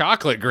a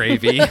chocolate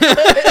gravy.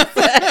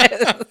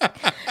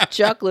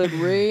 Chocolate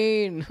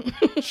rain.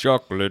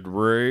 Chocolate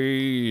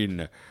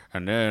rain.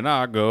 And then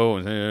I go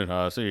and then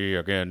I see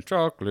again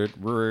chocolate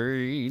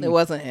rain. It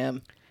wasn't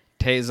him.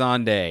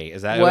 Tazon Day.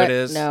 Is that What? who it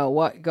is? No,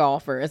 what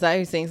golfer? Is that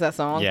who sings that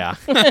song? Yeah.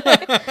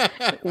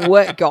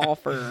 What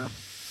golfer?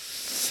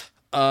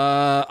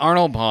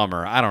 Arnold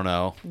Palmer. I don't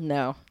know.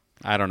 No.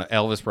 I don't know.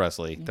 Elvis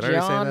Presley. Did I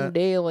already say John that?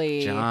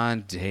 Daly.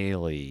 John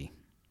Daly.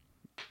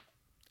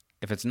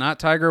 If it's not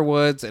Tiger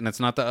Woods and it's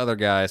not the other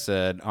guy I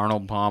said,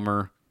 Arnold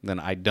Palmer, then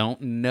I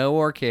don't know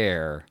or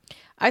care.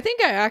 I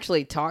think I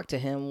actually talked to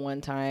him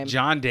one time.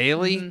 John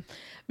Daly?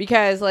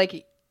 Because,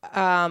 like,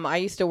 I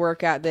used to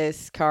work at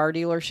this car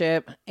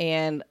dealership,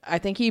 and I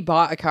think he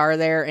bought a car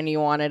there, and he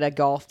wanted a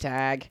golf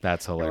tag.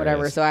 That's Or hilarious.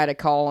 whatever, so I had to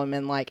call him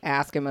and, like,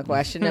 ask him a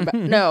question about...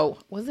 No,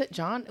 was it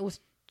John? It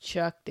was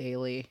Chuck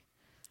Daly.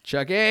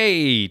 Chuck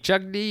A.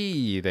 Chuck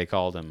D, they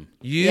called him.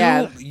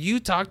 Yeah. You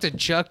talked to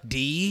Chuck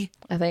D?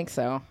 I think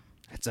so.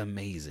 That's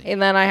amazing.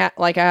 And then I had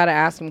to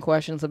ask him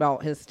questions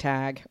about his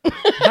tag.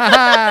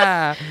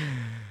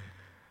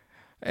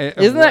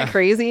 Isn't that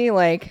crazy?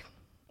 Like,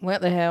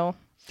 what the hell?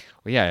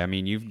 Well, yeah, I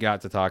mean, you've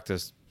got to talk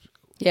to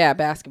Yeah,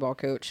 basketball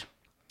coach.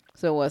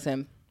 So it was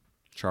him.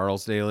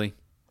 Charles Daly.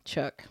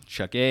 Chuck.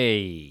 Chuck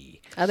A.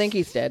 I think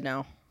he's dead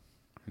now.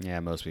 Yeah,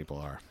 most people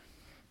are.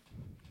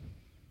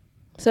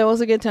 So it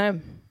was a good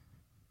time.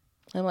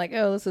 I'm like,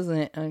 oh, this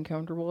isn't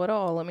uncomfortable at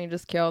all. Let me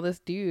just call this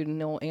dude and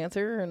he'll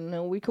answer and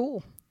it'll be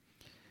cool.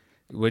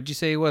 Would you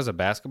say he was a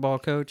basketball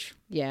coach?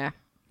 Yeah.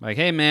 Like,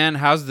 hey man,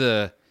 how's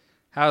the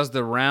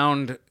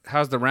round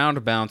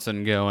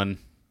bouncing going?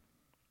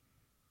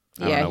 I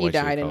don't Yeah, know he what you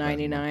died in call that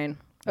 99.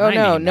 Oh,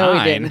 no, he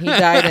 99? didn't. He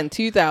died in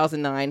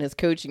 2009. His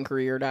coaching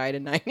career died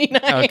in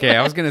 99. Okay,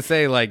 I was going to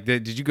say, like,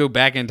 did you go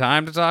back in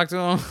time to talk to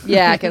him?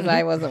 Yeah, because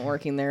I wasn't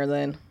working there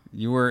then.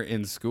 You were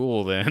in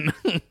school then.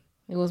 It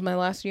was my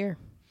last year.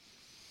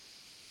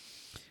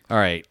 All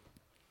right.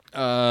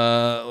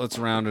 Let's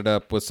round it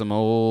up with some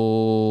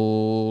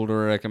old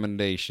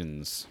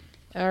recommendations.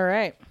 All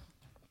right.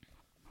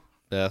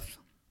 Beth?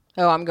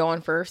 Oh, I'm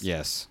going first?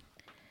 Yes.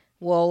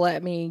 Well,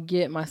 let me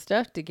get my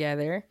stuff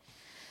together.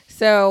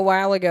 So a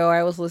while ago,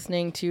 I was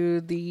listening to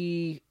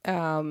the,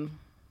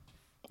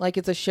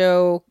 it's a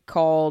show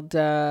called,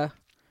 what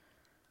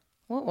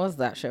was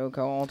that show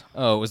called?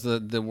 Oh, it was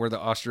the where the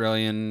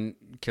Australian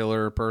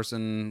killer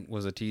person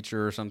was a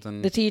teacher or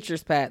something? The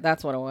Teacher's Pet.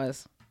 That's what it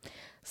was.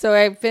 So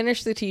I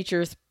finished The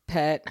Teacher's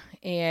Pet,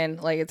 and,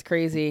 like, it's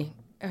crazy.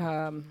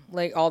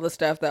 like all the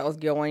stuff that was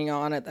going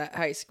on at that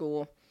high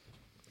school.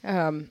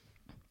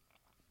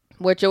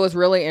 Which it was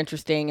really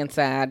interesting and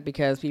sad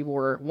because people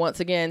were once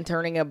again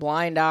turning a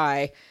blind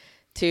eye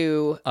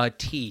to a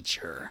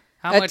teacher.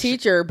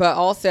 Teacher, but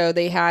also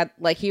they had,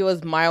 like, he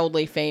was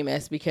mildly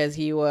famous because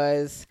he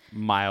was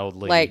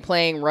mildly like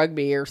playing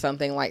rugby or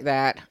something like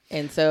that.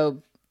 And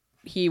so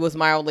he was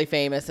mildly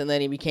famous and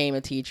then he became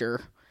a teacher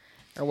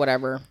or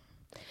whatever.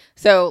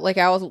 So like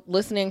I was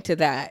listening to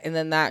that and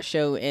then that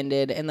show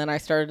ended. And then I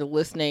started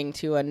listening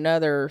to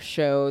another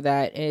show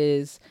that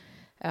is,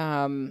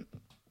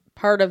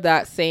 part of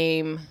that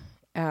same,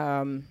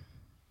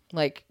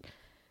 like,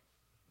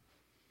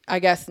 I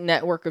guess,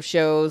 network of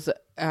shows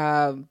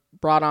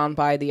brought on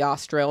by The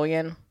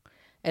Australian.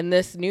 And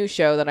this new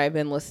show that I've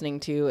been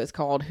listening to is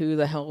called Who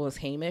the Hell is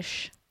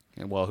Hamish?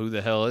 Well, who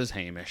the hell is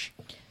Hamish?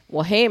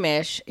 Well,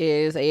 Hamish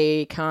is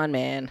a con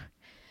man.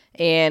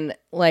 And,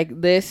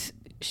 like, this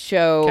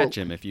show... Catch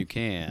him if you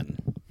can.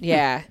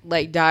 Yeah,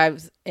 like,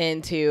 dives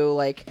into,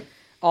 like...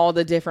 all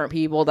the different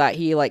people that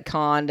he like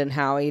conned and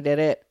how he did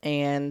it.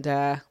 And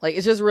like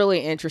it's just really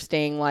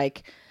interesting,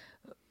 like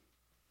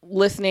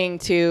listening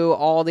to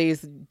all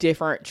these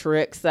different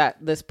tricks that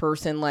this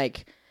person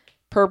like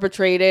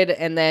perpetrated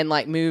and then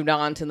like moved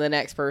on to the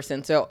next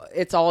person. So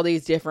it's all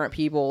these different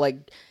people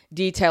like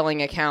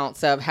detailing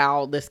accounts of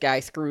how this guy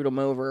screwed him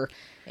over.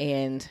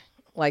 And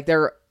like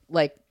they're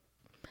like,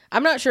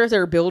 I'm not sure if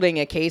they're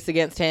building a case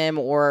against him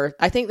or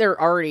I think there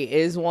already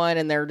is one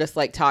and they're just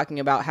like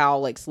talking about how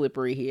like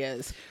slippery he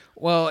is.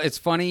 Well, it's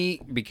funny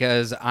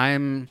because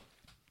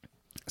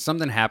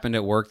something happened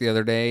at work the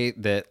other day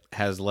that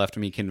has left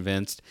me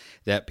convinced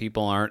that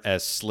people aren't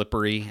as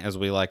slippery as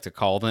we like to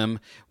call them.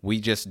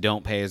 We just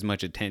don't pay as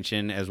much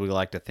attention as we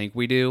like to think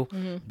we do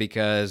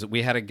because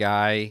we had a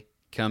guy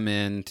come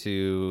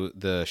into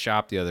the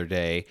shop the other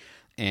day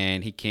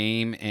and he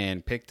came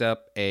and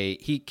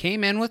he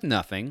came in with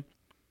nothing.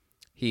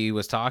 He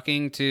was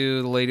talking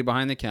to the lady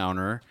behind the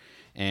counter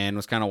and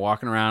was kind of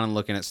walking around and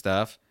looking at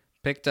stuff,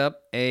 picked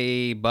up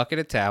a bucket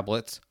of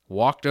tablets,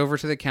 walked over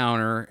to the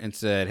counter and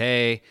said,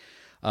 hey,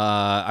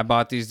 I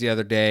bought these the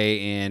other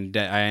day and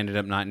I ended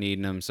up not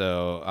needing them,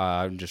 so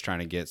I'm just trying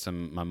to get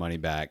my money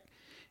back.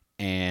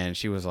 And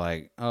she was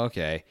like, oh,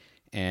 okay,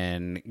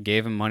 and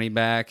gave him money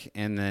back,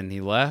 and then he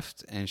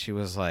left, and she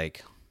was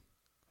like,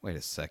 wait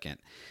a second.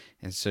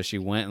 And so she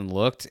went and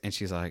looked, and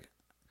she's like,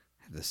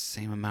 the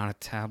same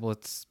amount of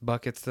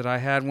buckets that I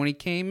had when he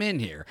came in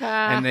here.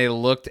 And they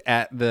looked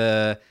at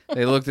the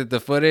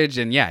footage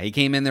and yeah, he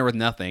came in there with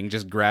nothing,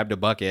 just grabbed a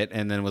bucket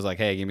and then was like,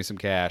 hey, give me some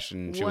cash.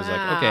 And she was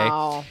like,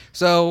 okay.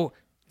 So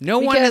no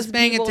one is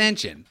paying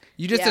attention.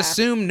 You just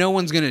assume no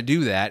one's going to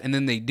do that. And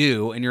then they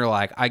do. And you're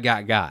like, I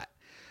got.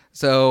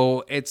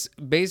 So it's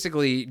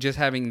basically just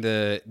having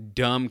the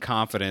dumb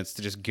confidence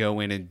to just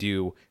go in and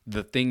do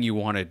the thing you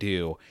want to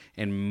do.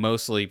 And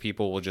mostly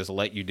people will just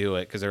let you do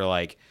it because they're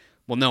like,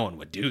 well, no one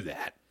would do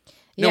that.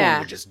 No one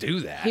would just do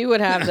that. He would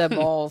have the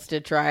balls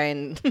to try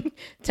and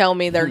tell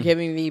me they're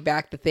giving me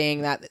back the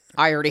thing that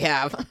I already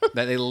have.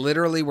 That they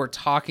literally were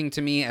talking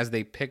to me as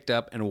they picked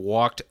up and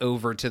walked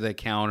over to the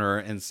counter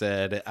and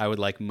said, I would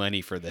like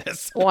money for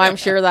this. Well, I'm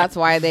sure that's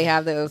why they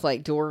have those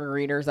like door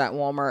readers at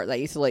Walmart that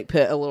used to like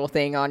put a little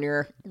thing on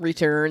your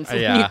returns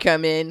when you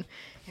come in.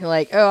 You're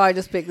like, oh, I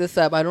just picked this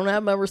up. I don't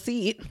have my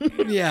receipt.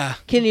 Yeah.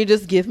 Can you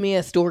just give me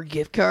a store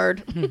gift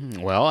card?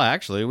 Well,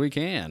 actually, we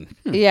can.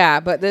 Yeah,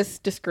 but this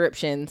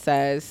description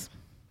says,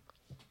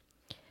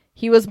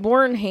 he was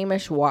born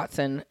Hamish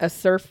Watson, a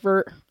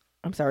surfy,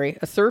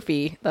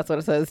 that's what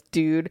it says,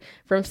 dude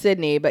from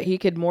Sydney, but he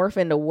could morph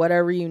into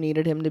whatever you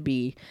needed him to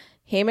be.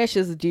 Hamish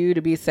is due to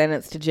be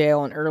sentenced to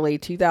jail in early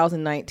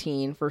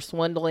 2019 for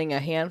swindling a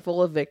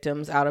handful of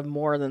victims out of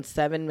more than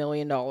 $7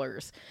 million.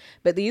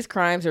 But these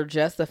crimes are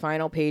just the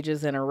final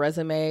pages in a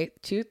resume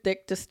too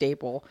thick to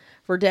staple.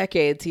 For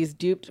decades, he's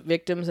duped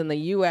victims in the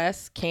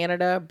U.S.,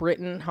 Canada,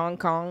 Britain, Hong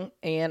Kong,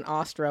 and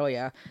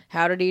Australia.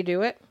 How did he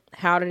do it?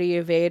 How did he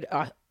evade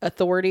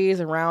authorities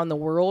around the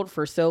world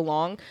for so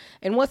long?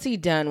 And what's he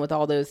done with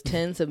all those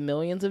tens of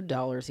millions of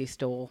dollars he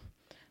stole?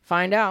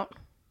 Find out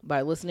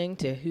by listening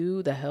to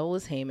Who the Hell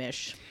is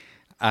Hamish.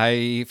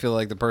 I feel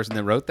like the person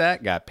that wrote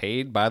that got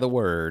paid by the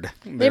word.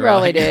 They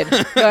probably did.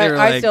 But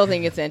I still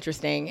think it's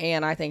interesting,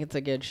 and I think it's a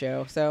good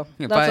show. So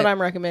that's what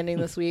I'm recommending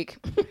this week.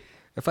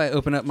 If I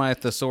open up my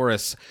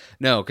thesaurus,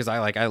 no, because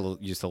I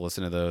used to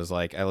listen to those.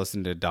 Like I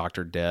listened to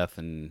Dr. Death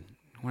and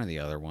one of the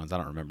other ones. I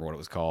don't remember what it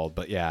was called,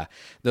 but yeah,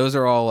 those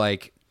are all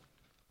like.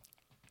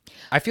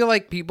 I feel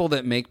like people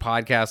that make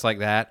podcasts like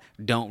that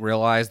don't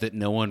realize that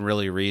no one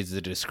really reads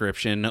the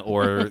description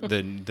or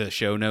the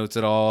show notes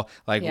at all.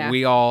 Like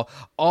we all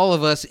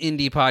of us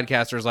indie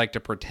podcasters like to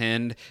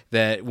pretend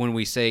that when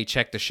we say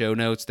check the show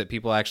notes that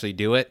people actually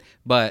do it.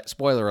 But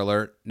spoiler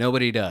alert,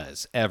 nobody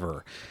does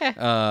ever.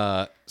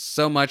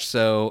 So much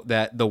so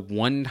that the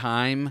one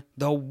time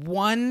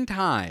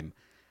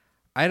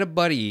I had a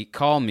buddy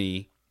call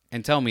me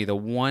and tell me the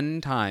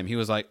one time he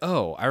was like,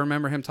 oh, I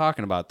remember him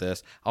talking about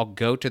this. I'll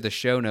go to the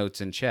show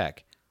notes and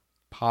check.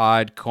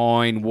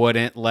 Podcoin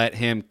wouldn't let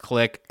him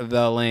click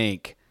the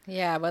link.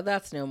 Yeah, but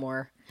that's no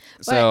more.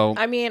 But, So,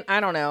 I mean, I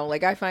don't know.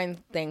 Like, I find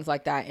things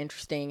like that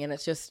interesting, and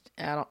it's just,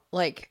 I don't,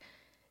 like,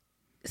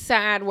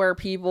 sad where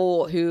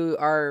people who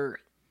are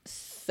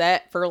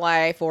set for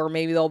life, or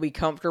maybe they'll be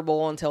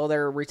comfortable until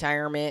their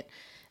retirement,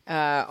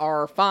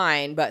 are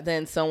fine, but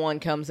then someone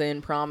comes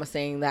in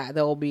promising that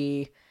they'll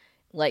be,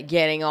 like,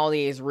 getting all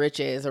these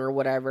riches or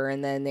whatever,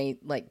 and then they,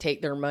 like,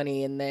 take their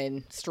money and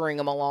then string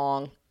them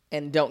along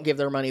and don't give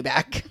their money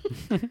back.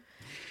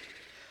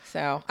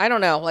 So, I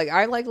don't know. Like,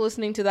 I like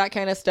listening to that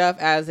kind of stuff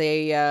as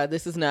a,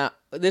 this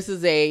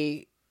is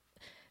a,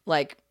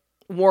 like,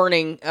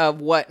 warning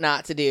of what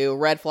not to do,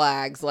 red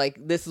flags. Like,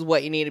 this is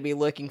what you need to be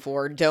looking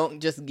for. Don't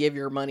just give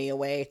your money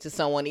away to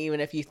someone, even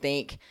if you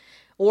think,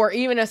 or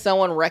even if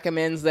someone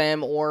recommends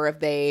them, or if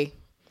they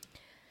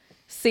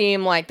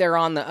seem like they're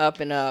on the up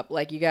and up.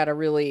 Like, you got to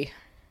really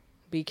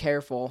be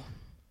careful.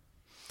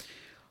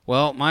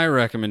 well, my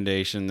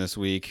recommendation this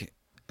week,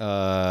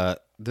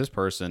 this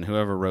person,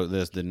 whoever wrote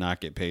this, did not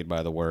get paid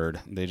by the word.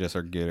 They just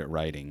are good at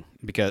writing.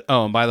 Because,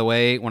 oh, and by the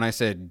way, when I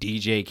said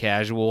DJ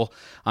Casual,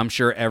 I'm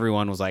sure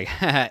everyone was like,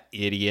 ha,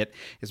 idiot.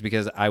 It's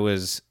because I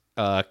was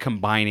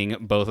combining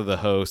both of the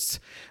hosts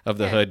of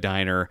the Hood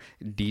Diner,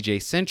 DJ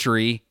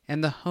Century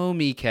and the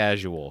Homie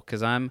Casual,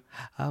 because I'm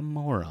a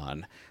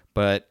moron.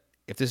 But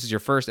if this is your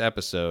first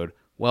episode,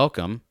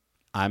 welcome.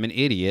 I'm an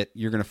idiot.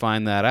 You're going to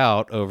find that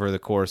out over the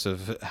course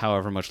of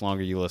however much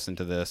longer you listen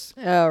to this.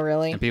 Oh,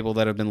 really? And people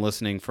that have been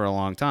listening for a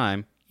long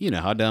time, you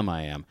know how dumb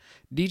I am.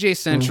 DJ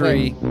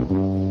Century.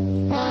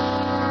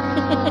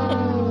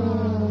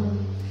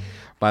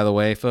 By the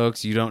way,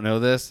 folks, you don't know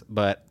this,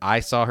 but I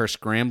saw her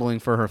scrambling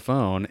for her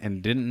phone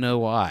and didn't know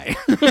why.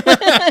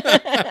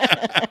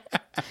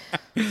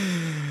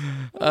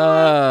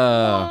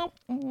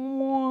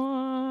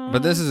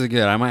 But this is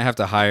good. I might have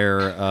to hire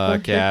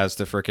Kaz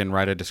to frickin'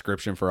 write a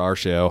description for our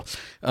show.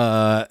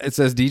 It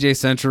says DJ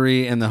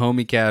Century and the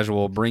Homie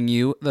Casual bring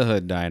you the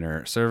Hood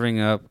Diner, serving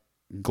up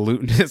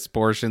glutinous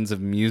portions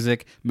of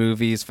music,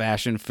 movies,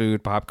 fashion,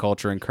 food, pop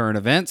culture, and current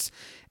events.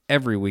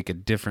 Every week a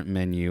different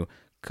menu,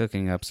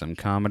 cooking up some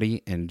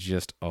comedy, and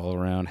just all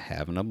around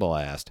having a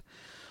blast.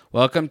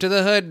 Welcome to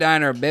the Hood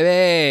Diner,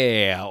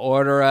 baby.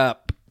 Order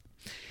up.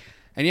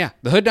 And yeah,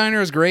 the Hood Diner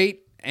is great.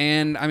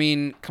 And, I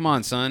mean, come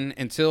on, son.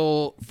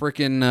 Until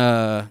frickin'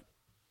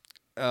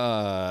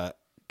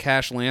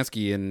 Cash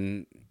Lansky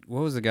and...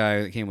 What was the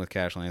guy that came with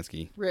Cash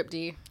Lansky? Rip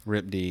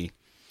D.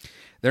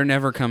 They're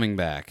never coming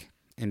back.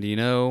 And do you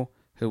know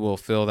who will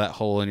fill that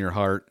hole in your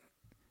heart?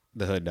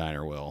 The Hood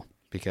Diner will.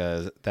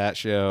 Because that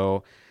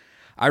show...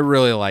 I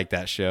really like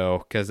that show.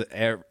 Because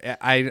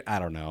I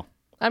don't know.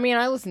 I mean,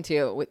 I listened to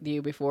it with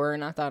you before,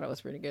 and I thought it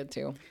was pretty good,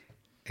 too.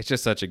 It's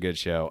just such a good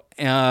show.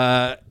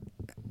 Yeah.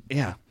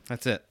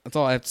 That's it. That's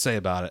all I have to say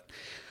about it. I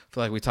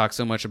feel like we talk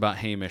so much about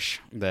Hamish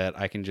that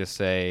I can just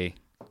say...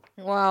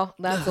 Well,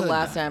 that's the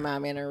last time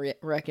I'm going to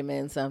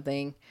recommend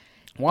something.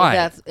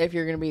 Why? If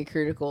you're going to be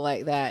critical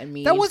like that and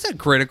mean. That wasn't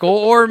critical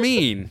or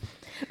mean.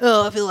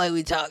 Oh, I feel like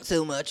we talk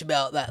so much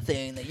about that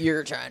thing that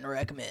you're trying to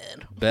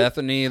recommend.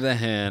 Bethany the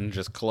hen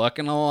just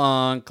clucking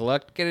along.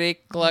 Cluckety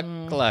cluck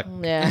cluck.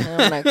 Yeah,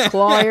 I'm going to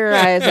claw your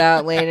eyes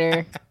out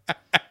later.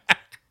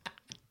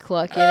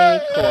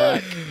 Cluckety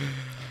cluck.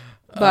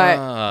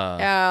 But,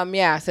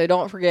 yeah, so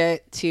don't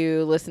forget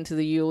to listen to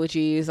the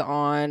eulogies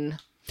on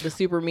the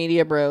Super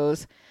Media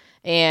Bros.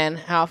 And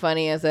how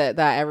funny is it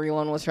that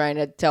everyone was trying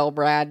to tell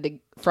Brad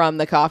from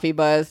the Coffee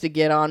Buzz to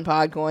get on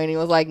Podcoin? He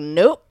was like,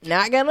 nope,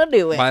 not going to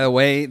do it. By the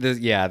way,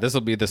 this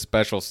will be the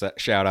special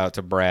shout out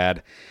to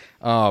Brad.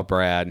 Oh,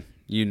 Brad,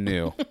 you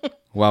knew.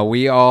 While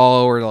we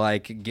all were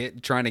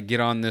like trying to get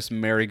on this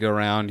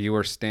merry-go-round, you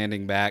were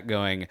standing back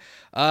going,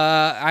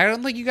 I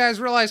don't think you guys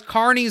realize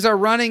carnies are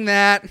running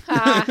that.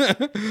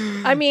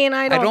 I mean,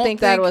 I don't think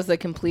that was a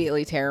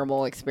completely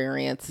terrible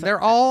experience. They're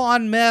all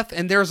on meth,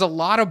 and there's a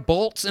lot of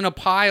bolts in a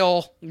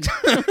pile.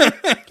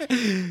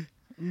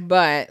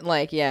 But,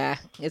 like, yeah,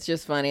 it's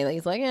just funny that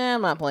he's like,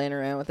 I'm not playing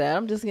around with that.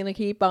 I'm just going to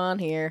keep on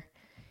here.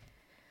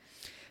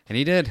 And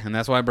he did, and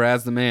that's why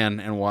Brad's the man,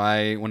 and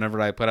why whenever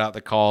I put out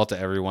the call to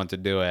everyone to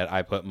do it,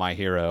 I put my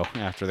hero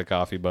after the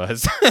Coffee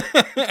Buzz. So,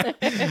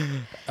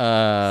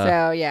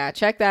 yeah,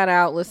 check that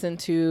out. Listen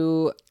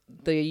to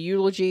the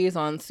eulogies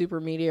on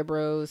Super Media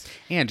Bros.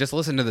 And just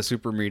listen to the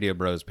Super Media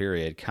Bros,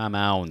 period. Come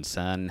on,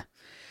 son.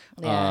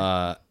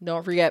 Yeah.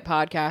 Don't forget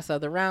Podcasts of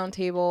the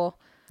Roundtable.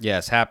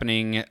 Yes,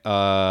 happening,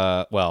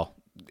 well...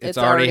 It's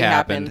already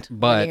happened,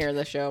 but when you hear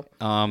the show.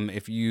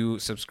 If you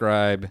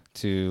subscribe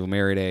to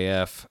Married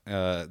AF,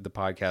 the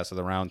podcast of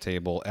the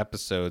Roundtable,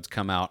 episodes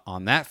come out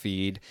on that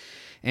feed.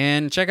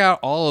 And check out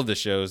all of the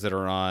shows that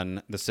are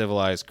on the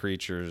Civilized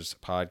Creatures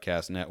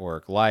podcast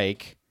network,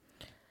 like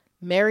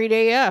Married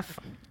AF,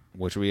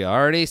 which we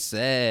already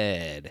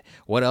said.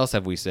 What else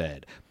have we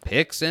said?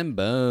 Picks and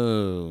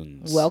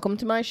Bones. Welcome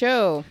to my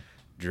show.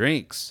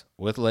 Drinks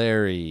with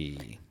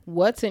Larry.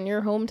 What's in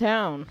your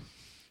hometown?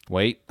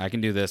 Wait, I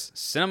can do this.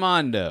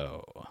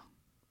 Cinemondo.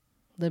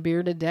 The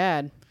Bearded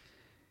Dad.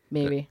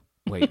 Maybe.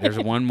 Wait, there's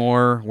one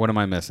more. What am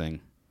I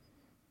missing?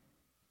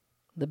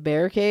 The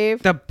Bear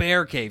Cave? The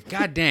Bear Cave.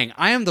 God dang.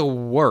 I am the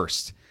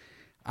worst.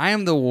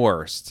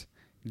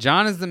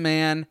 John is the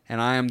man,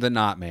 and I am the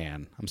not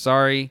man. I'm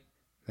sorry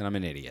that I'm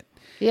an idiot.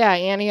 Yeah,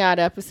 and he had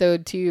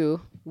episode 2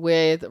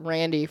 with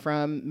Randy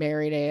from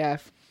Married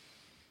AF.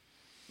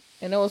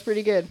 And it was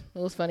pretty good. It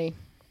was funny.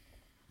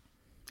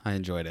 I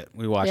enjoyed it.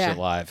 We watched it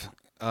live.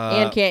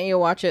 And can't you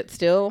watch it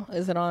still?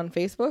 Is it on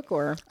Facebook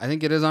or? I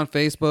think it is on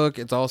Facebook.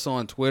 It's also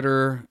on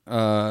Twitter.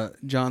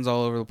 John's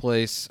all over the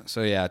place.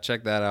 So yeah,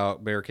 check that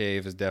out. Bear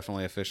Cave is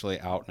definitely officially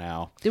out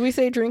now. Did we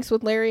say Drinks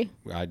with Larry?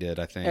 I did,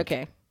 I think.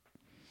 Okay.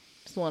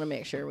 Just want to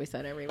make sure we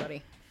said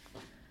everybody.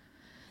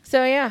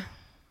 So yeah.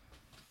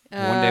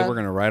 One day we're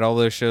going to write all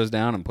those shows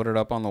down and put it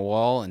up on the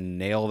wall and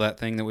nail that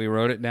thing that we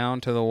wrote it down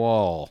to the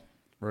wall.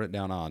 Wrote it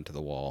down onto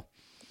the wall.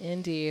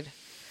 Indeed.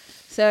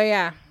 So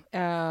yeah.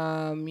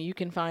 You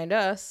can find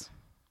us.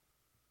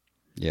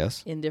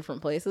 Yes. In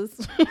different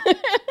places.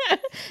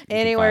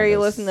 Anywhere you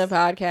listen to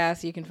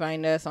podcasts, you can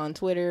find us on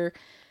Twitter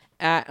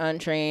at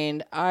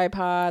Untrained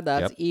iPod.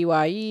 That's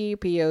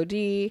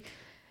EYEPOD.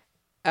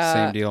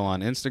 Same deal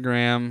on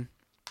Instagram.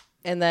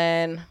 And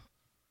then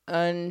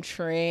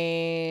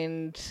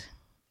Untrained.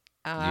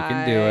 You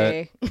can do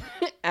it.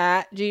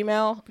 At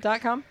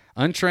gmail.com.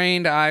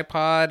 Untrained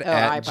iPod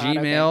at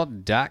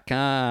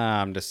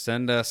gmail.com to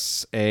send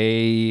us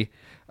an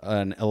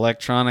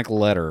electronic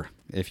letter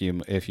if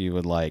you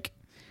would like.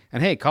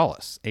 And hey, call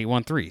us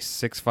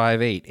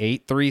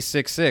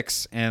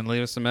 813-658-8366 and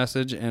leave us a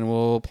message and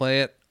we'll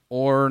play it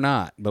or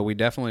not. But we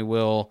definitely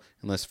will,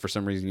 unless for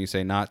some reason you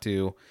say not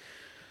to.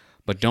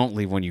 But don't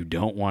leave when you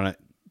don't want it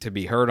to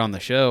be heard on the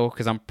show,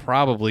 because I'm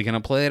probably going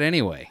to play it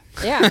anyway.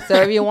 Yeah, so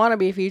if you want to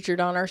be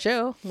featured on our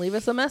show, leave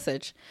us a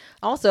message.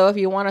 Also, if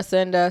you want to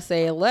send us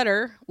a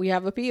letter, we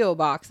have a P.O.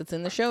 box. It's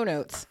in the show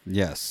notes.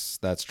 Yes,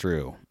 that's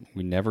true.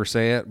 We never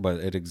say it, but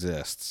it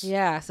exists.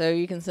 Yeah, so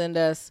you can send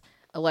us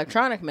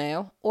electronic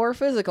mail or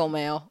physical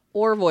mail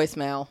or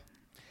voicemail.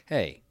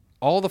 Hey,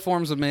 all the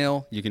forms of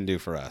mail you can do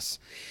for us.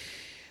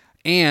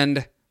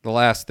 And the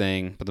last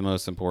thing, but the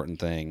most important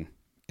thing,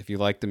 if you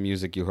like the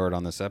music you heard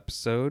on this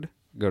episode,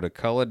 go to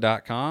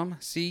Cullah.com,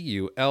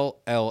 CULLAH.com,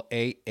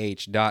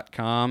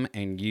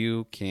 and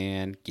you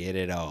can get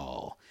it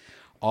all.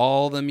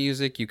 All the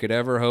music you could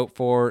ever hope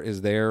for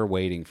is there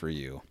waiting for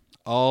you.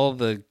 All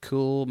the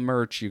cool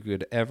merch you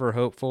could ever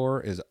hope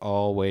for is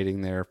all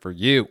waiting there for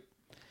you.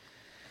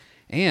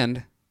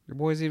 And your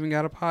boy's even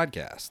got a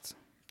podcast.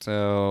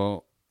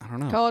 So, I don't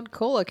know. Called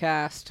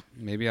CollaCast.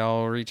 Maybe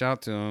I'll reach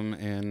out to him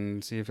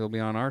and see if he'll be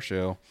on our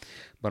show.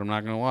 But I'm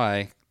not going to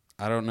lie.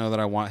 I don't know that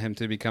I want him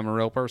to become a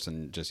real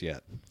person just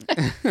yet.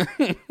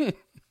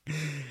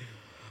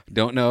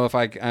 Don't know if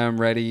I'm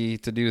ready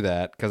to do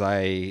that, because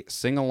I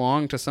sing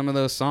along to some of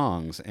those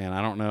songs, and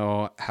I don't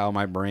know how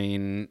my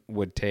brain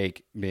would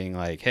take being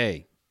like,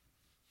 hey,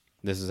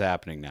 this is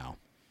happening now.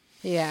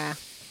 Yeah.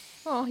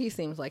 Well, he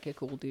seems like a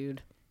cool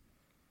dude.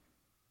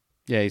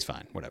 Yeah, he's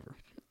fine. Whatever.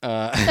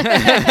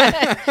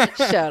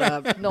 Shut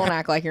up. Don't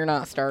act like you're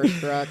not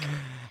starstruck.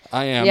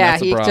 I am. Yeah,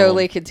 That's he a problem.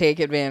 totally could take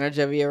advantage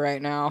of you right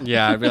now.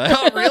 Yeah, I'd be like,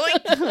 oh, really?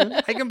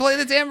 I can play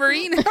the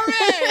tambourine?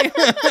 Hooray!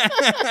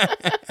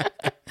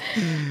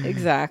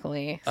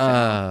 Exactly.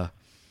 So.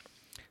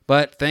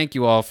 But thank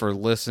you all for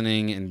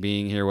listening and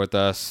being here with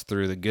us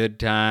through the good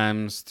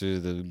times, through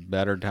the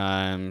better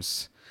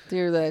times.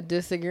 Through the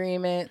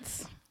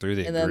disagreements. Through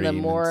the and agreements. then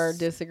the more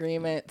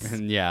disagreements.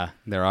 And yeah,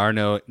 there are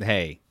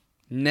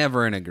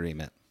never an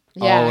agreement.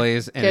 Yeah,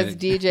 always. Because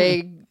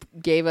DJ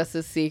gave us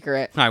a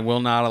secret. I will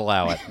not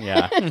allow it.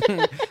 Yeah.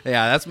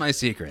 Yeah, that's my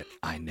secret.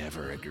 I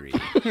never agree.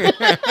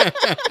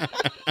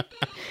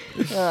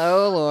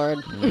 Oh, Lord.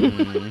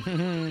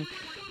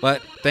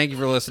 But thank you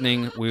for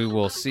listening. We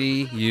will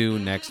see you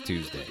next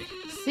Tuesday.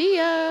 See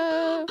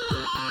ya.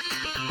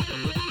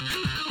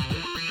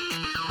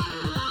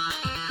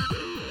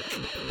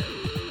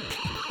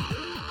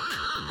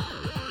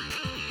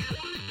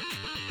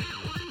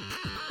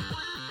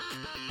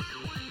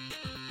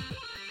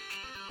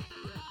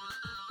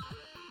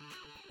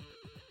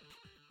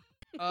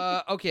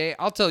 Okay,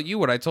 I'll tell you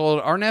what I told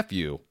our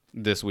nephew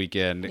this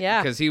weekend.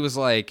 Yeah. Because he was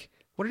like,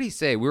 what did he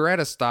say? We were at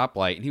a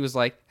stoplight, and he was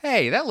like,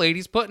 hey, that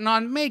lady's putting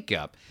on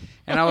makeup.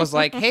 And I was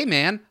like, hey,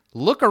 man,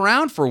 look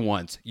around for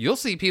once. You'll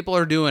see people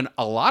are doing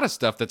a lot of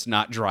stuff that's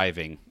not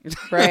driving.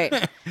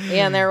 Right.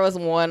 And there was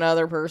one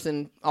other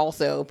person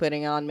also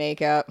putting on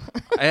makeup.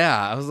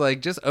 Yeah, I was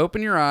like, just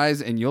open your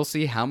eyes, and you'll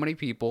see how many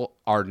people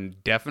are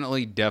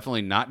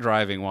definitely not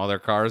driving while their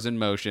car is in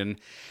motion.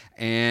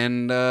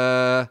 And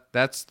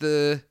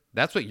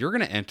that's what you're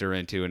going to enter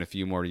into in a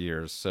few more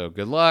years. So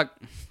good luck.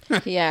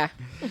 Yeah.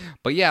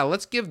 But yeah,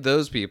 let's give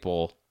those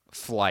people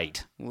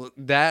flight.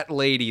 That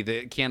lady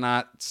that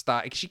cannot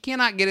stop, she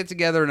cannot get it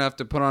together enough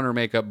to put on her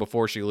makeup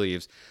before she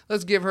leaves.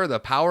 Let's give her the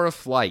power of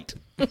flight.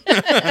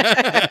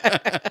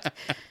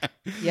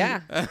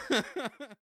 Yeah.